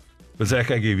love you, but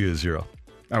Zach, I gave you a 0.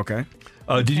 Okay.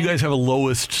 Did you guys have a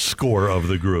lowest score of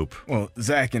the group? Well,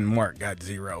 Zach and Mark got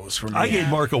 0s for me. I gave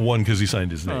Mark a 1 because he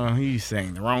signed his name. He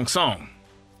sang the wrong song.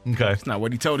 Okay. That's not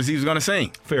what he told us he was going to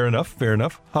sing. Fair enough. Fair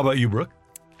enough. How about you, Brooke?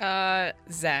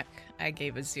 Zach, I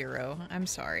gave a 0. I'm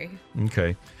sorry.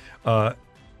 Okay. I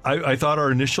thought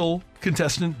our initial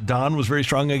contestant, Don, was very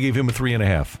strong. I gave him a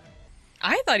 3.5.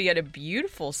 I thought he had a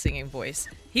beautiful singing voice.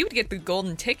 He would get the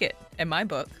golden ticket in my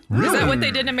book. Really? Is that what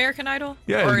they did in American Idol?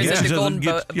 Yeah. Or is it the so golden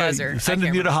buzzer?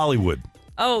 Sending you to Hollywood.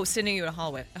 Oh, sending you to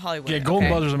Hollywood. Yeah, Golden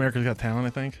Buzzer's America's Got Talent, I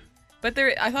think. But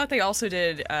I thought they also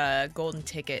did golden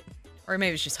ticket. Or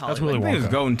maybe it's just Hollywood. That's Willy Wonka. I think it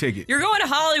was golden ticket. You're going to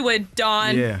Hollywood,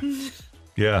 Don. Yeah.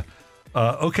 Yeah.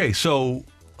 Okay, so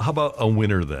how about a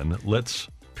winner then? Let's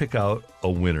pick out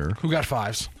a winner. Who got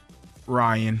 5s?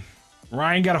 Ryan.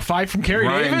 Ryan got a 5 from Carrie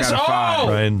Ryan Davis. got a 5.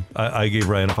 Ryan, I gave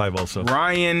Ryan a 5 also.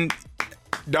 Ryan,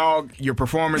 dog, your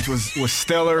performance was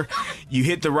stellar. You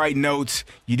hit the right notes.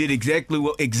 You did exactly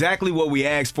what we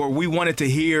asked for. We wanted to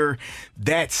hear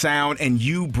that sound, and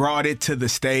you brought it to the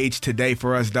stage today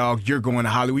for us, dog. You're going to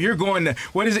Hollywood. You're going to,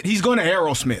 what is it? He's going to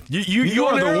Aerosmith. You're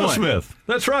the Aerosmith. one.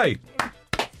 That's right.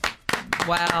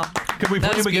 Wow. Can we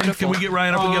play him again? Can we get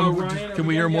Ryan up again? Can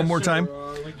we hear him one more time?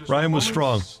 Ryan was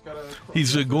strong.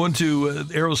 He's going to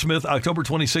Aerosmith October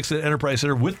 26th at Enterprise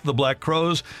Center with the Black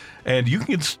Crowes, and you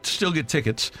can still get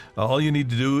tickets. All you need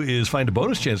to do is find a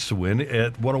bonus chance to win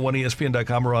at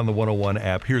 101ESPN.com or on the 101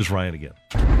 app. Here's Ryan again.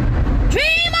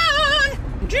 Dream on,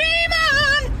 dream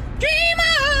on, dream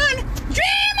on,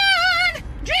 dream on,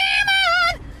 dream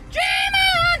on, dream on.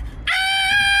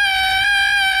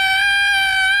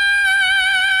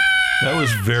 That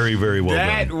was very, very well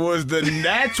done.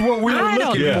 That's what we were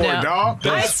looking for, dog.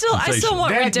 I still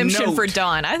want That redemption note. for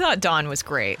Don. I thought Don was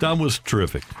great. Don was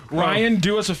terrific. Ryan,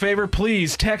 do us a favor,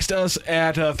 please. Text us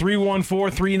at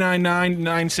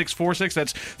 314-399-9646.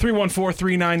 That's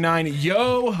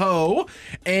 314-399-YO-HO.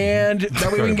 And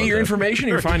that way we can get your information.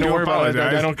 You're fine. Don't worry about it.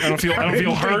 I don't feel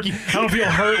hurt. I don't feel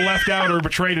hurt, left out, or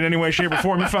betrayed in any way, shape, or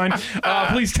form. You're fine.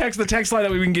 Please text the text line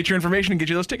that way we can get your information and get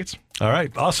you those tickets. All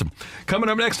right, awesome. Coming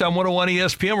up next on 101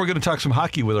 ESPN, we're going to talk some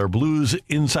hockey with our Blues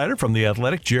insider from The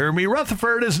Athletic. Jeremy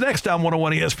Rutherford is next on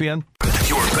 101 ESPN.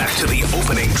 You're back to the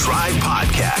Opening Drive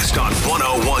podcast on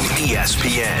 101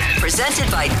 ESPN. Presented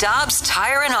by Dobbs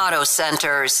Tire and Auto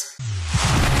Centers.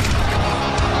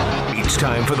 It's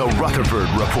time for the Rutherford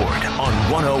Report on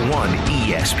 101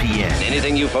 ESPN.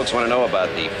 Anything you folks want to know about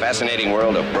the fascinating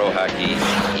world of pro hockey,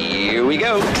 here we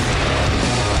go.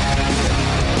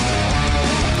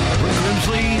 Brooke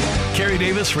Grimsley, Carrie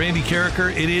Davis, Randy Carricker.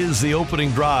 It is the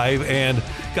opening drive, and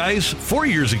Guys, 4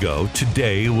 years ago,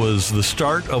 today was the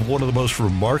start of one of the most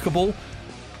remarkable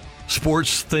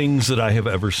sports things that I have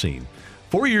ever seen.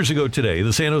 4 years ago today,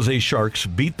 the San Jose Sharks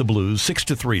beat the Blues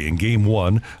 6-3 in Game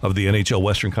 1 of the NHL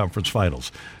Western Conference Finals.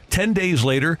 10 days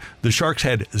later, the Sharks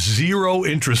had zero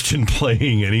interest in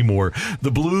playing anymore.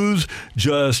 The Blues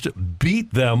just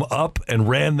beat them up and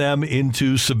ran them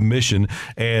into submission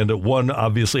and won,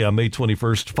 obviously, on May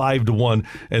 21st, 5-1.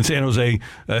 And San Jose,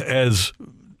 as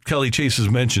Kelly Chase has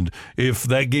mentioned, if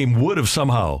that game would have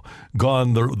somehow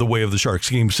gone the way of the Sharks,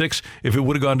 Game 6, if it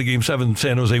would have gone to Game 7,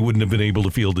 San Jose wouldn't have been able to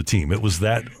field a team. It was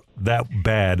that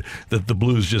bad that the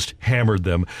Blues just hammered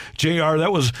them. JR,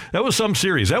 that was some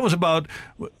series. That was about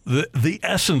the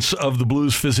essence of the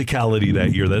Blues' physicality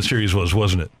that year. That series was,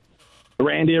 wasn't it?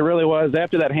 Randy, it really was.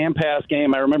 After that hand pass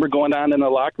game, I remember going down in the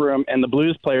locker room and the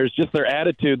Blues players, just their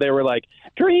attitude, they were like,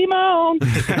 dream on,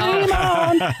 dream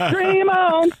on, dream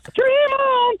on, dream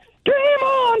on, dream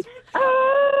on.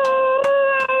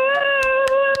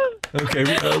 Okay,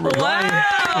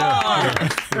 wow.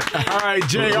 All right,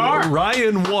 JR.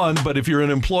 Ryan won, but if you're an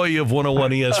employee of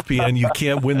 101 ESPN, you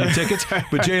can't win the tickets.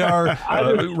 But JR,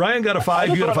 Ryan got a 5,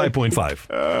 you got a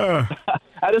 5.5.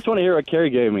 I just want to hear what Kerry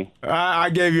gave me.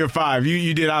 I gave you a 5.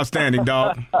 You did outstanding,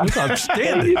 dog.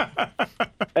 Outstanding.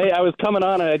 Hey, I was coming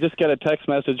on, and I just got a text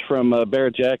message from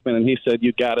Barrett Jackman, and he said,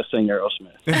 you got to sing Aerosmith.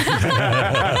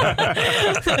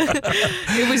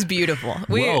 It was beautiful.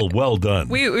 Well done.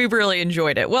 We really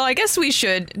enjoyed it. Well, I guess we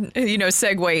should,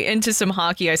 segue into some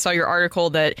hockey. I saw your article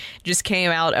that just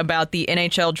came out about the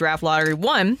NHL Draft Lottery.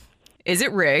 1, is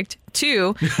it rigged?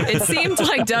 2, it seemed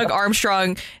like Doug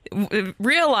Armstrong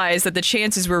realized that the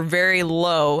chances were very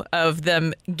low of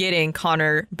them getting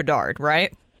Connor Bedard,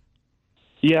 right?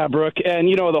 Yeah, Brooke. And,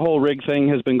 the whole rig thing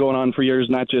has been going on for years,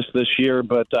 not just this year,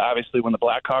 but obviously when the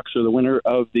Blackhawks are the winner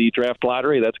of the draft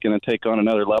lottery, that's going to take on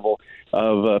another level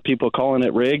of people calling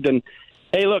it rigged. And,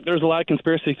 hey, look, there's a lot of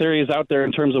conspiracy theories out there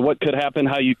in terms of what could happen,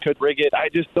 how you could rig it. I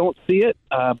just don't see it,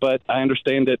 but I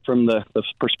understand it from the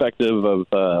perspective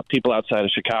of people outside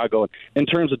of Chicago. In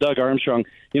terms of Doug Armstrong,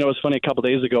 it was funny a couple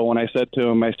days ago when I said to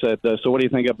him, so what do you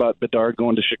think about Bedard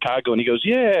going to Chicago? And he goes,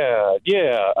 yeah.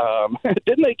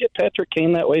 Didn't they get Patrick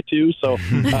Kane that way too? So,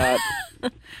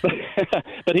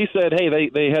 but he said, hey,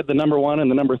 they had the number 1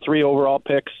 and the number 3 overall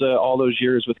picks all those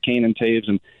years with Kane and Taves,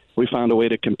 and we found a way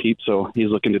to compete, so he's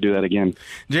looking to do that again.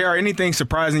 JR, anything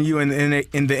surprising you in the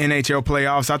NHL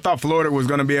playoffs? I thought Florida was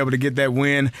going to be able to get that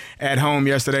win at home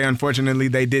yesterday. Unfortunately,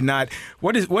 they did not.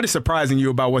 What is surprising you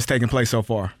about what's taking place so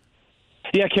far?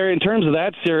 Yeah, Kerry, in terms of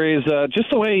that series, just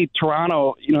the way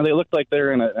Toronto, they looked like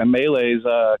they're in a melees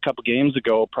a couple games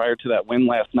ago prior to that win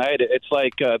last night. It's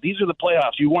like these are the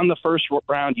playoffs. You won the first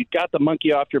round. You got the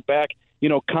monkey off your back.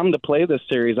 Come to play this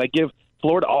series. I give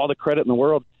Florida all the credit in the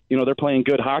world. They're playing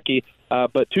good hockey,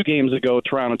 but 2 games ago,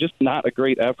 Toronto, just not a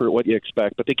great effort, what you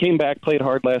expect. But they came back, played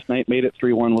hard last night, made it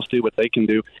 3-1. We'll see what they can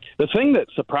do. The thing that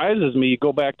surprises me,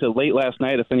 go back to late last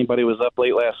night, if anybody was up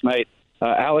late last night,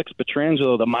 Alex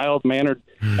Pietrangelo, the mild-mannered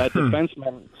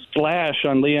defenseman, slash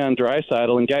on Leon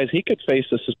Draisaitl. And, guys, he could face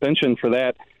a suspension for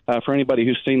that. For anybody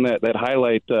who's seen that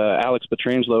highlight, Alex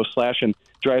Pietrangelo slashing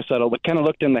Draisaitl, but kind of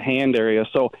looked in the hand area.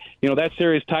 So, that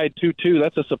series tied 2-2.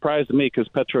 That's a surprise to me because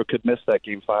Petro could miss that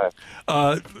Game 5.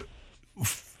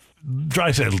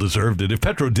 Draisaitl deserved it. If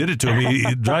Petro did it to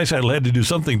him, Draisaitl had to do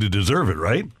something to deserve it,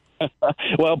 right?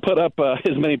 Well, put up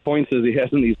as many points as he has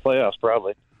in these playoffs,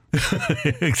 probably.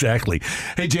 Exactly.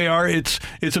 Hey, JR,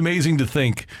 it's amazing to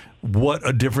think what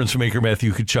a difference maker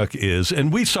Matthew Tkachuk is.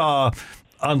 And we saw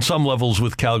on some levels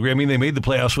with Calgary. I mean, they made the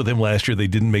playoffs with him last year. They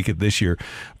didn't make it this year.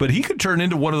 But he could turn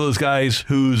into one of those guys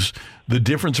who's the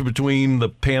difference between the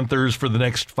Panthers for the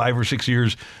next 5 or 6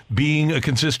 years being a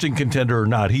consistent contender or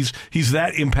not. He's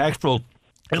that impactful,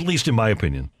 at least in my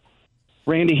opinion.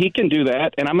 Randy, he can do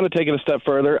that. And I'm going to take it a step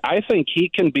further. I think he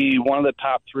can be one of the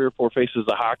top 3 or 4 faces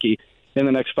of hockey in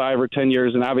the next 5 or 10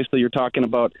 years. And obviously you're talking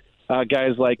about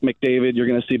guys like McDavid. You're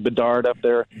going to see Bedard up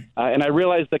there. And I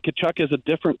realize that Tkachuk is a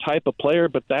different type of player,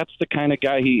 but that's the kind of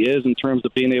guy he is in terms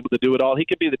of being able to do it all. He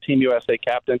could be the Team USA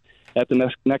captain at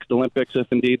the next Olympics if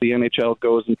indeed the NHL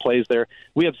goes and plays there.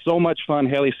 We had so much fun,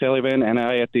 Haley Sullivan and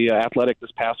I, at the Athletic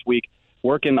this past week,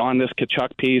 working on this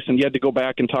Tkachuk piece, and you had to go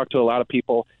back and talk to a lot of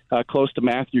people close to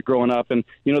Matthew growing up. And,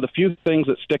 the few things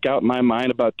that stick out in my mind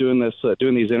about doing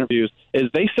these interviews is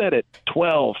they said at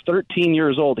 12, 13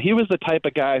 years old, he was the type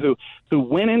of guy who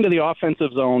went into the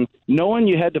offensive zone knowing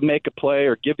you had to make a play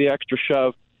or give the extra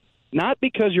shove, not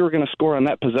because you were going to score on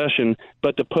that possession,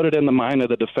 but to put it in the mind of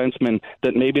the defenseman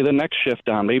that maybe the next shift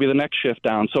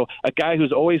down. So a guy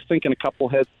who's always thinking a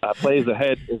couple plays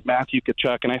ahead is Matthew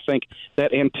Tkachuk, and I think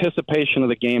that anticipation of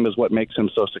the game is what makes him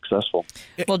so successful.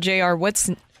 Well, JR,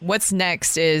 what's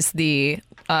next is the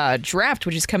draft,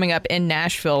 which is coming up in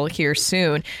Nashville here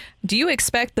soon. Do you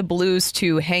expect the Blues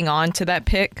to hang on to that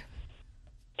pick?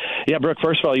 Yeah, Brooke,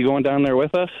 first of all, you going down there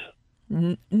with us?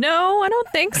 No, I don't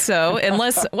think so.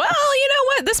 Unless, well, you know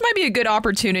what? This might be a good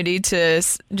opportunity to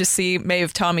just see maybe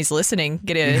if Tommy's listening,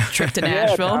 get a trip to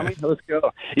Nashville. Yeah, Tommy, let's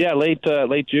go. Yeah, late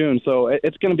June. So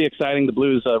it's going to be exciting. The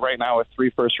Blues right now with 3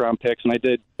 first-round picks, and I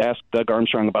did ask Doug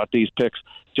Armstrong about these picks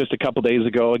just a couple days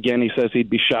ago. Again, he says he'd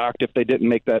be shocked if they didn't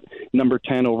make that number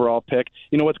 10 overall pick.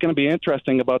 You know, what's going to be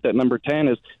interesting about that number 10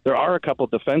 is there are a couple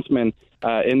defensemen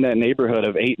in that neighborhood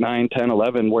of 8, 9, 10,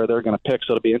 11 where they're going to pick.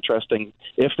 So it'll be interesting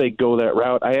if they go that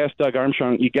route. I asked Doug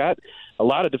Armstrong, you got a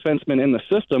lot of defensemen in the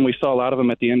system. We saw a lot of them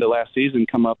at the end of last season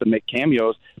come up and make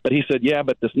cameos. But he said, yeah,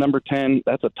 but this number 10,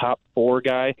 that's a top 4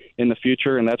 guy in the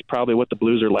future, and that's probably what the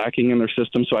Blues are lacking in their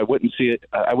system. So I wouldn't see it.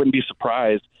 I wouldn't be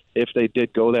surprised if they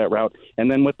did go that route.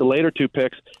 And then with the later 2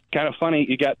 picks, kind of funny,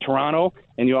 you got Toronto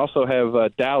and you also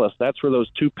have Dallas. That's where those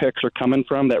 2 picks are coming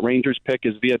from. That Rangers pick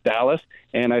is via Dallas.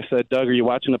 And I said, Doug, are you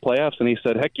watching the playoffs? And he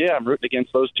said, heck yeah, I'm rooting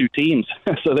against those 2 teams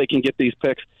so they can get these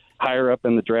picks higher up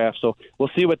in the draft. So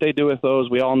we'll see what they do with those.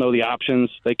 We all know the options.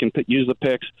 They can use the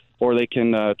picks or they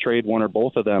can trade one or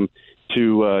both of them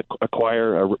to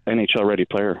acquire an NHL-ready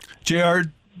player. JR,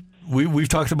 We've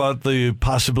talked about the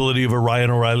possibility of a Ryan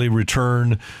O'Reilly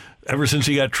return ever since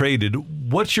he got traded.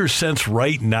 What's your sense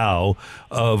right now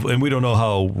of, and we don't know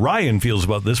how Ryan feels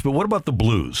about this, but what about the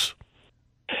Blues?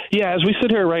 Yeah, as we sit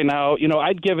here right now, you know,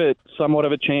 I'd give it somewhat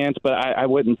of a chance, but I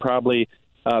wouldn't probably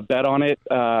bet on it.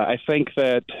 I think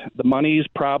that the money's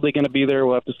probably going to be there.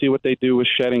 We'll have to see what they do with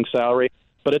shedding salary,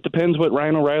 but it depends what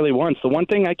Ryan O'Reilly wants. The one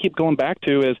thing I keep going back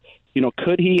to is, you know,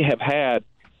 could he have had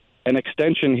an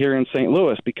extension here in St.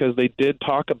 Louis, because they did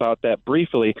talk about that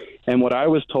briefly. And what I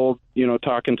was told, you know,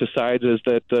 talking to sides is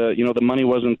that, you know, the money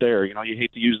wasn't there. You know, you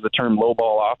hate to use the term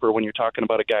lowball offer when you're talking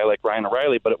about a guy like Ryan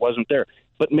O'Reilly, but it wasn't there.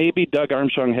 But maybe Doug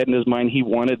Armstrong had in his mind he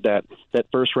wanted that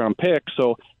first-round pick,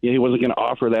 so he wasn't going to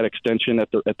offer that extension at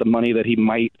the money that he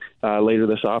might later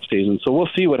this offseason. So we'll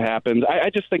see what happens. I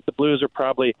just think the Blues are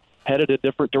probably headed a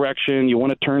different direction. You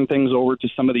want to turn things over to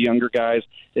some of the younger guys.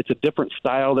 It's a different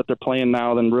style that they're playing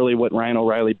now than really what Ryan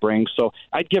O'Reilly brings. So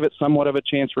I'd give it somewhat of a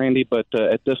chance, Randy, but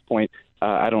at this point,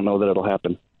 I don't know that it'll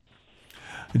happen.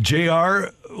 JR,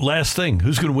 last thing.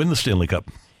 Who's going to win the Stanley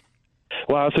Cup?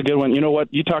 Well, that's a good one. You know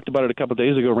what? You talked about it a couple of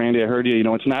days ago, Randy. I heard you. You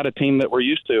know, it's not a team that we're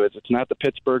used to. It's not the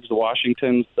Pittsburghs, the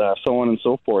Washingtons, so on and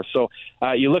so forth. So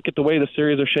you look at the way the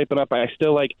series are shaping up, I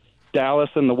still like Dallas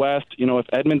in the West. You know, if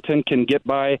Edmonton can get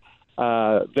by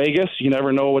Vegas, you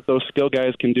never know what those skill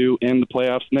guys can do in the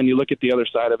playoffs. And then you look at the other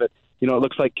side of it. You know, it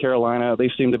looks like Carolina, they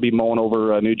seem to be mowing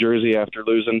over New Jersey after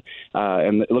losing,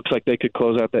 and it looks like they could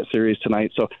close out that series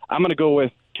tonight. So I'm going to go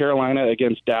with Carolina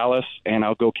against Dallas, and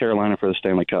I'll go Carolina for the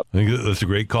Stanley Cup. I think that's a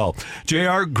great call.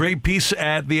 JR, great piece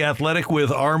at The Athletic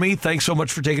with Army. Thanks so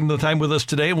much for taking the time with us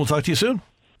today, and we'll talk to you soon.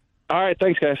 All right,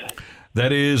 thanks, guys.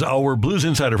 That is our Blues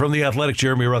Insider from The Athletic,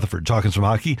 Jeremy Rutherford, talking some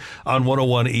hockey on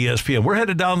 101 ESPN. We're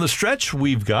headed down the stretch.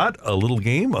 We've got a little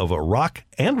game of a rock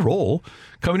and roll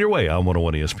coming your way on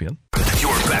 101 ESPN.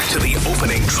 You're back to the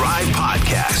Opening Drive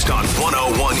podcast on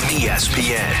 101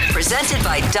 ESPN. Presented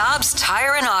by Dobbs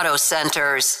Tire and Auto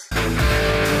Centers.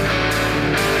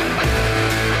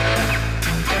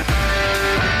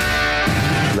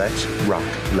 Let's rock.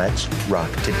 Let's rock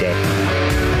today.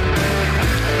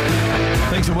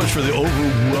 Thanks so much for the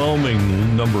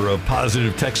overwhelming number of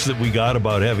positive texts that we got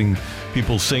about having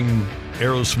people sing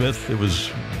Aerosmith. It was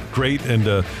great, and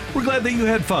we're glad that you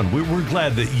had fun. We're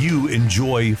glad that you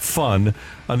enjoy fun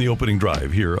on the Opening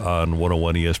Drive here on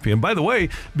 101 ESPN. By the way,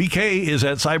 BK is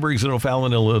at Cybergs in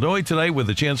O'Fallon, Illinois tonight with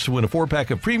a chance to win a 4-pack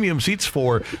of premium seats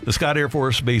for the Scott Air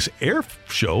Force Base Air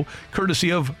Show,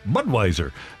 courtesy of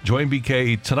Budweiser. Join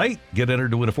BK tonight. Get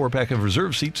entered to win a 4-pack of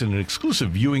reserved seats in an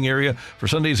exclusive viewing area for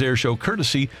Sunday's air show,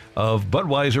 courtesy of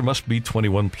Budweiser. Must be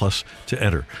 21 plus to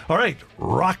enter. All right,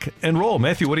 rock and roll.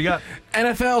 Matthew, what do you got?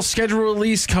 NFL schedule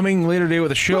release coming later today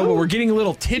with a show, but we're getting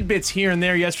little tidbits here and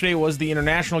there. Yesterday was the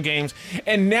international games,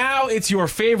 and And now it's your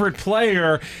favorite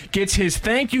player gets his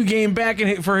thank you game back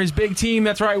for his big team.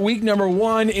 That's right, week number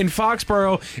 1 in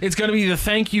Foxborough. It's going to be the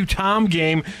Thank You Tom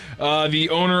game. The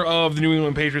owner of the New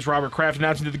England Patriots, Robert Kraft,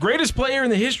 announcing that the greatest player in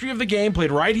the history of the game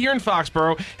played right here in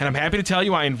Foxborough, and I'm happy to tell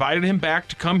you I invited him back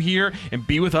to come here and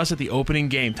be with us at the opening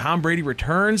game. Tom Brady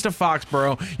returns to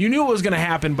Foxborough. You knew it was going to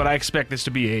happen, but I expect this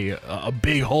to be a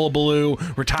big hullabaloo,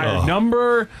 retired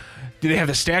number. Do they have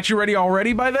the statue ready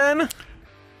already by then?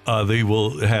 They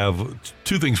will have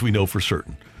 2 things we know for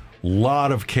certain. A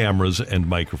lot of cameras and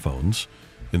microphones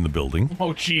in the building.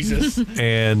 Oh, Jesus.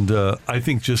 And I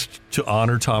think just to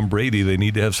honor Tom Brady, they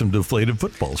need to have some deflated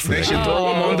footballs for They that. should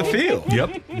throw him on the field.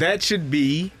 Yep. That should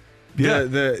be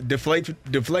the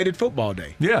deflated football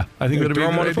day. Yeah, I think that'd be throw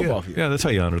a him on good the idea. football field. Yeah, that's how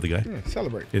you honor the guy. Yeah,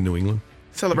 celebrate. In New England.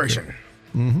 Celebration.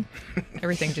 Mm-hmm.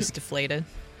 Everything just deflated.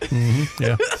 Mm-hmm.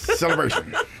 Yeah.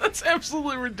 Celebration. That's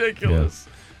absolutely ridiculous.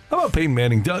 Yeah. How about Peyton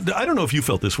Manning? I don't know if you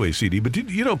felt this way, CD, but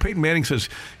Peyton Manning says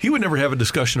he would never have a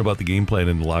discussion about the game plan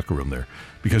in the locker room there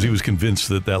because he was convinced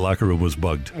that locker room was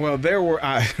bugged. Well, there were...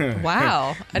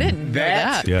 Wow. I didn't know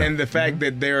that. Yeah. And the fact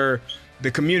that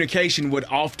the communication would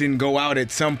often go out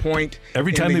at some point.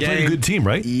 Every time they played a good team,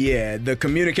 right? Yeah, the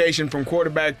communication from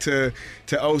quarterback to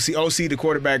OC to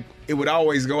quarterback, it would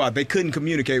always go out. They couldn't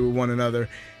communicate with one another.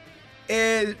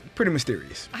 And pretty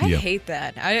mysterious. I hate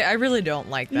that. I really don't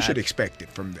like that. You should expect it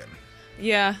from them.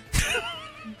 Yeah.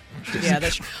 Yeah,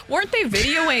 that's true. Weren't they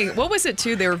videoing? What was it,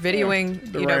 too? They were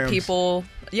videoing, the Rams. people.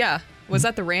 Yeah. Was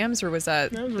that the Rams or was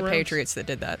that was the the Rams. Patriots that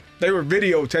did that? They were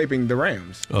videotaping the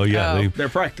Rams. Oh, yeah. Their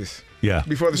practice. Yeah.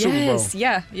 Before the Super Bowl.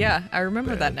 Yes, yeah. I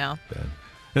remember that now.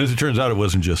 And as it turns out, it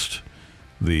wasn't just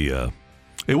the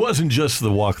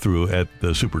walkthrough at the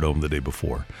Superdome the day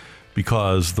before,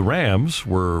 because the Rams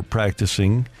were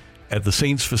practicing at the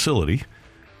Saints facility,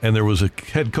 and there was a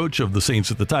head coach of the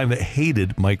Saints at the time that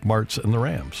hated Mike Martz and the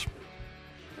Rams.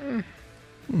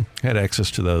 Had access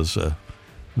to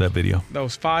that video.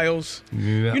 Those files.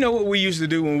 Yeah. You know what we used to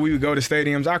do when we would go to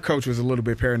stadiums? Our coach was a little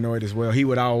bit paranoid as well. He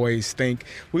would always think,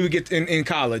 we would get in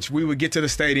college, we would get to the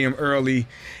stadium early.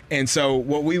 And so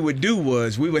what we would do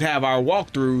was we would have our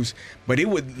walkthroughs, but it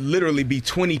would literally be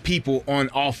 20 people on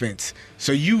offense.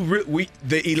 So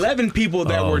the 11 people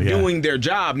that were doing their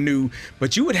job knew,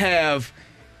 but you would have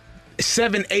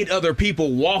 7-8 other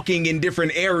people walking in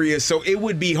different areas, so it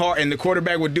would be hard, and the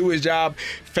quarterback would do his job,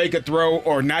 fake a throw,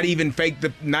 or not even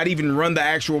run the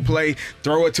actual play,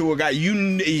 throw it to a guy.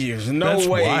 There's no That's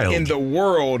way wild. in the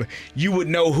world you would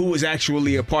know who was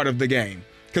actually a part of the game,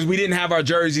 because we didn't have our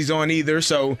jerseys on either,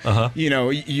 so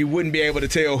you wouldn't be able to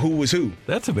tell who was who.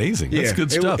 That's amazing. That's good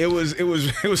stuff. It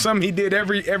was something he did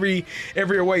every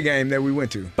away game that we went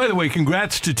to. By the way,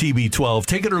 congrats to TB12.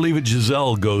 Take it or leave it.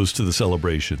 Giselle goes to the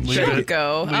celebration. She'll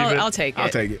go. I'll take it. I'll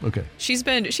take it. Okay. She's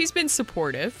been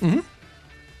supportive. Mm-hmm.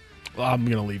 Well, I'm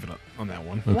going to leave it on that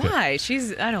one. Okay. Why?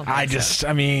 I don't think so.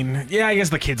 I guess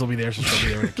the kids will be there, so she'll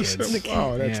be there with the kids.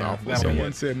 Oh, that's awful.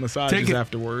 Someone said massages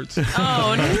afterwards.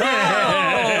 Oh, no.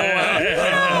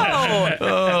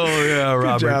 Oh, yeah,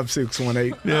 Robert. Good job,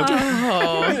 618.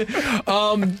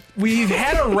 Oh. We've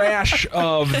had a rash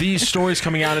of these stories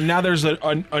coming out, and now there's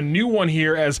a new one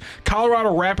here as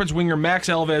Colorado Rapids winger Max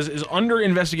Alves is under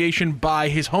investigation by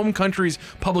his home country's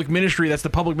public ministry. That's the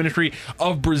public ministry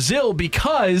of Brazil,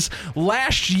 because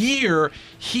last year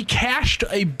he cashed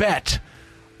a bet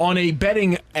on a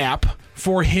betting app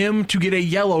for him to get a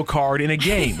yellow card in a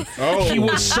game. He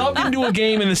was subbed into a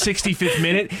game in the 65th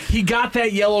minute. He got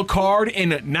that yellow card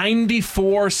in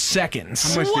 94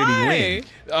 seconds. How much did he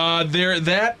win?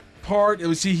 That part,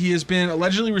 let's see, he has been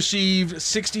allegedly received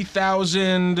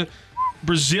 60,000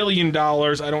 Brazilian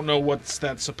dollars. I don't know what's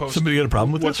that supposed Somebody got a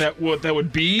problem with what this? what that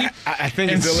would be. I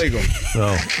think it's illegal.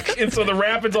 Oh. And so the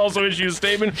Rapids also issued a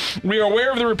statement. We are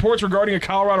aware of the reports regarding a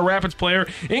Colorado Rapids player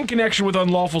in connection with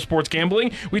unlawful sports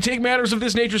gambling. We take matters of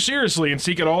this nature seriously and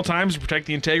seek at all times to protect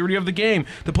the integrity of the game.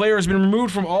 The player has been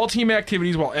removed from all team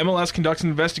activities while MLS conducts an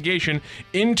investigation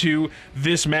into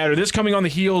this matter. This coming on the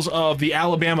heels of the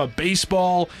Alabama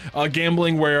baseball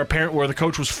gambling where the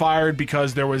coach was fired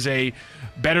because there was a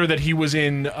bettor that he was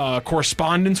in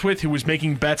correspondence with who was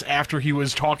making bets after he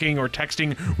was talking or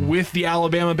texting with the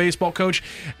Alabama baseball coach.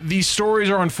 These stories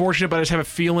are unfortunate, but I just have a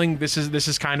feeling this is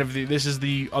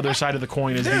the other side of the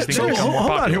coin as these things become more hold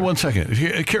popular. on here one second.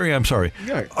 Kerry, I'm sorry.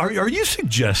 Yeah. Are you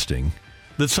suggesting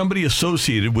that somebody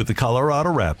associated with the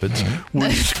Colorado Rapids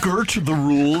would skirt the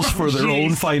rules for their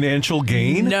own financial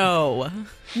gain? No.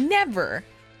 Never.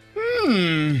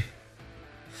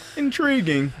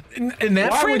 Intriguing. In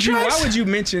that Why franchise? would you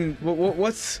mention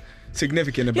what's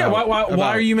significant about. Yeah, why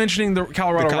are you mentioning the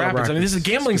Colorado Rapids? I mean, this is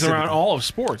gambling's around all of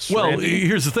sports. Well, Randy.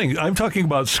 here's the thing. I'm talking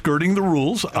about skirting the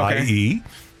rules, i.e.,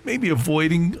 maybe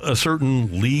avoiding a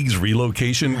certain league's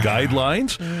relocation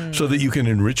guidelines so that you can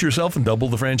enrich yourself and double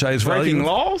the franchise value. Breaking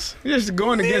laws? You're just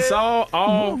going against all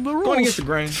the rules. Going against the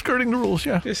grain. Skirting the rules,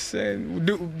 yeah. Just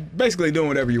basically doing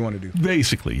whatever you want to do.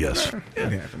 Basically, yes.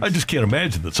 Yeah. I just can't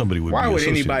imagine that somebody would Why be would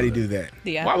associated anybody with do that?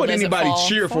 The Why apple would doesn't anybody fall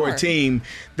cheer for a far. team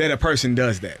that a person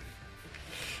does that?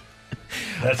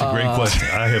 That's a great question.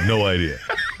 I have no idea.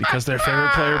 Because their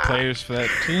favorite player plays for that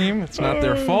team. It's not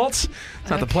their fault. It's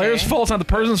not the player's fault. It's not the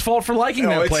person's fault for liking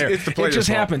that player. It's the player's It just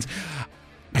fault. happens.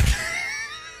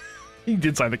 He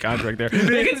did sign the contract there.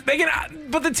 They can,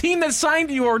 but the team that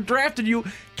signed you or drafted you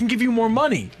can give you more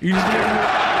money. You just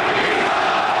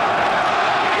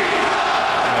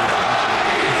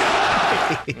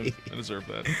I deserve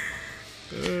that.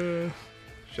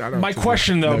 My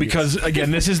question, though, because,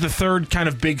 again, this is the third kind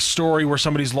of big story where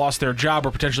somebody's lost their job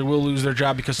or potentially will lose their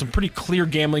job because some pretty clear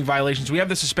gambling violations. We have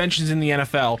the suspensions in the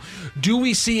NFL. Do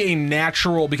we see a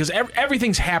natural, because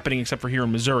everything's happening except for here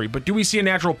in Missouri, but do we see a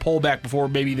natural pullback before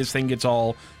maybe this thing gets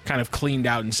all kind of cleaned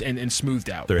out and smoothed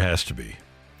out? There has to be.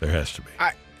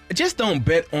 Just don't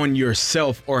bet on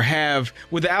yourself or have,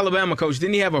 with the Alabama coach,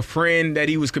 didn't he have a friend that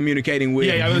he was communicating with?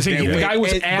 Yeah, I was saying the guy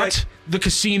was at the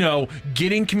casino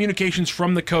getting communications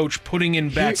from the coach, putting in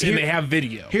bets, and they have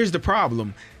video. Here's the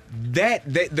problem.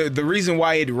 The reason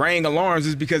why it rang alarms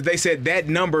is because they said that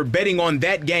number, betting on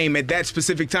that game at that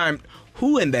specific time,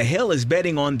 who in the hell is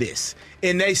betting on this?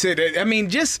 And they said, I mean,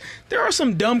 there are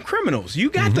some dumb criminals.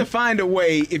 You got to find a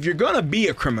way, if you're going to be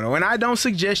a criminal, and I don't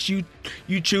suggest you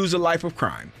choose a life of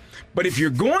crime. But if you're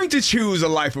going to choose a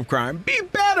life of crime, be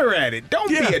better at it. Don't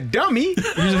be a dummy.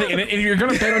 Here's the thing, and if you're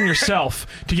going to bet on yourself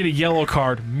to get a yellow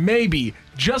card, maybe,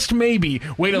 just maybe,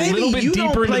 wait a little bit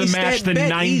deeper into the match than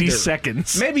 90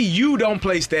 seconds. Maybe you don't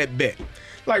place that bet.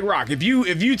 Like, Rock, if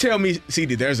you tell me,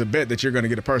 CD, there's a bet that you're going to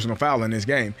get a personal foul in this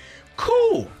game,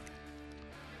 cool.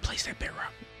 Place that bet, Rock.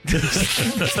 But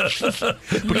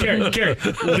Kerry,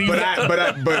 leave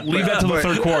that till the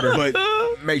third quarter. But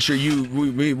make sure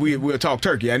we'll talk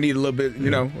turkey. I need a little bit,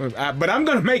 but I'm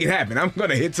going to make it happen. I'm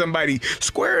going to hit somebody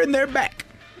square in their back.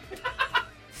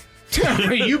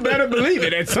 You better believe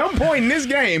it. At some point in this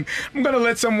game, I'm going to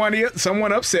let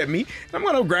someone upset me, and I'm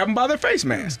going to grab them by their face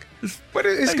mask. But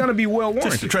it's going to be well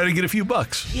warranted. Just to try to get a few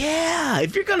bucks. Yeah,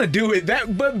 if you're going to do it,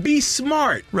 but be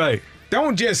smart. Right.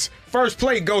 Don't just first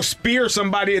play go spear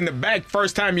somebody in the back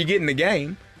first time you get in the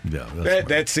game. Yeah,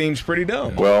 that seems pretty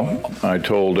dumb. Well, I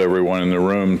told everyone in the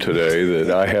room today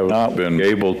that I have not been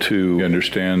able to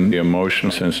understand the emotion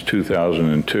since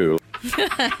 2002.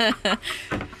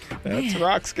 That's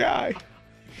Rock's guy.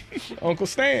 Uncle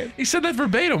Stan. He said that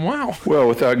verbatim. Wow. Well,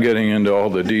 without getting into all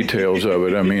the details of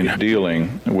it, I mean,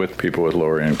 dealing with people with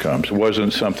lower incomes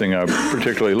wasn't something I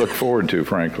particularly look forward to,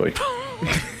 frankly.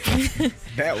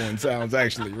 That one sounds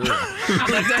actually real.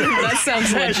 that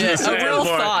sounds legit. A real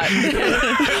thought.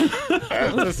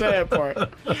 That's the sad part.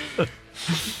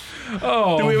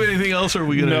 Oh. Do we have anything else, or are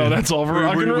we going to? No, that's all for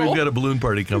rock and roll. We've got a balloon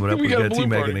party coming up. We've got balloon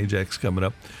T-Mac party. and Ajax coming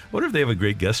up. I wonder if they have a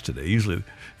great guest today. Usually,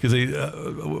 because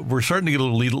we're starting to get a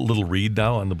little read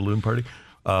now on the balloon party.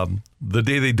 The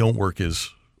day they don't work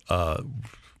is. I'm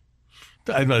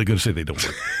not going to say they don't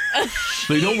work.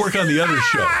 They don't work on the other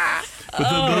show.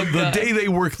 But the day they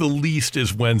work the least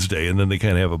is Wednesday, and then they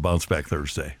kind of have a bounce back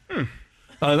Thursday.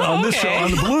 On this show,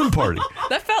 on the balloon party.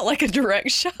 That felt like a direct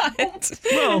shot.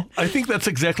 Well, I think that's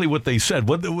exactly what they said.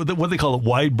 What they call it,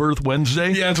 Wide Berth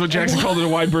Wednesday? Yeah, that's what Jackson called it, a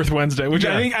Wide Berth Wednesday, which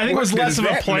I think was less of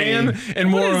a plan and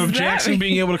more of Jackson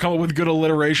being able to come up with good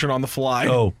alliteration on the fly.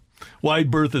 Oh. Wide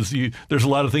berth is there's a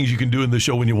lot of things you can do in the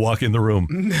show when you walk in the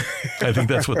room. I think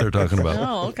that's what they're talking about.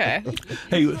 Oh, okay.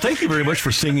 Hey, thank you very much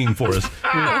for singing for us.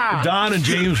 Don and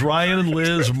James, Ryan and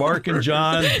Liz, Mark and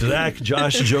John, Zach,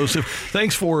 Josh, Joseph.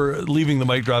 Thanks for leaving the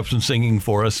mic drops and singing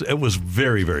for us. It was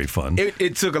very, very fun.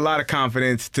 It took a lot of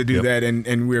confidence to do that,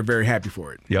 and we're very happy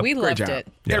for it. Yep. We Great loved job. it.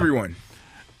 Yeah. Everyone.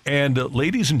 And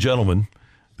ladies and gentlemen,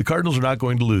 the Cardinals are not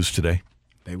going to lose today.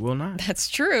 They will not. That's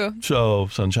true. So,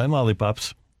 sunshine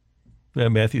lollipops. Yeah,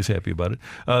 Matthew's happy about it.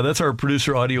 That's our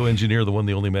producer, audio engineer, the one,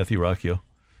 the only Matthew Rocchio.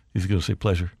 He's going to say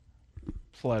pleasure.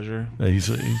 Pleasure. I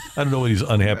don't know what he's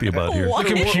unhappy about here. The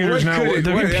computer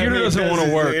doesn't want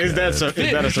to work. Is that a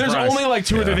surprise? There's only like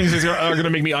two or three things that are going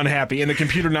to make me unhappy, and the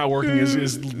computer not working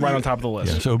is right on top of the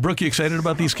list. Yeah. So, Brooke, you excited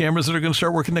about these cameras that are going to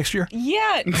start working next year?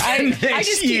 Yeah, I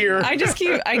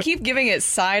keep giving it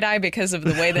side eye because of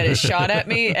the way that it shot at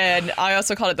me, and I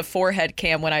also called it the forehead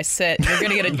cam when I sit. You're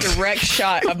going to get a direct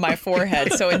shot of my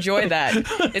forehead, so enjoy that.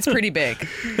 It's pretty big.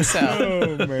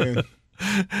 So. Oh man.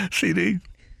 CD?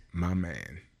 My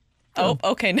man. Oh,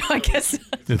 okay. No, I guess.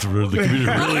 The computer's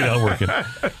really not working.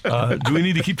 Do we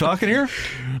need to keep talking here?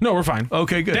 No, we're fine.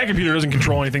 Okay, good. That computer doesn't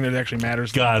control anything that actually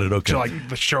matters. Got it. Okay. To like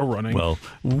the show running. Well,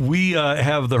 we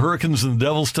have the Hurricanes and the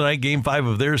Devils tonight, Game 5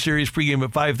 of their series. Pregame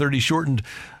at 5:30, shortened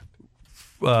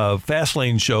Fast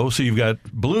Lane show. So you've got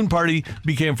Balloon Party,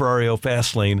 BK Ferrario,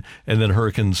 Fast Lane, and then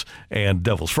Hurricanes and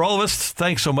Devils. For all of us,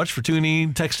 thanks so much for tuning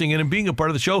in, texting in, and being a part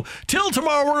of the show. Till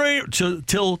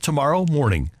tomorrow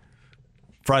morning.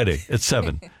 Friday at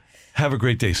 7. Have a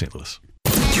great day, St. Louis.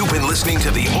 You've been listening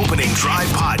to the Opening Drive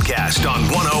podcast on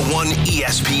 101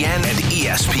 ESPN and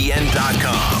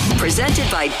ESPN.com. Presented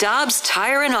by Dobbs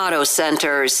Tire and Auto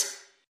Centers.